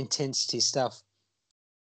high intensity stuff,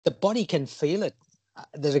 the body can feel it.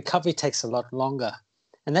 The recovery takes a lot longer.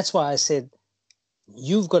 And that's why I said,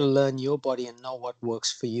 you've got to learn your body and know what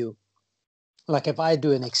works for you. Like if I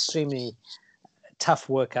do an extremely tough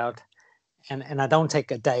workout and I don't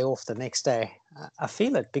take a day off the next day, I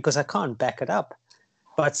feel it because I can't back it up.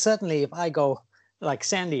 But certainly if I go like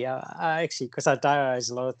Sandy, I actually, because I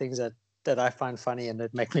diarize a lot of things that I find funny and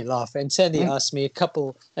that make me laugh. And Sandy asked me a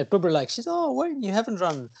couple at Bubba, like, she's, when you haven't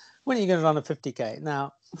run, when are you going to run a 50K?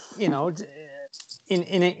 Now, in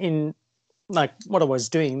like what I was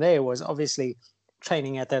doing there was obviously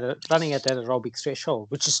running at that aerobic threshold,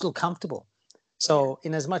 which is still comfortable. So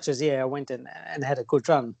in as much as, I went and had a good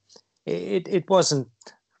run, it wasn't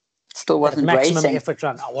maximum racing. Effort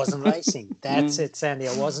run. I wasn't racing. That's it, Sandy.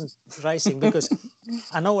 I wasn't racing because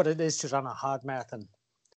I know what it is to run a hard marathon.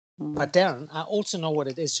 But Darren, I also know what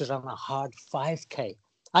it is to run a hard 5K.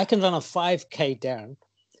 I can run a 5K, Darren,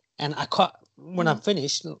 and I can't, when I'm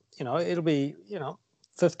finished, it'll be,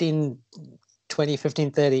 15:20,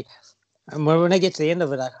 15:30. And when I get to the end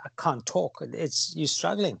of it, I can't talk. You're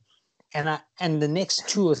struggling. And the next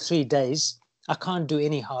 2 or 3 days, I can't do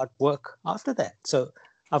any hard work after that. So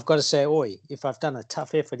I've got to say, if I've done a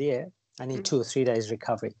tough effort here, I need 2 or 3 days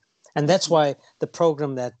recovery. And that's why the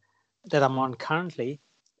program that I'm on currently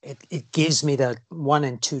it gives me that 1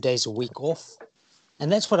 and 2 days a week off.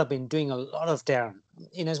 And that's what I've been doing a lot of, Darren.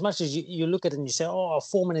 In as much as you look at it and you say, oh,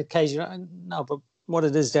 4 minute Ks, no, but what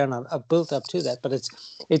it is, Darren, I've built up to that. But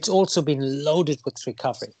it's also been loaded with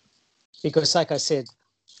recovery. Because like I said,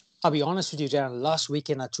 I'll be honest with you, Darren, last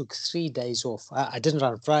weekend I took 3 days off. I didn't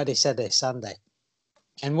run Friday, Saturday, Sunday.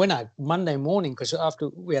 And when Monday morning, because after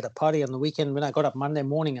we had a party on the weekend, when I got up Monday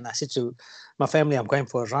morning and I said to my family, I'm going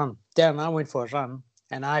for a run. Darren, I went for a run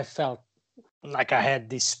and I felt like I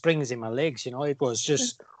had these springs in my legs, it was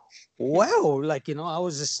just, wow. Like, I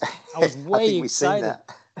was way excited.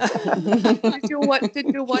 Did you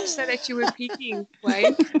watch that at you were peaking,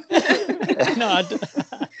 Wayne? No,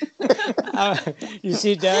 you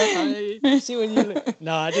see, Darren, see when you look.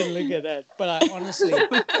 No, I didn't look at that. But I honestly,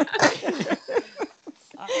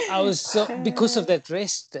 I was so, because of that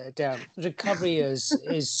rest, Darren, recovery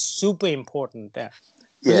is super important.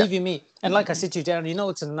 Believe you me. And like I said to you,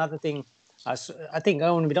 Darren, it's another thing. I think,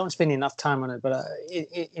 Owen, we don't spend enough time on it, but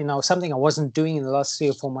something I wasn't doing in the last 3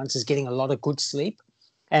 or 4 months is getting a lot of good sleep.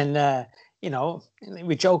 And,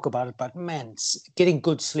 we joke about it, but man, getting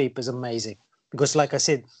good sleep is amazing. Because like I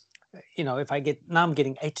said, if I'm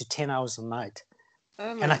getting 8 to 10 hours a night.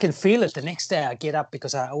 And I can feel it the next day I get up,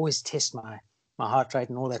 because I always test my heart rate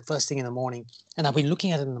and all that first thing in the morning. And I've been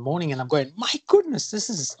looking at it in the morning and I'm going, my goodness, this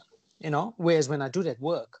is, whereas when I do that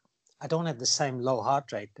work, I don't have the same low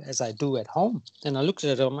heart rate as I do at home. And I looked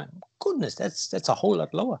at it, I'm like, goodness, that's a whole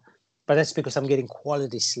lot lower. But that's because I'm getting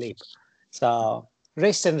quality sleep. So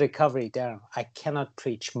rest and recovery, Darren, I cannot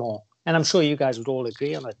preach more. And I'm sure you guys would all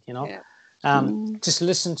agree on it, Yeah. Just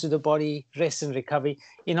listen to the body, rest and recovery.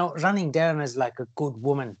 Running down is like a good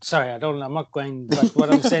woman. Sorry, I'm not going, but what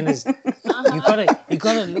I'm saying is you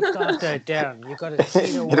gotta look after her, Darren. You gotta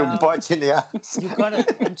treat her well. It'll bite you in the ass.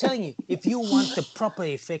 I'm telling you, if you want the proper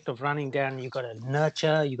effect of running down, you gotta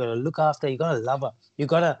nurture, you gotta look after, you gotta love her. You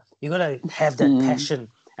gotta have that passion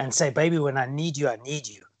and say, baby, when I need you, I need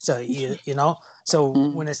you. So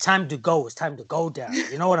when it's time to go,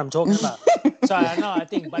 Darren. You know what I'm talking about? So I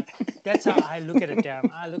think, but that's how I look at it,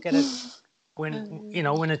 Darren. I look at it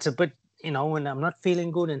when it's a bit, when I'm not feeling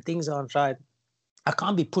good and things aren't right, I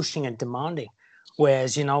can't be pushing and demanding.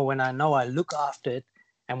 Whereas, when I know I look after it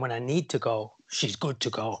and when I need to go, she's good to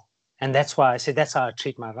go. And that's why I say that's how I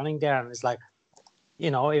treat my running, Darren. It's like,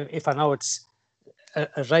 if I know it's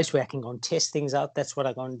a race where I can go and test things out, that's what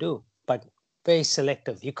I'm going to do. But very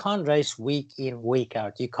selective. You can't race week in, week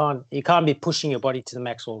out. You can't be pushing your body to the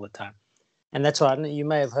max all the time. And that's why you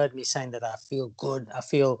may have heard me saying that I feel good.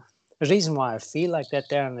 The reason why I feel like that,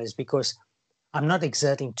 Darren, is because I'm not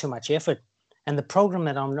exerting too much effort. And the program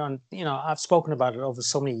that I'm on, I've spoken about it over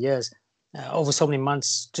so many years, over so many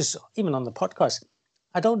months, just even on the podcast.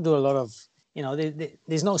 I don't do a lot of,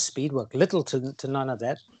 there's no speed work, little to none of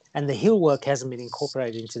that. And the hill work hasn't been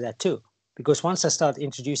incorporated into that too. Because once I start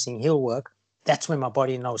introducing hill work, that's when my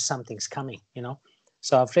body knows something's coming,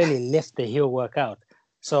 So I've really left the hill work out.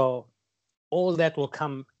 So all that will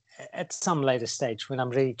come at some later stage when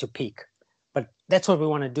I'm ready to peak. But that's what we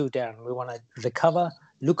want to do, Darren. We want to recover,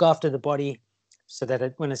 look after the body so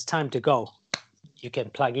that when it's time to go, you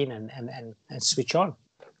can plug in and switch on.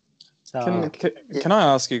 So, can I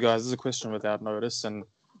ask you guys, this is a question without notice, and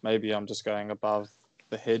maybe I'm just going above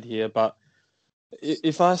the head here, but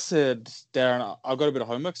if I said, Darren, I've got a bit of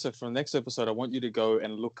homework, so for the next episode, I want you to go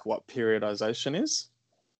and look what periodization is.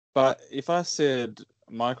 But if I said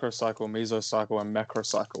microcycle, mesocycle, and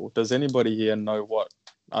macrocycle, does anybody here know what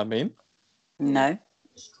I mean? No.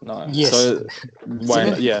 Yes. So,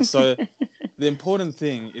 so the important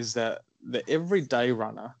thing is that the everyday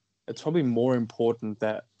runner, it's probably more important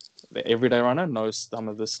that the everyday runner knows some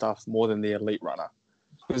of this stuff more than the elite runner.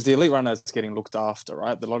 Because the elite runner is getting looked after,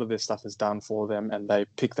 right? A lot of their stuff is done for them and they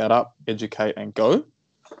pick that up, educate and go.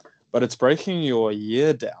 But it's breaking your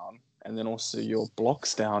year down and then also your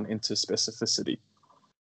blocks down into specificity.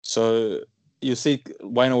 So you see,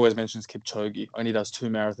 Wayne always mentions Kipchoge, only does 2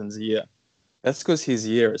 marathons a year. That's because his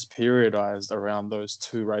year is periodized around those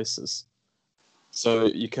 2 races. So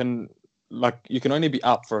you can only be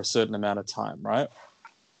up for a certain amount of time, right?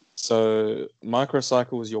 So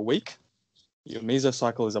microcycle is your week. Your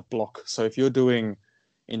mesocycle is a block. So if you're doing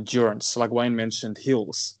endurance, like Wayne mentioned,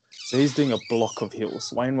 hills. So he's doing a block of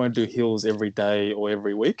hills. Wayne won't do hills every day or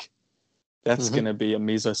every week. That's going to be a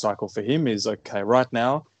mesocycle for him is, okay, right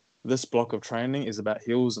now, this block of training is about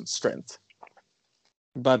hills and strength.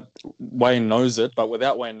 But Wayne knows it, but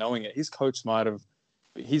without Wayne knowing it, his coach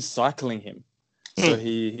he's cycling him. So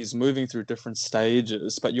he's moving through different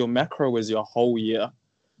stages, but your macro is your whole year.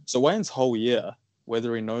 So Wayne's whole year,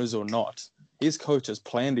 whether he knows or not, his coach has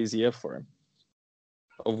planned his year for him.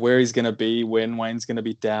 of where he's going to be, when Wayne's going to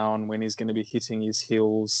be down, when he's going to be hitting his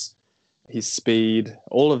heels, his speed,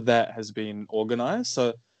 all of that has been organized.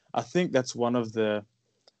 So I think that's one of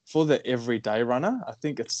for the everyday runner, I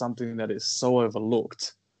think it's something that is so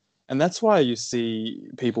overlooked. And that's why you see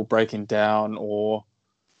people breaking down or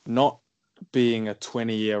not being a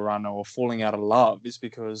 20-year runner or falling out of love, is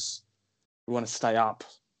because we want to stay up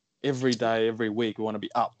every day, every week. We want to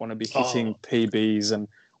be up, want to be hitting PBs and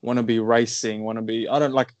want to be racing, want to be, I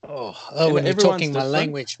don't like. When you're talking my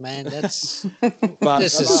language, man, that's, but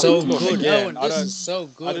this is so good. Again, this is so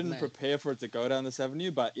good. I didn't prepare for it to go down this avenue,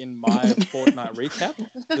 but in my fortnight recap,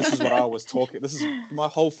 this is what I was talking. My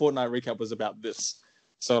whole fortnight recap was about this.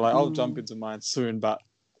 So like, I'll jump into mine soon, but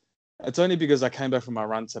it's only because I came back from my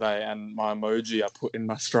run today and my emoji I put in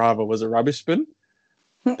my Strava was a rubbish bin.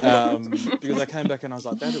 Because I came back and I was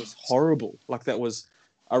like, that was horrible. Like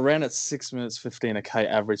I ran at 6 minutes 15 a K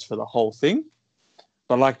average for the whole thing.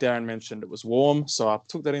 But like Darren mentioned, it was warm. So I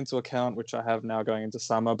took that into account, which I have now going into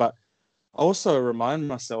summer. But I also remind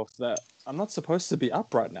myself that I'm not supposed to be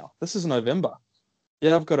up right now. This is November.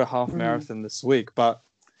 Yeah, I've got a half marathon this week. But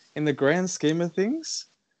in the grand scheme of things,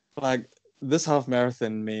 like this half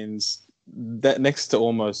marathon means that next to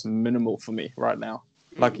almost minimal for me right now.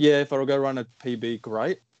 Like, yeah, if I go run a PB,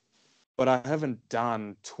 great. But I haven't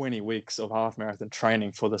done 20 weeks of half marathon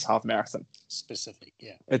training for this half marathon. Specific,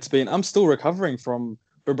 yeah. I'm still recovering from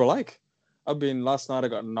Bibra Lake. Last night I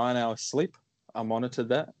got 9 hours sleep. I monitored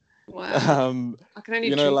that. Wow. I can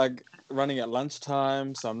only like running at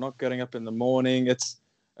lunchtime, so I'm not getting up in the morning. It's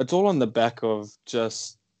all on the back of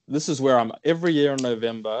just, this is where I'm every year in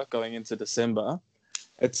November going into December.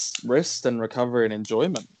 It's rest and recovery and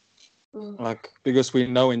enjoyment. Like, because we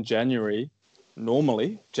know in January,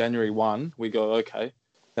 normally January 1, we go, okay,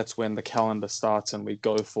 that's when the calendar starts and we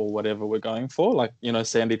go for whatever we're going for. Like,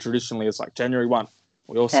 Sandy, traditionally it's like January 1.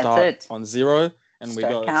 We all start on 0 and we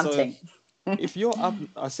go. Counting. So if you're up,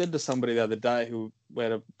 I said to somebody the other day who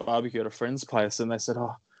had a barbecue at a friend's place and they said,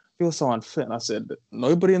 oh, I feel so unfit. And I said,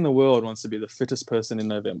 nobody in the world wants to be the fittest person in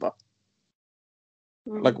November.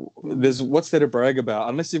 Like, what's there to brag about?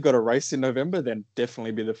 Unless you've got a race in November, then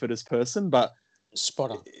definitely be the fittest person. But spot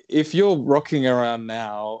on. If you're rocking around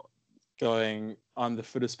now going, I'm the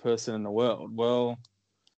fittest person in the world, well,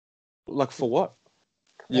 like, for what?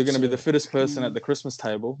 You're going to be the fittest person at the Christmas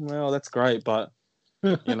table. Well, that's great, but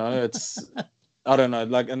it's, I don't know,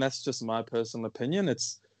 like, and that's just my personal opinion.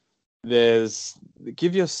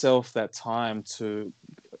 Give yourself that time to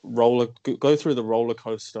go through the roller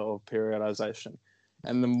coaster of periodization.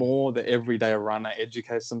 And the more the everyday runner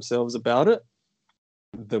educates themselves about it,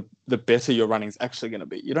 the better your running is actually going to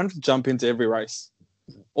be. You don't have to jump into every race,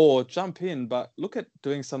 or jump in, but look at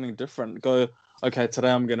doing something different. Go, okay, today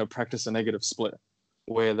I'm going to practice a negative split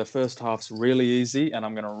where the first half's really easy and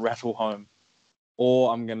I'm going to rattle home.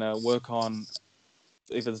 Or I'm going to work on,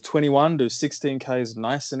 if it's 21, do 16 Ks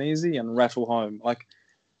nice and easy and rattle home. Like,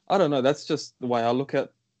 I don't know. That's just the way I look at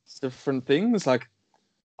different things. Like,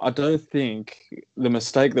 I don't think the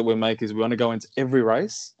mistake that we make is we want to go into every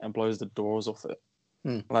race and blows the doors off it.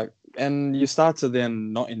 Like, and you start to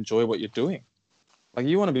then not enjoy what you're doing. Like,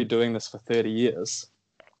 you want to be doing this for 30 years.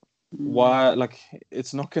 Why? Like,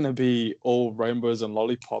 it's not going to be all rainbows and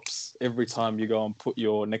lollipops every time you go and put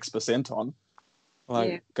your next percent on.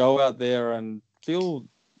 Like, go out there and feel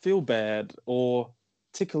bad, or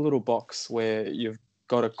tick a little box where you've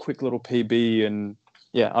got a quick little PB, and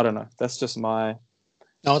I don't know. That's just my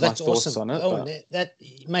that's thoughts awesome. on it. That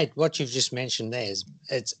mate, what you've just mentioned there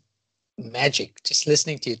it's magic. Just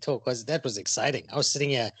listening to you talk that was exciting. I was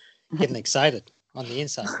sitting here getting excited on the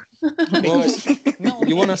inside. Well,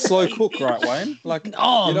 you want a slow cook, right, Wayne? Like, you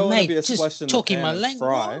don't want to be a splash in the pan my and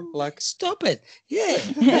fry. Like, stop it. Yeah.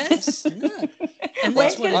 Yes. No. And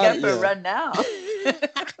Wayne's going to go for a run now.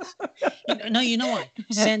 You know what,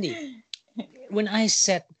 Sandy? When I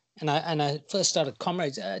sat and I first started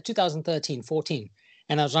Comrades, 2013, 14,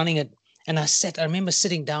 and I was running it, and I remember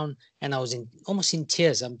sitting down and I was almost in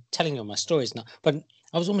tears. I'm telling you my stories now, but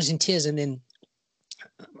I was almost in tears, and then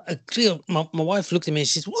my wife looked at me and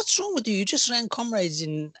she said, "What's wrong with you? You just ran Comrades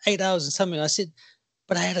in 8 hours and something." I said,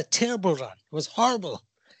 "But I had a terrible run. It was horrible."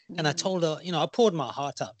 And I told her, I poured my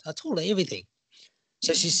heart out. I told her everything.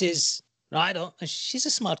 So she says, right on. She's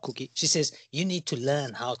a smart cookie. She says, "You need to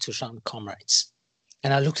learn how to run Comrades."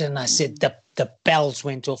 And I looked at her and I said, the bells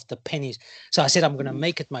went off, the pennies. So I said, I'm going to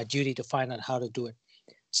make it my duty to find out how to do it.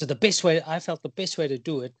 So I felt the best way to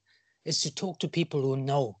do it is to talk to people who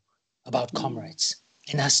know about Comrades.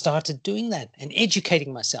 And I started doing that and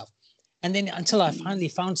educating myself. And then until I finally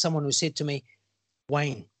found someone who said to me,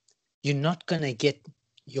 "Wayne, you're not going to get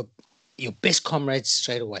your best comrades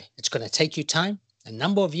straight away. It's going to take you time, a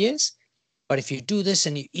number of years. But if you do this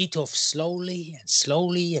and you eat off slowly and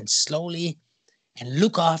slowly and slowly and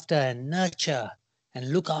look after and nurture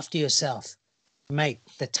and look after yourself, mate,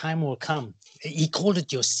 the time will come. He called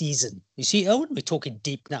it your season. You see, Owen, we're talking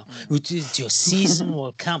deep now. Your season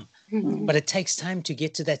will come. But it takes time to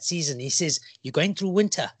get to that season. He says, you're going through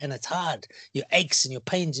winter and it's hard. Your aches and your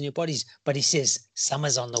pains in your bodies. But he says,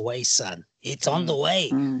 summer's on the way, son. It's on the way.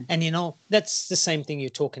 And, you know, that's the same thing you're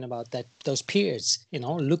talking about, that those periods, you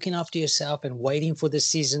know, looking after yourself and waiting for the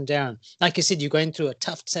season down. Like I said, you're going through a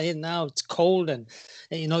tough day now. It's cold and,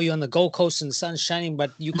 you know, you're on the Gold Coast and the sun's shining,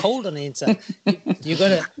 but you're cold on the inside. You got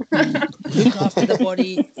to look after the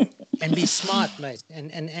body and be smart, mate,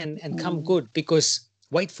 and come good, because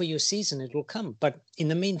wait for your season, it will come. But in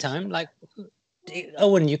the meantime, like,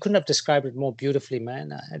 Owen, you couldn't have described it more beautifully,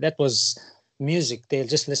 man. That was music there,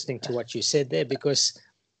 just listening to what you said there, because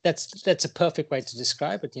that's a perfect way to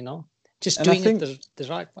describe it, you know, just doing it the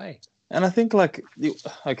right way. And I think, like,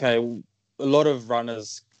 okay, a lot of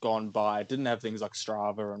runners gone by didn't have things like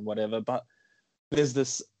Strava and whatever, but there's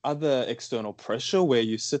this other external pressure where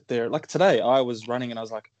you sit there. Like today, I was running and I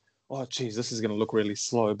was like, oh, geez, this is going to look really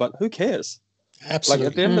slow, but who cares? Absolutely.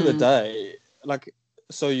 Like, at the end of the day, like,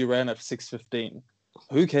 so you ran at 6:15.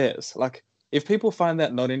 Who cares? Like, if people find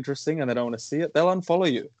that not interesting and they don't want to see it, they'll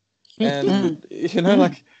unfollow you. And, you know,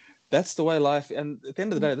 like, that's the way life. And at the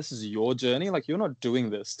end of the day, this is your journey. Like, you're not doing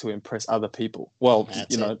this to impress other people. Well,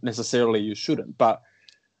 That's you know, necessarily you shouldn't. But,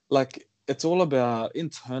 like, it's all about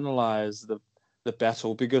internalize the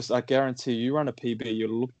battle, because I guarantee you run a PB,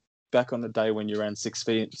 you'll look back on the day when you ran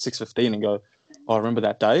 6:15 and go, oh, I remember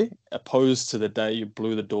that day, opposed to the day you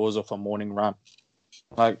blew the doors off a morning run.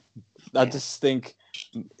 Like, I just think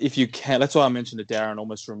if you can, that's why I mentioned to Darren,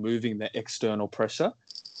 almost removing the external pressure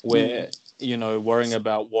where, you know, worrying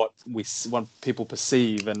about what people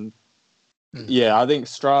perceive. And yeah, I think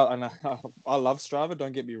Strava, and I love Strava,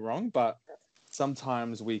 don't get me wrong, but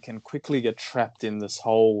sometimes we can quickly get trapped in this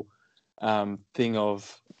whole thing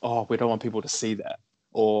of, oh, we don't want people to see that,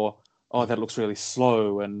 or, oh, that looks really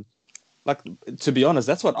slow. And, like, to be honest,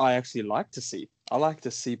 that's what I actually like to see. I like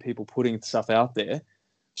to see people putting stuff out there,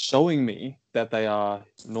 showing me that they are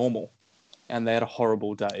normal and they had a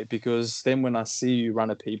horrible day. Because then when I see you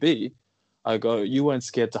run a PB, I go, you weren't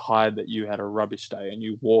scared to hide that you had a rubbish day and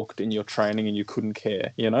you walked in your training and you couldn't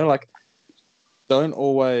care. You know, like, don't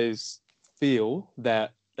always feel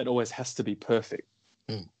that it always has to be perfect.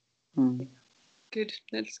 Good.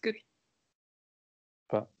 That's good.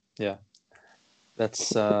 But, yeah.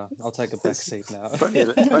 That's I'll take a back seat now. Plenty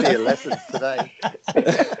of lessons today.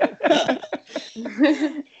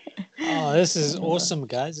 Oh, this is awesome,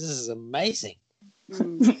 guys. This is amazing.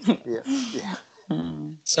 Yeah.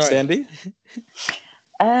 Sorry, Sandy?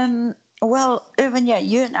 Well, Irvin, yeah,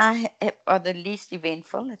 you and I are the least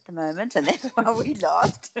eventful at the moment, and that's why we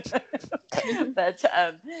laughed. But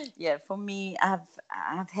yeah, for me,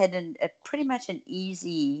 I've had pretty much an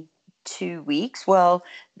easy 2 weeks. Well,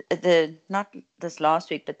 not this last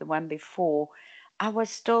week, but the one before, I was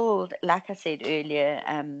still, like I said earlier,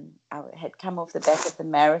 I had come off the back of the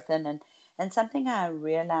marathon, and something I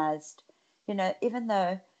realized, you know, even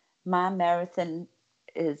though my marathon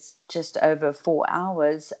is just over 4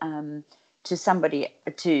 hours, to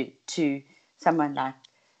someone like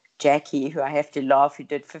Jackie, who I have to laugh, who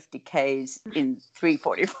did 50 Ks in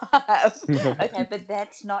 3:45. Okay, but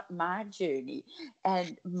that's not my journey.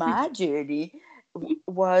 And my journey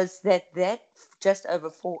was that just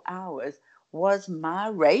over 4 hours was my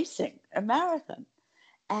racing a marathon.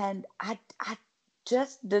 And I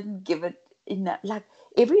just didn't give it enough. Like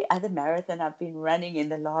every other marathon I've been running in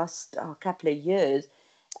the last couple of years,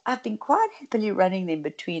 I've been quite happily running them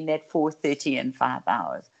between that 4:30 and 5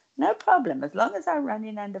 hours. No problem. As long as I run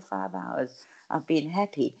in under 5 hours, I've been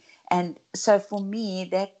happy. And so for me,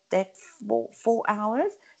 that 4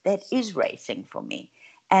 hours, that is racing for me.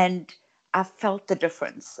 And I felt the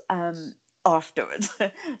difference afterwards.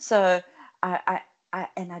 So I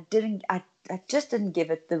just didn't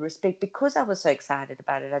give it the respect, because I was so excited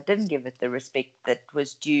about it. I didn't give it the respect that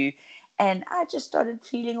was due. And I just started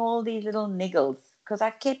feeling all these little niggles, because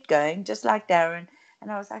I kept going, just like Darren.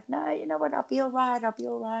 And I was like, no, you know what? I'll be all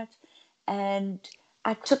right. And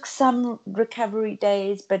I took some recovery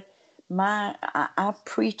days, but I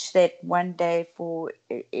preach that one day for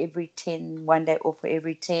every 10, 1 day off for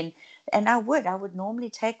every 10. And I would normally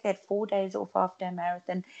take that 4 days off after a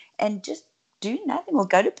marathon and just do nothing, or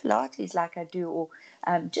go to Pilates like I do, or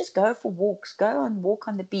just go for walks, walk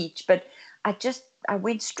on the beach. But I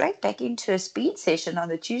went straight back into a speed session on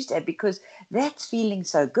the Tuesday, because that's feeling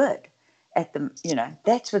so good. at the,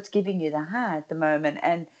 that's what's giving you the high at the moment.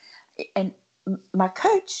 And my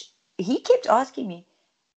coach, he kept asking me,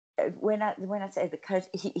 when I say the coach,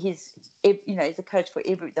 he's a coach for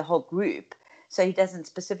the whole group. So he doesn't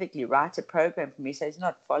specifically write a program for me. So he's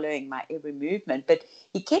not following my every movement. But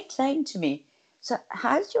he kept saying to me, so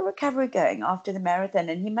how's your recovery going after the marathon?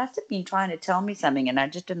 And he must have been trying to tell me something, and I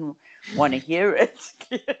just didn't want to hear it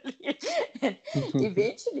clearly. And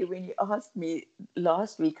eventually, when he asked me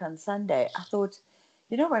last week on Sunday, I thought,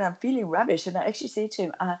 you know what, I'm feeling rubbish. And I actually said to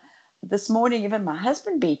him, this morning, even my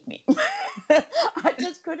husband beat me. I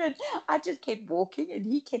just couldn't. I just kept walking, and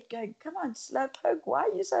he kept going, come on, slow poke. Why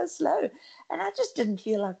are you so slow? And I just didn't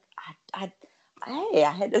feel like I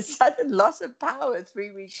had a sudden loss of power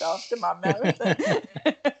 3 weeks after my marathon.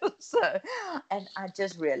 And I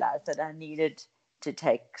just realized that I needed to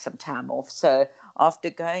take some time off. So after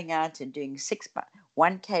going out and doing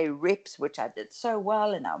 1K reps, which I did so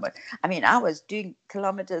well, and I was doing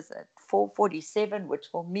kilometers at 4:47, which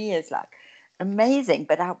for me is like amazing,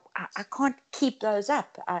 but I can't keep those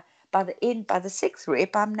up. By the sixth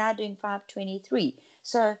rep, I'm now doing 5:23.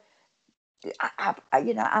 So I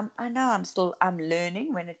know I'm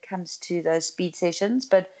learning when it comes to those speed sessions,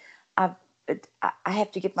 but I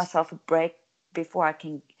have to give myself a break before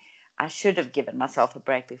I should have given myself a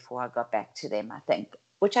break before I got back to them, I think,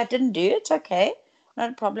 which I didn't do. It's okay.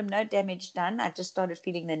 Not a problem. No damage done. I just started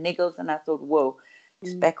feeling the niggles, and I thought, whoa,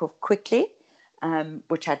 just back off quickly,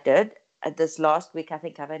 which I did. This last week, I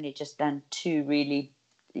think I've only just done 2 really,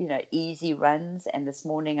 easy runs. And this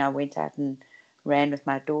morning I went out and ran with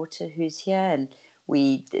my daughter who's here, and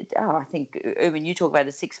we did, I think, when you talk about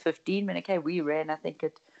a 6:15 minute K, we ran, I think,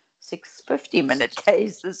 at 6:50 minute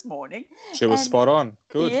Ks this morning. She was spot on.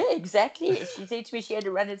 Good. Yeah, exactly. She said to me she had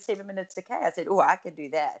to run at 7 minutes a K. I said, I can do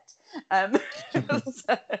that. I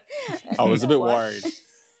was a bit worried.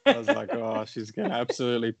 I was like, she's going to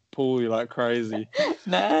absolutely pull you like crazy.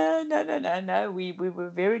 No. We were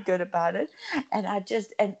very good about it. And I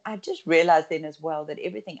just realized then as well that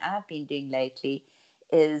everything I've been doing lately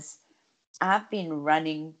is I've been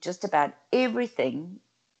running just about everything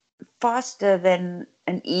faster than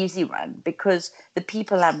an easy run, because the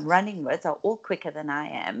people I'm running with are all quicker than I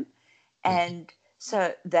am. And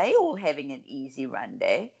so they all having an easy run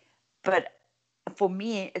day. But for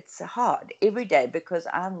me, it's hard every day because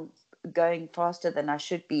I'm going faster than I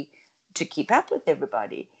should be to keep up with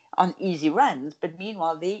everybody on easy runs. But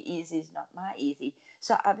meanwhile, their easy is not my easy.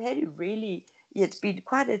 So I've had to really, it's been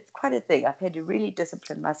quite a thing. I've had to really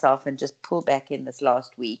discipline myself and just pull back in this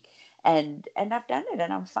last week. And I've done it,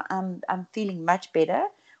 and I'm feeling much better.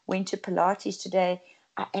 Went to Pilates today.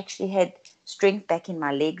 I actually had strength back in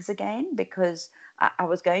my legs again, because I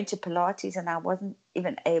was going to Pilates and I wasn't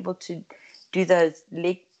even able to do those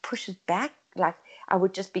leg pushes back. Like I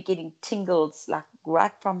would just be getting tingles, like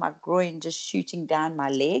right from my groin, just shooting down my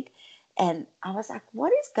leg. And I was like,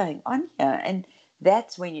 what is going on here? And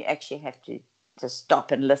that's when you actually have to stop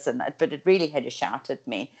and listen. But it really had to shout at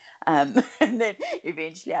me. And then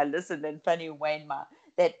eventually I listened, and funny, Wayne,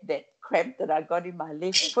 that cramp that I got in my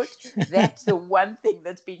left foot, that's the one thing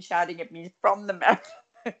that's been shouting at me from the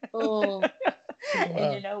marathon.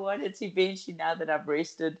 And you know what? It's eventually, now that I've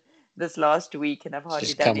rested this last week and I've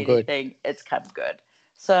hardly done anything, it's come good.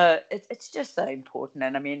 So it's just so important.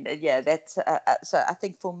 And I mean, that's so I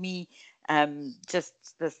think for me, just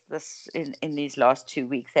this in these last 2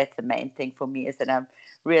 weeks, that's the main thing for me, is that I've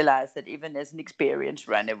realized that even as an experienced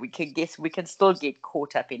runner, we can still get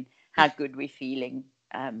caught up in how good we're feeling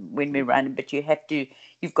when we run, but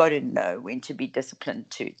you've got to know when to be disciplined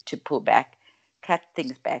to pull back, cut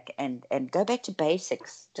things back, and go back to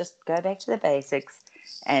basics. Just go back to the basics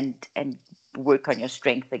and work on your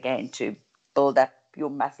strength again to build up your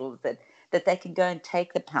muscles that they can go and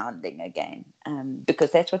take the pounding again,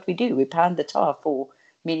 because that's what we do. We pound the tar for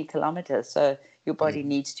many kilometers, so your body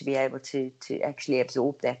needs to be able to actually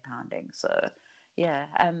absorb that pounding. So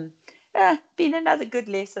been another good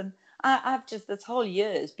lesson. I've just, this whole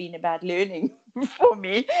year has been about learning for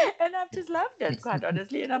me, and I've just loved it, quite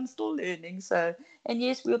honestly, and I'm still learning. So, and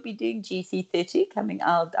yes, we'll be doing GC30 coming.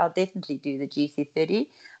 I'll definitely do the GC30,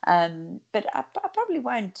 but I probably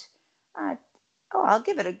won't. I'll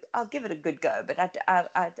give it a good go, but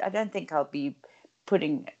I don't think I'll be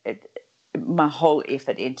putting my whole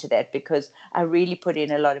effort into that, because I really put in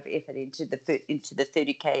a lot of effort into the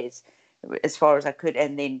 30Ks as far as I could,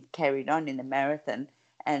 and then carried on in the marathon.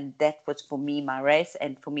 And that was for me my race,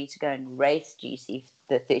 and for me to go and race GC,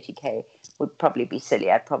 the 30K, would probably be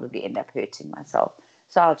silly. I'd probably end up hurting myself.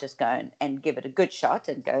 So I'll just go and give it a good shot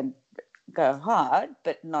and go hard,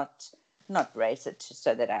 but not race it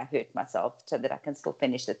so that I hurt myself, so that I can still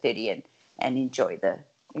finish the 30 and enjoy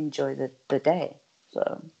the day.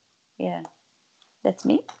 So, yeah, that's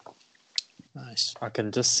me. Nice. I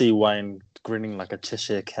can just see Wayne grinning like a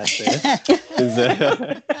Cheshire cat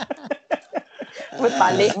there. With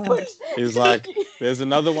my left foot. He's like, there's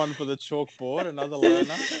another one for the chalkboard, another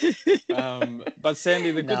learner. But Sandy,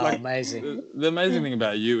 amazing. The amazing thing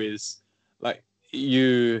about you is, like,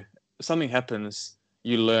 something happens,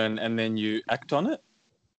 you learn, and then you act on it.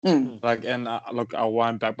 Like, and look, I'll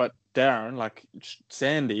wind back, but Darren, like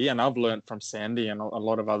Sandy, and I've learned from Sandy and a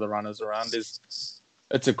lot of other runners around, it's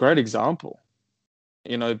a great example,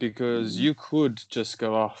 you know, because you could just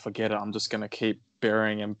go, oh, forget it, I'm just going to keep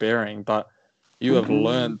bearing, but you have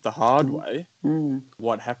learned the hard way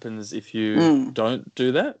what happens if you don't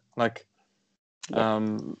do that. Like,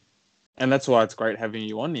 and that's why it's great having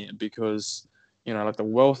you on here, because, you know, like the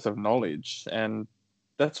wealth of knowledge, and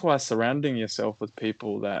that's why surrounding yourself with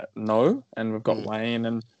people that know, and we've got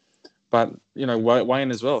Wayne, but, you know,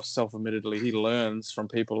 Wayne as well, self-admittedly, he learns from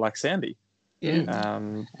people like Sandy.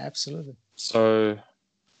 Yeah, absolutely. So,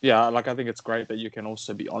 yeah, like, I think it's great that you can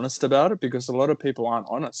also be honest about it, because a lot of people aren't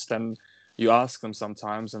honest, and you ask them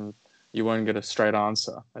sometimes and you won't get a straight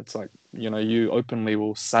answer. It's like, you know, you openly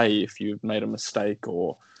will say if you've made a mistake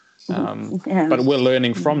or, but we're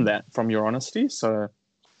learning from that, from your honesty. So,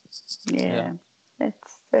 yeah.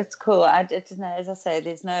 That's cool. As I say,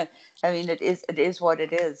 there's no. I mean, it is what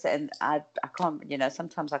it is, and I can't. You know,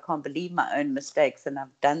 sometimes I can't believe my own mistakes, and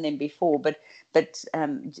I've done them before. But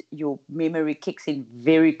your memory kicks in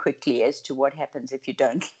very quickly as to what happens if you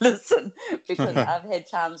don't listen. Because I've had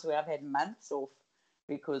times where I've had months off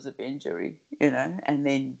because of injury. You know, and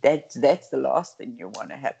then that's the last thing you want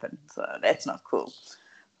to happen. So that's not cool.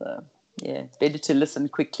 So yeah, it's better to listen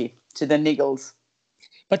quickly to the niggles.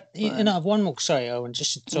 But, you know, I've one more, sorry, Owen,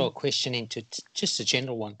 just to throw a question into just a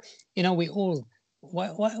general one. You know, we all,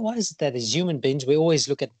 why is it that as human beings, we always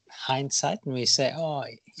look at hindsight and we say, oh,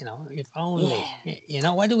 you know, if only, you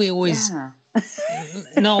know, why do we always,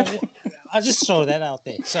 no, I'll just throw that out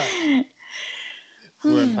there. Sorry.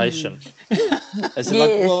 We're impatient. Is it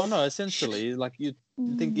like, well, no, essentially, like you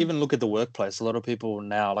think, even look at the workplace. A lot of people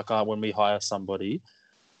now, like when we hire somebody,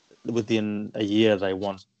 within a year, they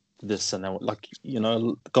want this and that. Like, you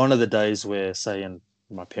know, gone are the days where, say, in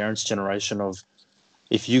my parents' generation, of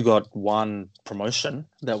if you got one promotion,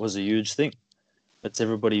 that was a huge thing. It's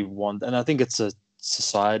everybody and I think it's a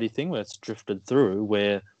society thing where it's drifted through,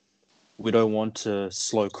 where we don't want to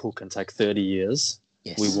slow cook and take 30 years.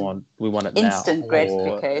 Yes. We want it now. Instant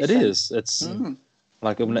gratification. It is. It's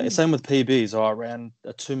like same with PBs. I ran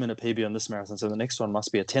a 2-minute PB on this marathon, so the next one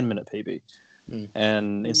must be a 10-minute PB.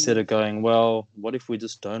 And instead of going, well, what if we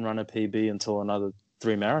just don't run a PB until another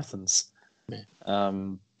 3 marathons?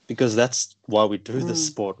 Because that's why we do this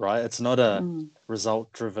sport, right? It's not a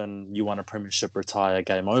result-driven, you won a premiership, retire,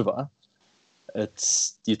 game over.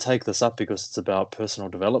 It's, you take this up because it's about personal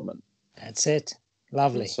development. That's it.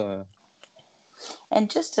 Lovely. So, and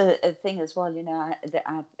just a thing as well, you know,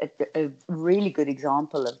 a really good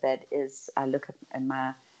example of that is I look at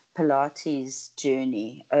my Pilates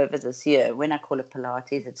journey over this year. When I call it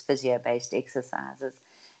Pilates, it's physio-based exercises,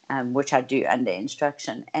 which I do under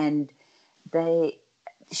instruction. And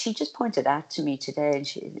she just pointed out to me today,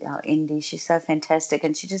 and Indy, she's so fantastic,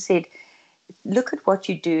 and she just said, look at what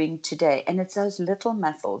you're doing today, and it's those little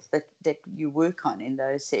muscles that you work on in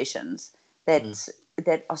those sessions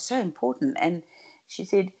that are so important. And she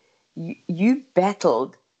said, you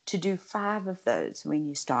battled to do 5 of those when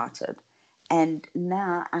you started. And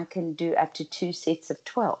now I can do up to 2 sets of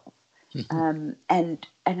 12. And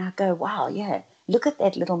I go, wow, yeah, look at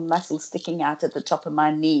that little muscle sticking out at the top of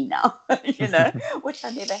my knee now, you know, which I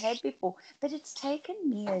never had before. But it's taken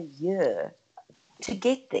me a year to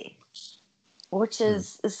get there, which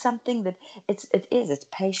is something that it's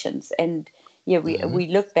patience. And yeah, we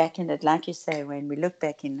look back in it, like you say, when we look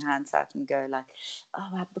back in hindsight and go like,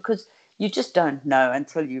 oh, because you just don't know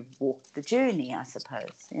until you've walked the journey, I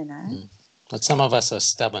suppose, you know. But some of us are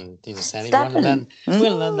stubborn, you know, Sandy.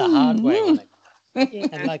 We'll learn the hard way.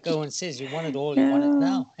 And like Owen says, you want it all, you want it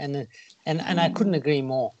now. And I couldn't agree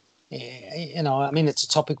more. You know, I mean, it's a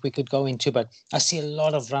topic we could go into, but I see a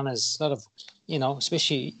lot of runners, a lot of, you know,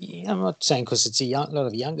 especially, I'm not saying because it's a lot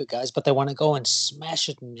of younger guys, but they want to go and smash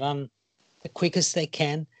it and run the quickest they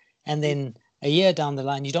can. And then a year down the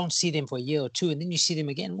line, you don't see them for a year or two, and then you see them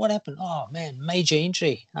again. What happened? Oh, man, major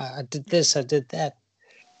injury. I did this, I did that.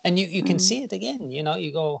 And you can see it again, you know,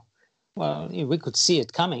 you go, well, we could see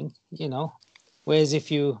it coming, you know. Whereas if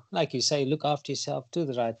you, like you say, look after yourself, do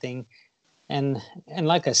the right thing. And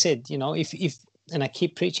like I said, you know, if and I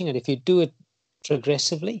keep preaching it, if you do it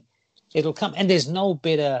progressively, it'll come. And there's no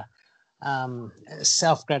better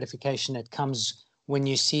self gratification that comes when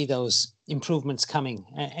you see those improvements coming,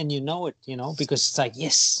 and you know it, because it's like,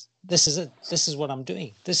 yes, this is it. This is what I'm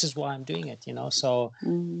doing. This is why I'm doing it. So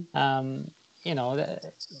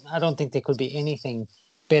I don't think there could be anything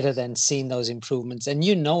better than seeing those improvements, and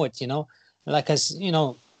it. Like as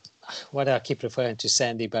why do I keep referring to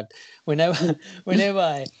Sandy? But whenever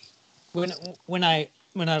I when I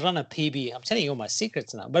run a PB, I'm telling you all my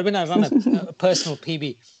secrets now. But when I run a personal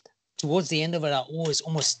PB, towards the end of it, I always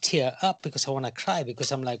almost tear up because I want to cry,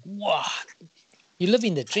 because I'm like, wow, you're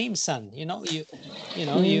living the dream, son.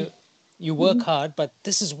 You work hard, but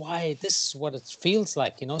this is what it feels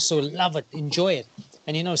like. So love it, enjoy it.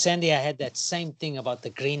 And Sandy, I had that same thing about the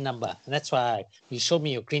green number, and that's why you showed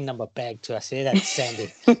me your green number bag too. I said, that's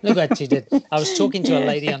Sandy. Look what you did. I was talking to a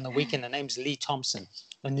lady on the weekend. Her name's Lee Thompson,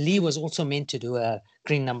 and Lee was also meant to do a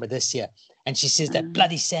green number this year. And she says, that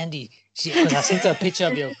bloody Sandy, because I sent her a picture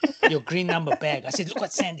of your green number bag. I said, look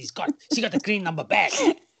what Sandy's got. She got the green number bag.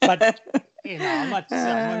 But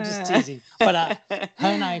I'm just teasing. But her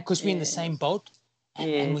and I, because we're in the same boat,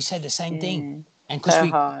 and we say the same thing. And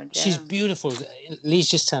because she's beautiful. Lee's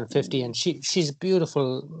just turned 50, and she's a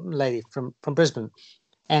beautiful lady from Brisbane.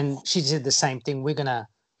 And she did the same thing. We're gonna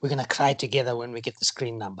cry together when we get the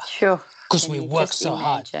screen number. Sure. Because we work so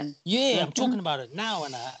hard. Yeah, I'm talking about it now,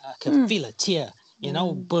 and I can feel a tear,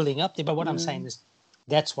 building up there. But what I'm saying is,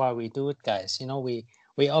 that's why we do it, guys. We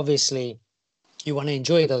obviously, you want to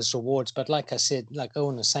enjoy those rewards, but like I said, like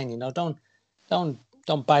Owen was saying, don't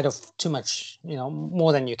bite off too much,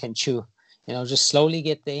 more than you can chew. Just slowly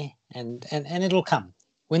get there, and it'll come.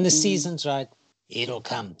 When the season's right, it'll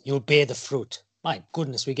come. You'll bear the fruit. My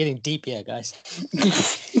goodness, we're getting deep here, guys.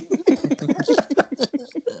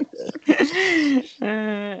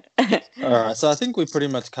 All right, so I think we pretty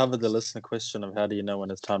much covered the listener question of how do you know when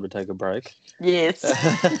it's time to take a break. Yes,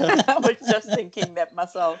 I was just thinking that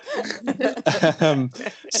myself.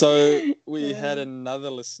 So we had another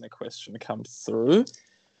listener question come through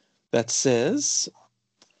that says,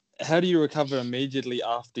 how do you recover immediately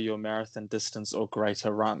after your marathon distance or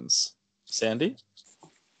greater runs? Sandy?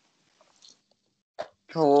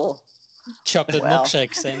 Oh, chocolate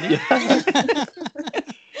milkshake, Sandy.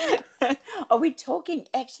 Are we talking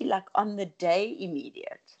actually like on the day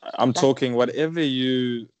immediate? I'm talking whatever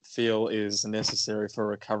you feel is necessary for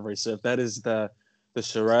recovery. So if that is the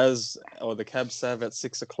Shiraz or the Cab Sav at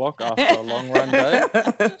 6 o'clock after a long run day,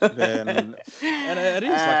 then, and it is like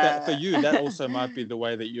that for you, that also might be the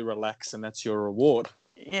way that you relax, and that's your reward.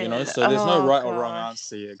 Yeah. So there's no right or wrong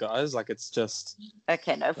answer here, guys. Like, it's just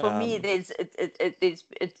okay. No, for me, it's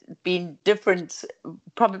been different.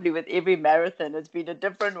 Probably with every marathon, it's been a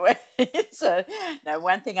different way. So, no,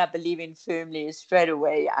 one thing I believe in firmly is straight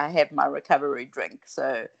away I have my recovery drink.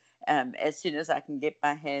 So, as soon as I can get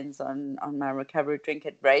my hands on my recovery drink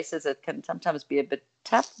at races, it can sometimes be a bit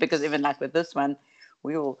tough, because even like with this one,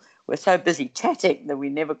 we're so busy chatting that we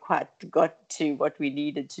never quite got to what we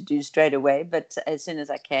needed to do straight away. But as soon as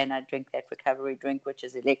I can, I drink that recovery drink, which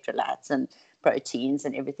is electrolytes and proteins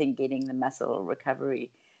and everything, getting the muscle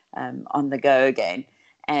recovery on the go again.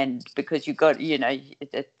 And because you got,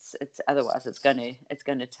 it's otherwise it's gonna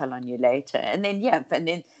tell on you later. And then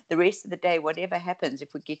the rest of the day, whatever happens,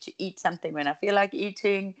 if we get to eat something when I feel like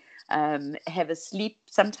eating, have a sleep.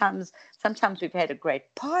 Sometimes we've had a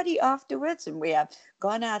great party afterwards, and we have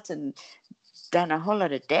gone out and done a whole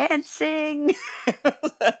lot of dancing.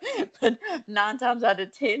 But 9 times out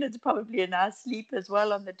of 10, it's probably a nice sleep as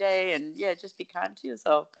well on the day. And just be kind to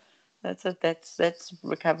yourself. That's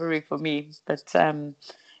recovery for me. But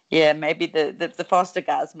maybe the faster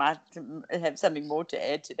guys might have something more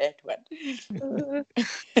to add to that one.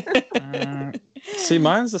 See,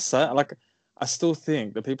 mine's the same. Like, I still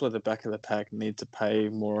think the people at the back of the pack need to pay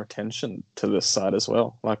more attention to this side as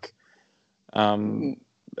well. Like, and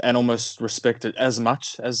almost respect it as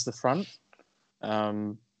much as the front.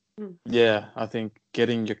 I think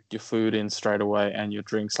getting your food in straight away and your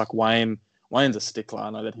drinks. Like Wayne's a stickler.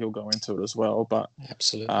 I know that he'll go into it as well. But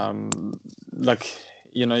absolutely,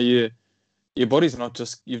 your body's not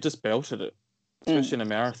just, you've just belted it, especially in a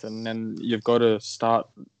marathon, and you've got to start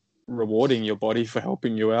rewarding your body for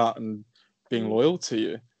helping you out and being loyal to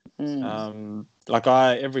you.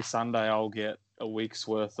 Every Sunday I'll get a week's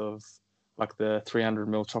worth of like the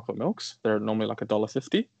 300ml chocolate milks. They're normally like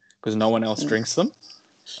 $1.50 because no one else drinks them.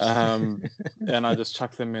 And I just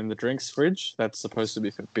chuck them in the drinks fridge. That's supposed to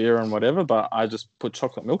be for beer and whatever, but I just put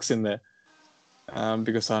chocolate milks in there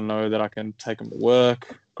because I know that I can take them to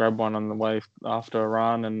work, grab one on the way after a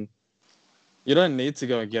run, and you don't need to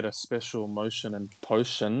go and get a special motion and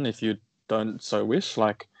potion if you don't so wish.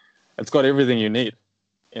 Like, it's got everything you need.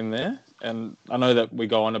 in there. And I know that we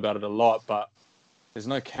go on about it a lot, but there's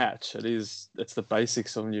no catch. It's the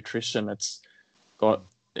basics of nutrition. It's got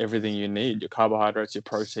everything you need, your carbohydrates, your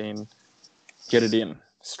protein. Get it in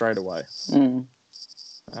straight away.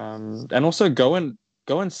 And also go and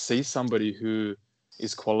see somebody who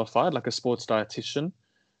is qualified, like a sports dietitian.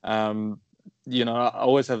 You know, I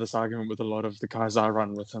always have this argument with a lot of the guys I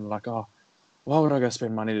run with, and like, oh, why would I go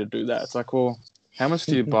spend money to do that? It's like, well, how much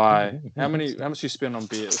do you buy? How much do you spend on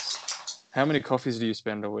beers? How many coffees do you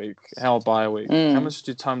spend a week? How buy a week? How much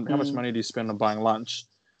money do you spend on buying lunch?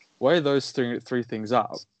 Weigh those three things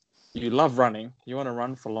up. You love running. You want to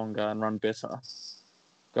run for longer and run better.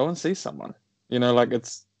 Go and see someone. You know, like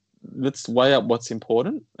let's weigh up what's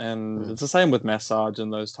important. And it's the same with massage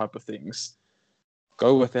and those type of things.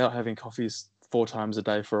 Go without having coffees 4 times a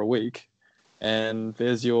day for a week, and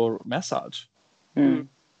there's your massage.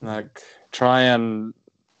 Like, try and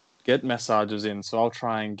get massages in. So I'll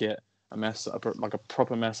try and get a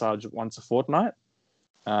proper massage once a fortnight.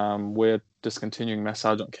 We're discontinuing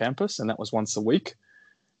massage on campus, and that was once a week.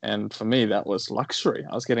 And for me, that was luxury.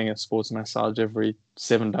 I was getting a sports massage every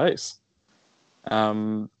 7 days.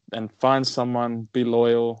 And find someone, be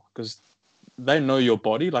loyal, because they know your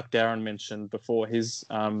body, like Darren mentioned before, his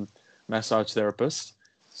massage therapist.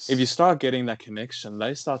 If you start getting that connection,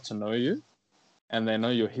 they start to know you, and they know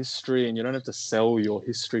your history, and you don't have to sell your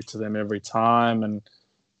history to them every time. And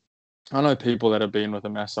I know people that have been with a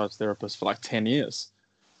massage therapist for like 10 years,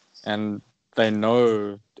 and they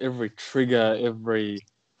know every trigger, every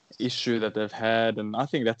issue that they've had. And I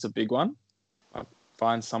think that's a big one.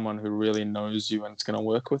 Find someone who really knows you and it's going to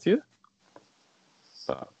work with you.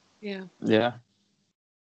 But yeah.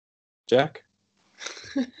 Jack?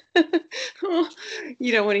 Oh,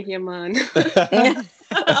 you don't want to hear mine.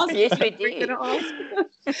 Yes, we do. Do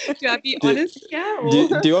I be honest? Yeah.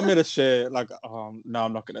 Do you want me to share? Like, no,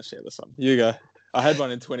 I'm not going to share this one. You go. I had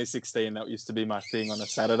one in 2016. That used to be my thing on a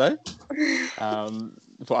Saturday.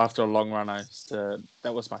 After a long run,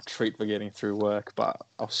 that was my treat for getting through work. But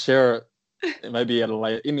I'll share it maybe at a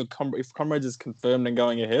later. If Comrades is confirmed and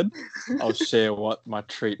going ahead, I'll share what my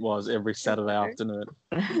treat was every Saturday afternoon.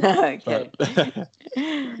 Okay.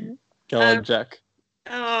 Go on, Jack.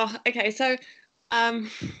 Oh, okay. So,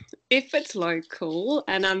 if it's local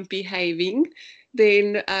and I'm behaving,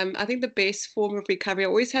 then I think the best form of recovery, I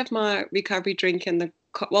always have my recovery drink in the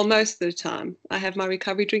car. Well, most of the time I have my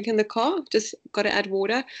recovery drink in the car, just got to add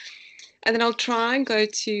water. And then I'll try and go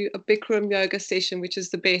to a Bikram yoga session, which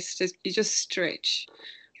is the best. You just stretch.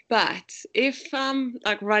 But if I'm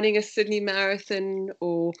like running a Sydney marathon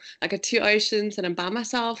or like a Two Oceans and I'm by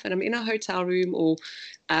myself and I'm in a hotel room, or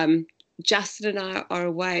Justin and I are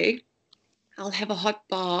away, I'll have a hot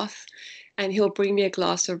bath and he'll bring me a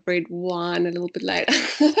glass of red wine a little bit later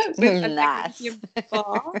with a magnesium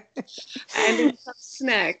bar and then some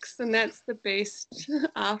snacks, and that's the best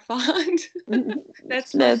I find.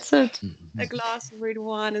 That's it. A glass of red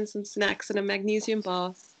wine and some snacks and a magnesium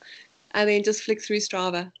bath, and then just flick through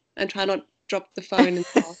Strava and try not drop the phone in the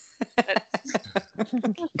bath.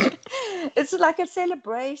 It's like a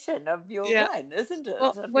celebration of your wine, isn't it?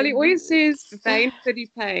 Well, it always says wyn vir die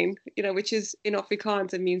pyn, which is in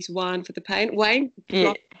Afrikaans, it means wine for the pain. Wine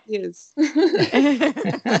is.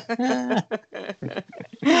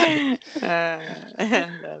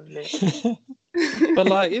 Lovely. But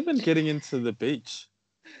like, even getting into the beach,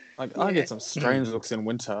 like I get some strange looks in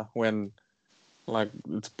winter when like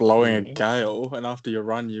it's blowing a gale, and after you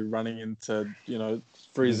run, you're running into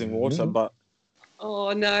freezing water. But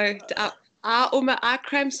oh no, I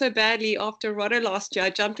cramped so badly after Roto last year. I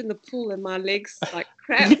jumped in the pool and my legs like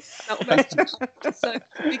cramped. I almost dropped. So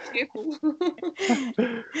be careful.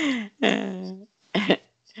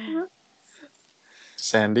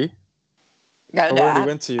 Sandy. No, I already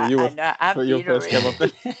went to you. You were your first come up there.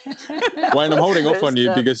 Wayne, I'm holding off on you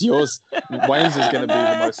because Wayne's is going to be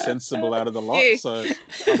the most sensible out of the lot. So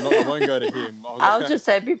I won't go to him. I'll just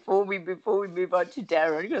say before we move on to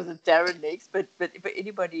Darren, because it's Darren next. But for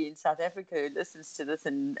anybody in South Africa who listens to this,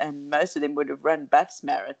 and most of them would have run Buffs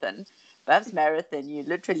Marathon. Buffs Marathon, you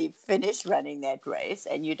literally finish running that race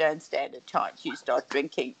and you don't stand a chance. You start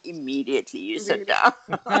drinking immediately. You sit down.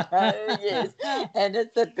 Yes. And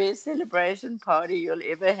it's the best celebration party you'll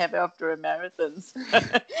ever have after a marathon.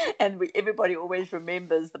 And everybody always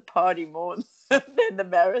remembers the party more than the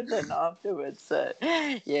marathon afterwards. So,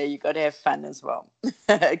 yeah, you got to have fun as well.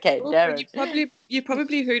 Okay, well, Darren. You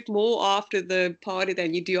probably hurt more after the party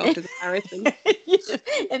than you do after the marathon. Yes.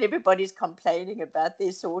 And everybody's complaining about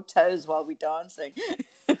their sore toes while we're dancing.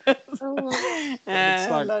 It's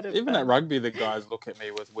like, even at rugby, the guys look at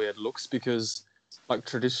me with weird looks because like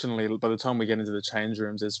traditionally, by the time we get into the change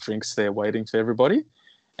rooms, there's drinks there waiting for everybody.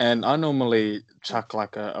 And I normally chuck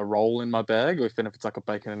like a roll in my bag, or even if it's like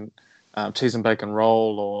a cheese and bacon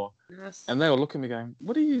roll, or and they all look at me going,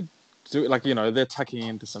 "What are you doing?" Like, you know, they're tucking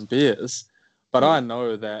into some beers, but I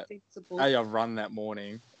know that I've run that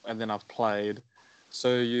morning and then I've played,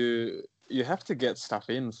 so you have to get stuff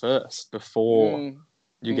in first before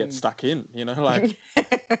you get stuck in. You know, like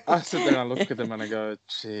I sit there and I look at them and I go,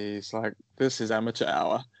 "Geez, like this is amateur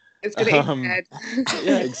hour." It's gonna end bad.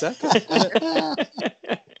 Yeah, exactly.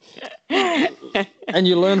 And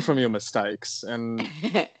you learn from your mistakes, and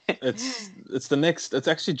it's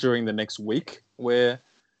actually during the next week where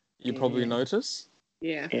you probably notice.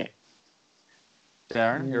 Yeah.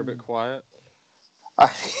 Darren, you're a bit quiet.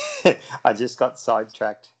 I just got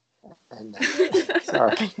sidetracked. And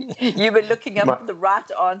sorry. You were looking up the right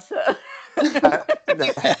answer.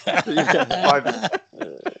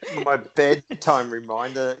 My bedtime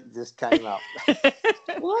reminder just came up.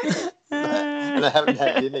 What? And I haven't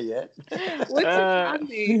had dinner yet. What's the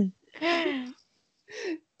time there?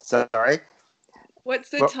 Sorry? What's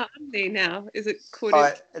the time there now? Is it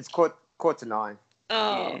quarter? It's quarter to 9.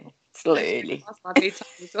 Oh, yeah, it's early. Past my bedtime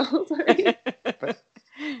as well. Sorry. But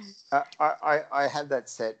I had that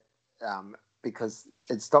set because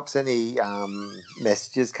it stops any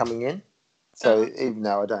messages coming in. So even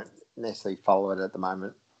though I don't necessarily follow it at the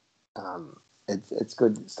moment, it's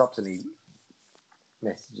good. It stops any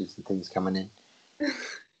messages and things coming in.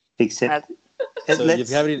 Except so you've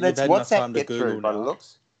had enough time to Google through by the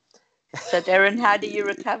looks. So Darren, how do you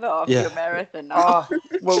recover after your marathon? Oh,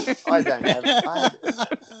 well, I don't have.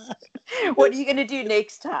 What are you going to do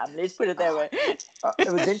next time? Let's put it that way.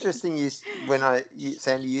 It was interesting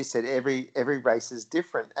Sandy, you said every race is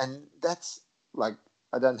different, and that's like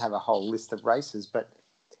I don't have a whole list of races, but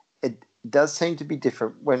it does seem to be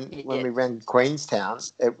different. When we ran Queenstown,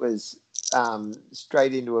 it was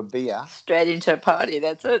straight into a beer, straight into a party.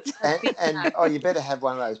 That's it. And you better have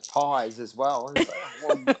one of those pies as well. And it's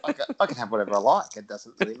like, well, I can have whatever I like. It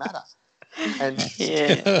doesn't really matter. And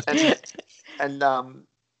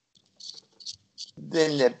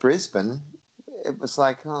then at Brisbane, it was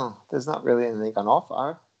like, there's not really anything on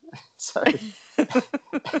offer. So, and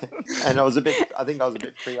I think I was a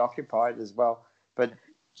bit preoccupied as well. But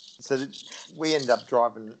so we ended up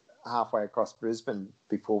driving halfway across Brisbane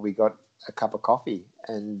before we got a cup of coffee,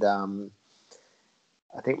 and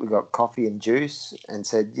I think we got coffee and juice and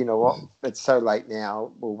said, you know what, it's so late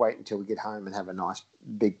now, we'll wait until we get home and have a nice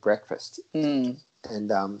big breakfast. And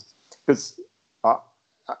because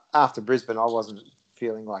after Brisbane I wasn't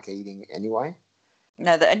feeling like eating anyway.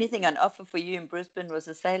 No, the only thing on offer for you in Brisbane was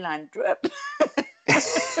a saline drip.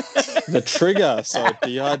 The trigger, so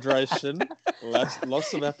dehydration,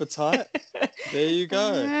 loss of appetite. There you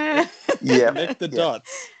go. Yeah, connect the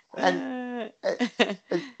dots. And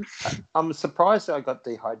I'm surprised I got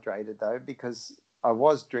dehydrated though, because I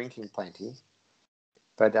was drinking plenty,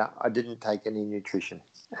 but I didn't take any nutrition,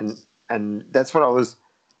 and that's what I was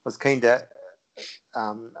keen to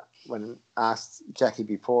when I asked Jackie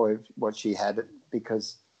before what she had,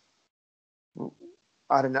 because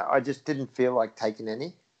I don't know, I just didn't feel like taking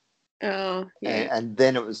any. Oh, yeah. And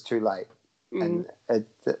then it was too late. And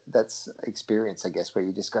that's experience, I guess, where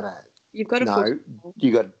you just got to you got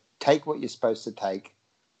to take what you're supposed to take.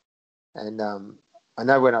 And I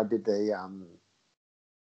know when I did the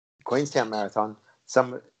Queenstown Marathon,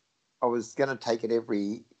 I was going to take it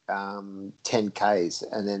every 10 Ks,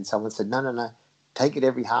 and then someone said, no, take it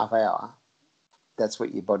every half hour. That's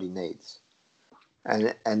what your body needs.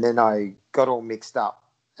 And then I got all mixed up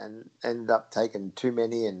and ended up taking too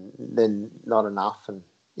many and then not enough, and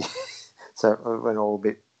so it went all a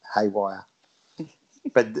bit haywire.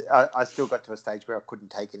 But I still got to a stage where I couldn't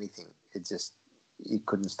take anything. It just, you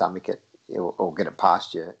couldn't stomach it or get it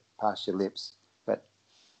past your lips. But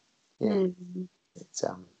yeah, it's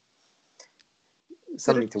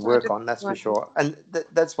something to work on, that's for sure. And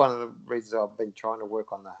that's one of the reasons I've been trying to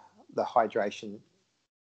work on the hydration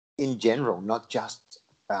in general, not just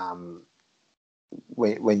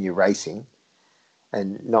when you're racing,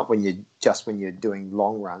 and not when you're doing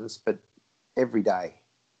long runs, but every day.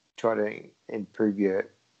 Try to improve your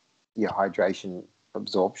hydration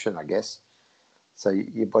absorption, I guess, so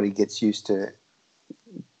your body gets used to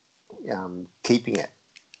keeping it.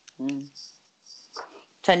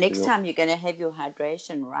 So next time you're going to have your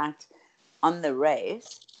hydration right on the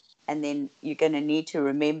race, and then you're going to need to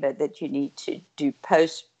remember that you need to do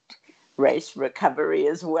post-race recovery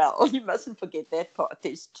as well. You mustn't forget that part.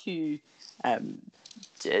 There's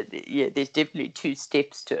there's definitely 2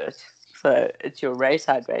 steps to it. So it's your race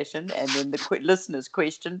hydration, and then the listener's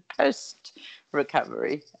question post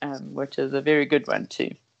recovery, which is a very good one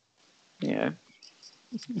too. Got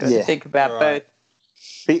to think about both.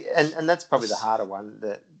 And that's probably the harder one,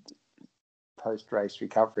 that post-race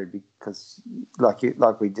recovery, because like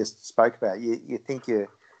we just spoke about, you think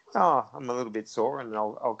I'm a little bit sore and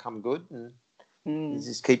I'll come good, and you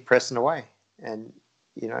just keep pressing away, and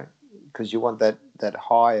because you want that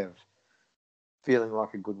high of feeling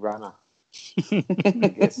like a good runner. I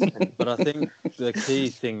guess. But I think the key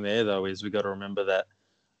thing there, though, is we got to remember that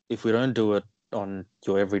if we don't do it on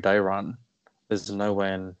your everyday run, there's no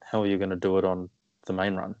way in hell you're going to do it on the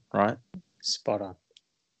main run, right? Spot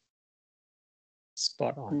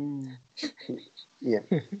on. Yeah.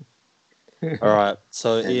 All right.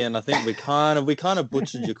 So Ian, I think we kind of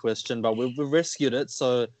butchered your question, but we rescued it.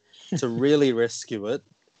 So to really rescue it,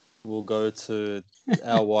 we'll go to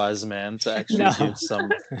our wise man to actually give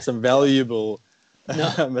some valuable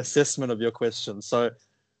assessment of your question. So,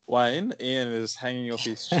 Wayne, Ian is hanging off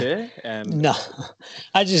his chair, and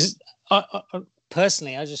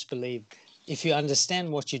personally, I just believe if you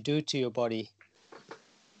understand what you do to your body,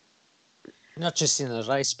 not just in a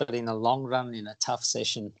race, but in a long run, in a tough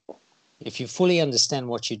session, if you fully understand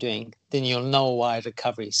what you're doing, then you'll know why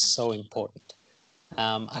recovery is so important.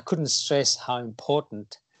 I couldn't stress how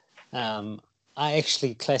important. I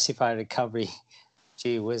actually classify recovery.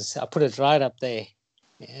 I put it right up there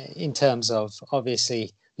in terms of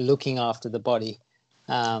obviously looking after the body.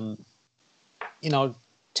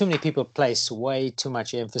 Too many people place way too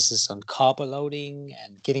much emphasis on carb loading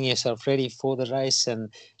and getting yourself ready for the race and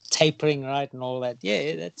tapering right and all that. Yeah,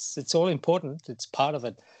 it's all important. It's part of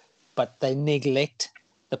it, but they neglect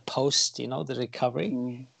the post, the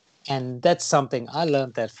recovery, and that's something I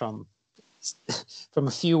learned that from a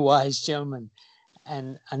few wise gentlemen.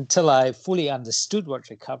 And until I fully understood what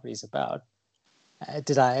recovery is about,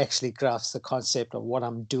 did I actually grasp the concept of what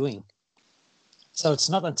I'm doing. So it's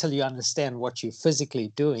not until you understand what you're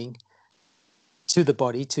physically doing to the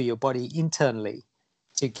body, to your body internally,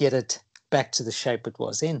 to get it back to the shape it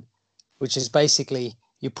was in, which is basically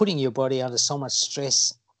you're putting your body under so much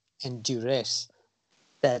stress and duress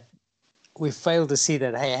that we fail to see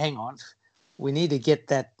that, hey, hang on, we need to get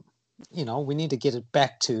that, we need to get it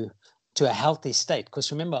back to a healthy state.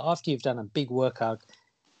 Because remember, after you've done a big workout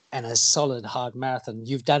and a solid hard marathon,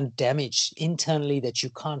 you've done damage internally that you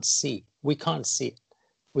can't see. We can't see it.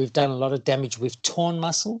 We've done a lot of damage. We've torn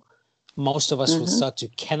muscle. Most of us will start to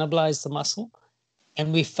cannibalize the muscle,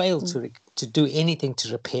 and we fail to do anything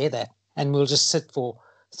to repair that. And we'll just sit for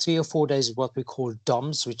 3 or 4 days of what we call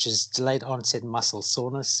DOMS, which is delayed onset muscle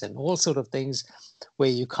soreness, and all sort of things where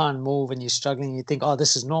you can't move and you're struggling. You think, oh,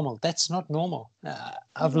 this is normal. That's not normal.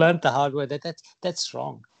 I've learned the hard way that that's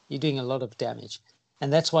wrong. You're doing a lot of damage.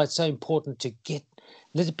 And that's why it's so important to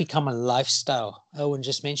let it become a lifestyle. Owen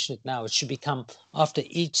just mentioned it now. It should become, after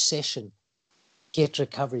each session, get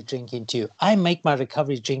recovery drink into you. I make my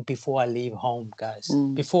recovery drink before I leave home, guys.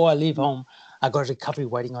 Before I leave home, I got recovery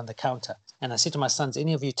waiting on the counter. And I said to my sons,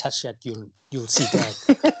 any of you touch that, you'll see Dad.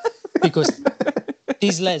 Because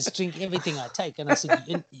these lads drink everything I take. And I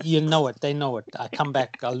said, you know it. They know it. I come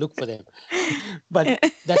back, I'll look for them. But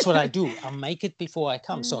that's what I do. I make it before I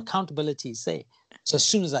come. So accountability is there. So as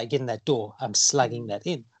soon as I get in that door, I'm slugging that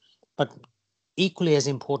in. But equally as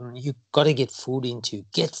important, you've got to get food into you.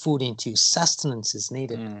 Get food into you. Sustenance is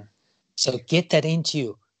needed. So get that into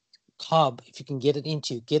you. Carb, if you can get it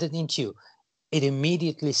into you, get it into you. It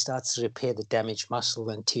immediately starts to repair the damaged muscle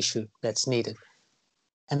and tissue that's needed.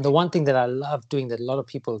 And the one thing that I love doing that a lot of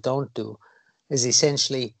people don't do is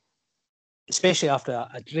essentially, especially after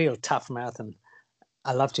a real tough marathon,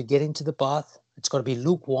 I love to get into the bath. It's got to be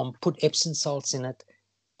lukewarm, put Epsom salts in it,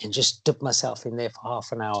 and just dip myself in there for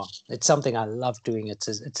half an hour. It's something I love doing. It's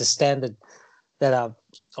a standard that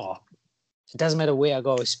it doesn't matter where I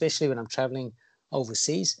go, especially when I'm traveling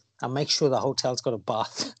overseas. I make sure the hotel's got a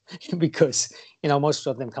bath because, most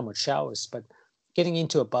of them come with showers. But getting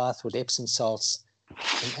into a bath with Epsom salts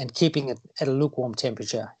and keeping it at a lukewarm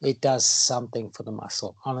temperature, it does something for the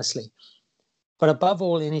muscle, honestly. But above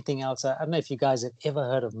all, anything else, I don't know if you guys have ever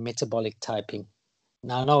heard of metabolic typing.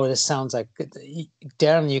 Now, I know this sounds like,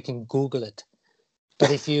 Darren, you can Google it. But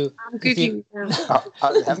if you... I'm Googling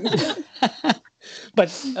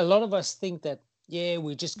But a lot of us think that,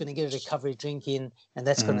 we're just going to get a recovery drink in and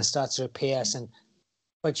that's going to start to repair us.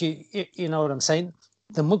 But you know what I'm saying?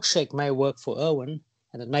 The milkshake may work for Erwin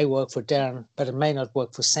and it may work for Darren, but it may not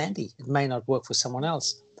work for Sandy. It may not work for someone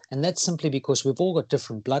else. And that's simply because we've all got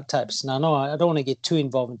different blood types. Now, no, I don't want to get too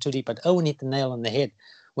involved and too deep, but Owen hit the nail on the head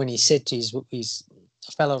when he said to his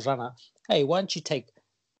fellow runner, hey, why don't you take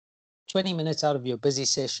 20 minutes out of your busy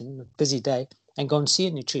session, busy day, and go and see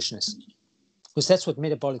a nutritionist. Because that's what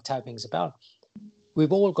metabolic typing is about.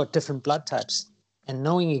 We've all got different blood types, and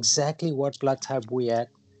knowing exactly what blood type we're at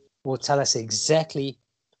will tell us exactly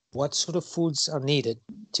what sort of foods are needed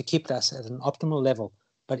to keep us at an optimal level.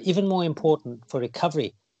 But even more important for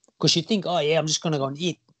recovery, because you think, oh yeah, I'm just going to go and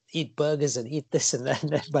eat burgers and eat this and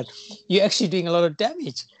that, but you're actually doing a lot of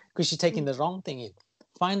damage because you're taking the wrong thing in.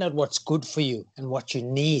 Find out what's good for you and what you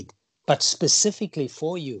need, but specifically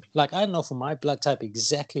for you. Like, I know for my blood type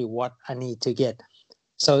exactly what I need to get.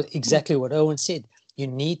 So exactly what Owen said, you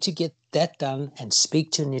need to get that done and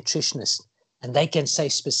speak to a nutritionist, and they can say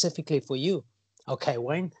specifically for you, okay,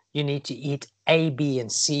 Wayne, you need to eat A, B,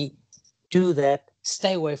 and C. Do that.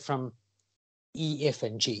 Stay away from E, F,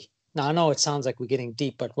 and G. Now, I know it sounds like we're getting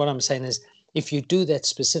deep, but what I'm saying is if you do that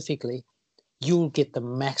specifically, you'll get the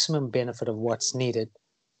maximum benefit of what's needed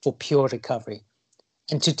for pure recovery.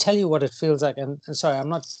 And to tell you what it feels like, and sorry, I'm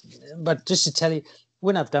not, but just to tell you,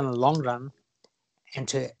 when I've done a long run and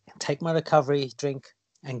to take my recovery drink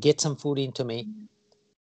and get some food into me,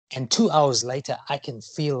 and 2 hours later, I can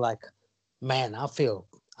feel like, man,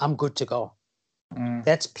 I'm good to go.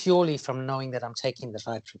 That's purely from knowing that I'm taking the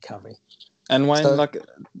right recovery. And Wayne,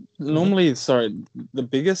 normally, the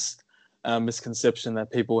biggest misconception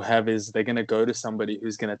that people have is they're going to go to somebody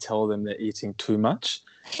who's going to tell them they're eating too much.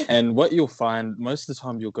 And what you'll find, most of the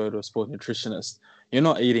time you'll go to a sport nutritionist, you're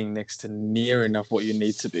not eating next to near enough what you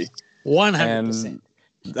need to be. 100%.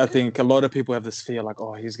 And I think a lot of people have this fear like,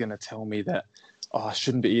 oh, he's going to tell me that, oh, I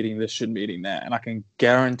shouldn't be eating this, shouldn't be eating that. And I can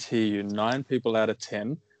guarantee you 9 people out of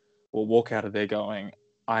 10 will walk out of there going,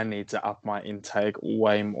 I need to up my intake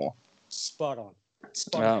way more. Spot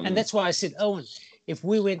on. And that's why I said, Owen, if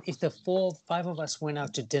the 4 or 5 of us went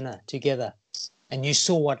out to dinner together and you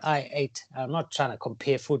saw what I ate, I'm not trying to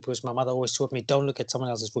compare food because my mother always taught me don't look at someone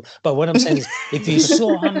else's food. But what I'm saying is, if you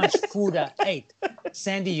saw how much food I ate,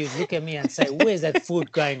 Sandy, you'd look at me and say, where's that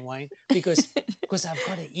food going, Wayne? Because I've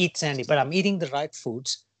got to eat, Sandy, but I'm eating the right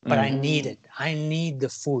foods, but I need it. I need the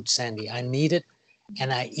food, Sandy. I need it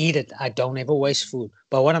and I eat it. I don't ever waste food.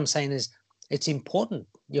 But what I'm saying is, it's important.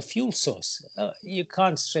 Your fuel source, you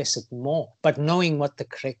can't stress it more, but knowing what the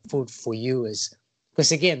correct food for you is,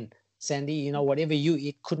 because again, Sandy, whatever you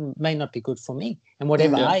eat may not be good for me, and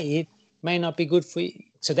whatever I eat may not be good for you.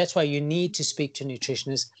 So that's why you need to speak to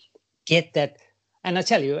nutritionists, get that. And I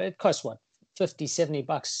tell you, it costs what, $50,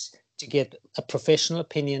 $70 to get a professional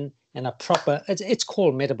opinion and a proper, it's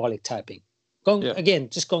called metabolic typing. Again,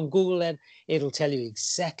 just go and Google that. It'll tell you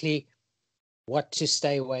exactly what to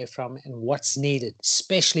stay away from and what's needed,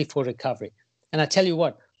 especially for recovery. And I tell you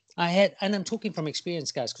what, and I'm talking from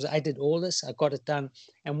experience, guys, because I did all this, I got it done.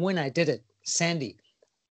 And when I did it, Sandy,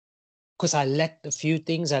 because I lacked a few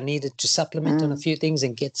things, I needed to supplement on a few things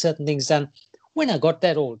and get certain things done. When I got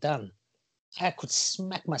that all done, I could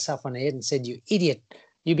smack myself on the head and said, you idiot,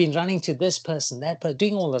 you've been running to this person, that person,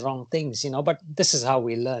 doing all the wrong things, but this is how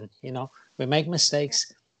we learn, we make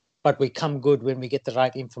mistakes, but we come good when we get the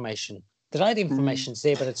right information. The right information's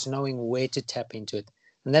there, but it's knowing where to tap into it.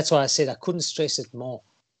 And that's why I said I couldn't stress it more.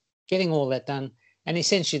 Getting all that done. And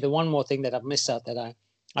essentially, the one more thing that I've missed out that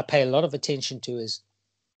I pay a lot of attention to is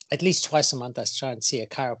at least twice a month I try and see a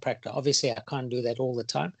chiropractor. Obviously, I can't do that all the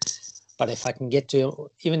time. But if I can get to,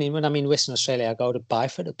 even when I'm in Western Australia, I go to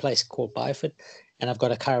Byford, a place called Byford, and I've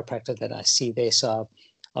got a chiropractor that I see there. So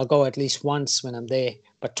I'll go at least once when I'm there,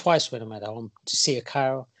 but twice when I'm at home to see a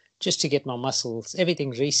chiro, just to get my muscles,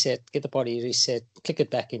 everything reset, get the body reset, click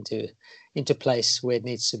it back into place where it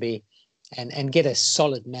needs to be, and get a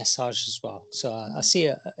solid massage as well. So I see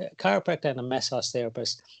a chiropractor and a massage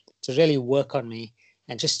therapist to really work on me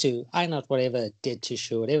and just to iron out whatever dead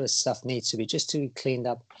tissue, whatever stuff needs to be, just to be cleaned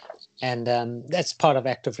up. And that's part of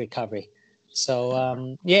active recovery. So,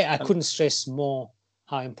 I couldn't stress more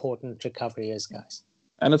how important recovery is, guys.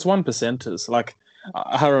 And it's 1%ers. Like,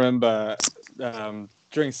 I remember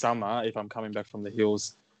during summer, if I'm coming back from the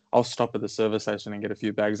hills, I'll stop at the service station and get a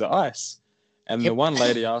few bags of ice. And the one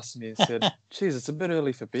lady asked me and said, geez, it's a bit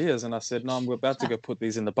early for beers. And I said, no, I'm about to go put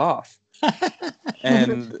these in the bath.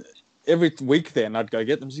 And every week then I'd go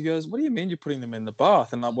get them. She goes, what do you mean you're putting them in the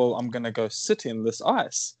bath? And I'm going to go sit in this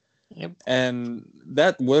ice. Yep. And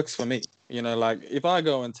that works for me. Like if I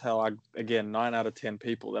go and tell, 9 out of 10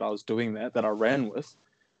 people that I was doing that I ran with,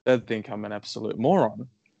 they'd think I'm an absolute moron.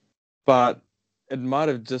 But it might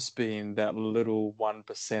have just been that little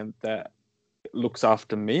 1% that looks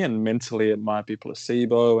after me, and mentally it might be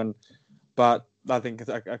placebo. But I think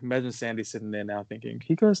I can imagine Sandy sitting there now thinking,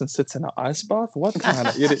 he goes and sits in an ice bath? What kind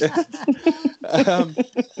of idiot?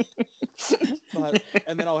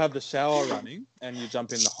 and then I'll have the shower running, and you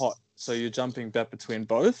jump in the hot. So you're jumping back between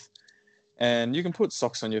both, and you can put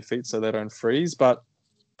socks on your feet so they don't freeze. But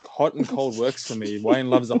hot and cold works for me. Wayne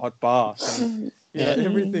loves a hot bath, and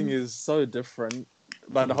everything is so different.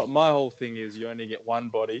 But my whole thing is you only get one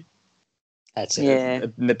body. That's it. Yeah.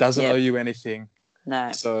 It doesn't owe you anything.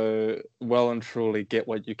 No. So well and truly get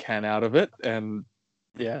what you can out of it, and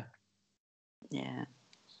yeah.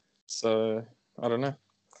 So I don't know.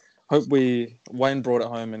 Hope Wayne brought it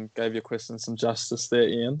home and gave your question some justice there,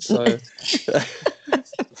 Ian. So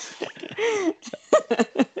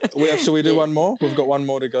should we do one more? We've got one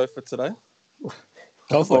more to go for today.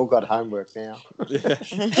 We've all got homework now. Yeah.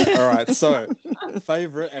 All right. So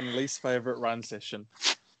favorite and least favorite run session.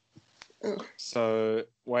 So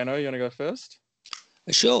Wayno, you want to go first?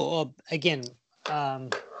 Sure. Again,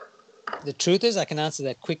 the truth is I can answer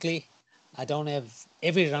that quickly. I don't have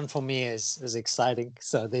every run for me is exciting,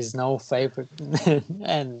 so there's no favorite,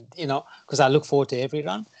 and because I look forward to every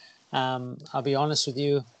run. I'll be honest with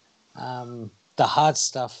you, the hard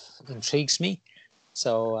stuff intrigues me,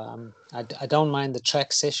 so I don't mind the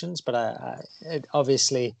track sessions, but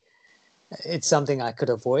obviously it's something I could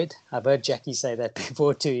avoid. I've heard Jackie say that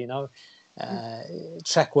before too.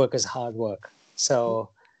 Track work is hard work, so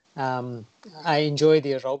I enjoy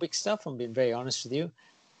the aerobic stuff. I'm being very honest with you.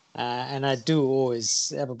 And I do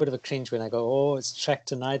always have a bit of a cringe when I go, oh, it's track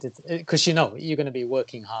tonight. Because you're going to be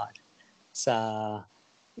working hard. So,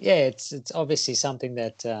 it's obviously something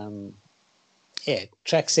that,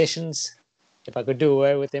 track sessions, if I could do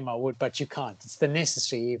away with them, I would, but you can't. It's the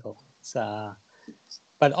necessary evil. So,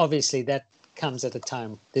 but obviously that comes at a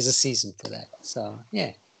time. There's a season for that. So,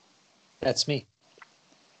 that's me.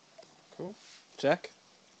 Cool. Jack?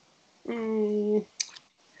 Is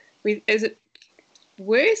it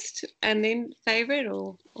worst and then favorite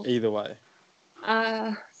or either way?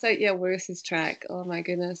 Worst is track. Oh my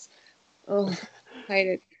goodness. Oh, hate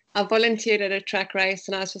it. I volunteered at a track race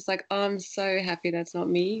and I was just like, oh, I'm so happy that's not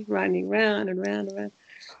me running round and round and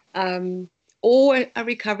round. Or a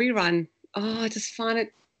recovery run. Oh, I just find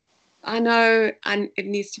it, I know and it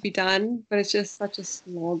needs to be done, but it's just such a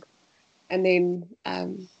slog. And then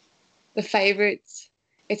the favorites,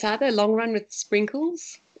 it's either a long run with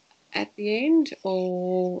sprinkles at the end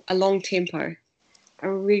or a long tempo. I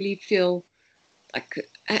really feel like,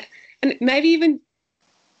 and maybe even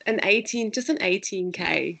an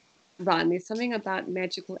 18K run. There's something about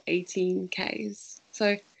magical 18Ks.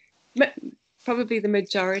 So probably the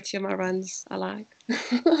majority of my runs I like.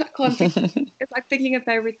 I can't think. It's like picking a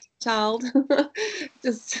favorite child.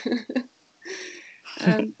 Just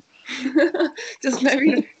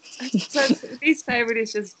maybe. So least favorite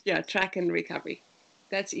is just track and recovery.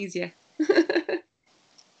 That's easier.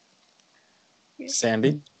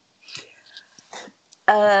 Sandy?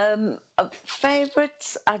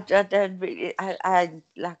 Favorites, I don't really. I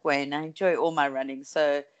like Wayne. I enjoy all my running,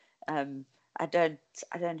 so I don't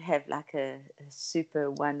have like a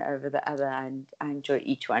super one over the other, and I enjoy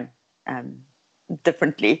each one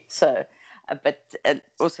differently. So. But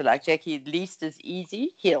also like Jackie, least is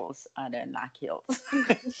easy. Hills. I don't like hills.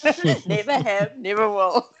 Never have, never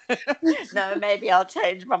will. No, maybe I'll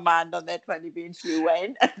change my mind on that one eventually,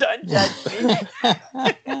 Wayne. Don't judge me.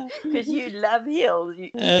 Because you love hills.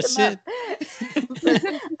 You eat them up. But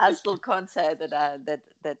I still can't say that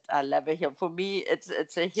I love a hill. For me,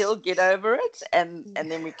 it's a hill, get over it, and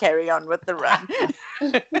then we carry on with the run.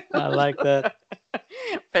 I like that.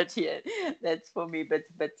 But that's for me. But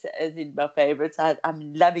as in my favorites,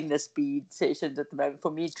 I'm loving the speed sessions at the moment.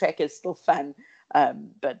 For me, track is still fun,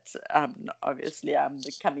 but obviously I'm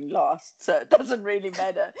coming last, so it doesn't really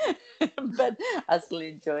matter. But I still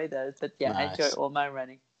enjoy those. But nice. I enjoy all my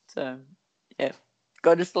running. So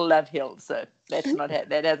got to still love hills. So that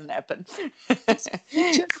hasn't happened.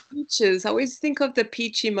 Peaches. I always think of the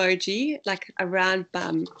peach emoji, like a round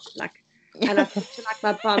bum, like. And I feel like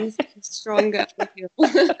my bum's stronger. Peach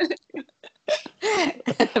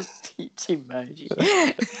emoji.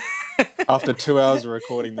 After 2 hours of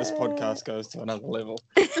recording, this podcast goes to another level.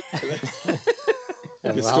 If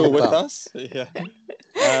you're still with us, so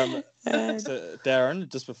Darren,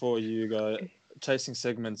 just before you go, chasing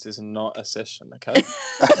segments is not a session, okay?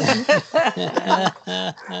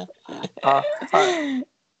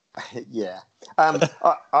 Yeah.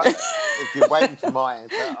 If you're waiting for my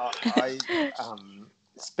answer,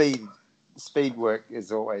 speed work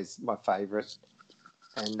is always my favourite,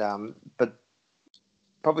 and but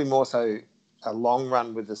probably more so a long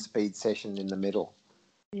run with a speed session in the middle.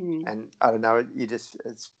 And I don't know, it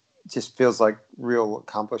just feels like real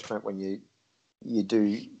accomplishment when you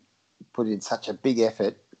do put in such a big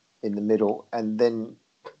effort in the middle, and then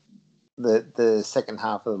the second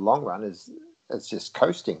half of the long run is just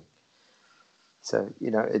coasting. So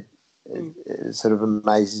it sort of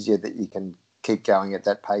amazes you that you can keep going at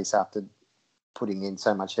that pace after putting in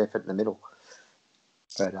so much effort in the middle.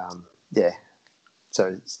 But yeah.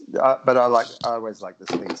 So, but I always like the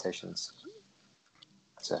speed sessions.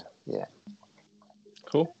 So yeah.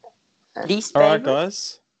 Cool. Least All favorite? right,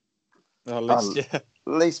 guys.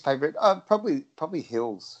 Least favorite, probably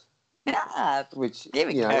hills. Yeah, which there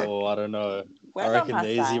we go. Oh, I don't know. Well, I reckon on my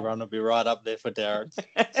the easy side. run will be right up there for Darren.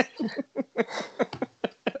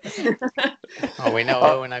 Oh, we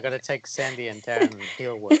know when I got to take Sandy and Darren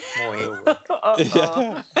hill work, more hill work.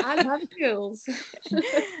 I love hills.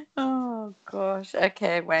 Oh gosh.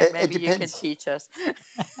 Okay, Wayne, maybe you can teach us.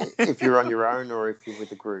 If you're on your own or if you're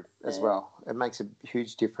with a group as well, it makes a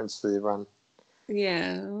huge difference to the run.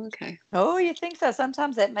 Yeah. Okay. Oh, you think so?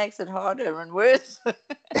 Sometimes that makes it harder and worse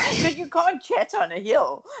because you can't chat on a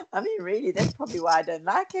hill. I mean, really, that's probably why I don't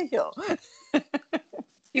like a hill.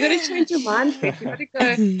 You got to change your mindset. You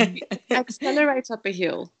got to go accelerate up a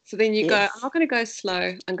hill. So then you go, I'm not going to go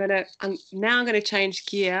slow. I'm going to change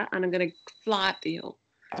gear and I'm going to fly up the hill.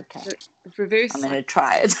 Okay. So reverse. I'm going to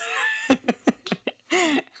try it.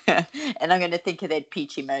 And I'm going to think of that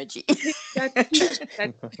peach emoji.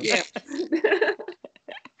 Yeah.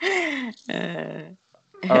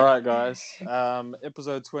 All right, guys.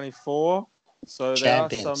 Episode 24. So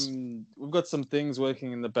we've got some things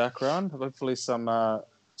working in the background. Hopefully some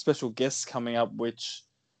special guests coming up, which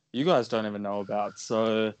you guys don't even know about.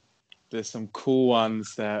 So there's some cool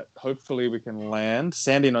ones that hopefully we can land.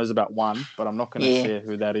 Sandy knows about one, but I'm not going to share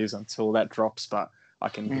who that is until that drops. But I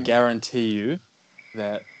can guarantee you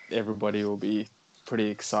that everybody will be pretty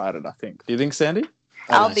excited, I think. Do you think, Sandy?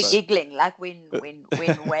 I'll be giggling like when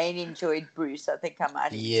Wayne enjoyed Bruce. I think I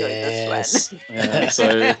might enjoy this one. Yeah,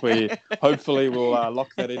 so hopefully we'll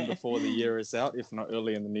lock that in before the year is out, if not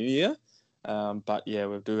early in the new year. But yeah,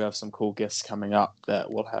 we do have some cool guests coming up that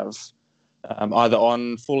we'll have either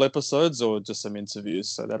on full episodes or just some interviews.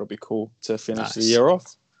 So that'll be cool to finish the year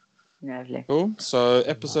off. Lovely. Cool. So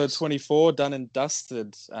episode 24 done and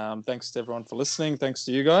dusted. Thanks to everyone for listening. Thanks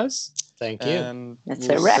to you guys. Thank you. And That's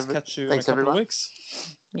we'll a wrap. catch you Thanks, in a couple everyone. of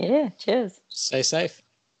weeks. Yeah, cheers. Stay safe.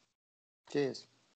 Cheers.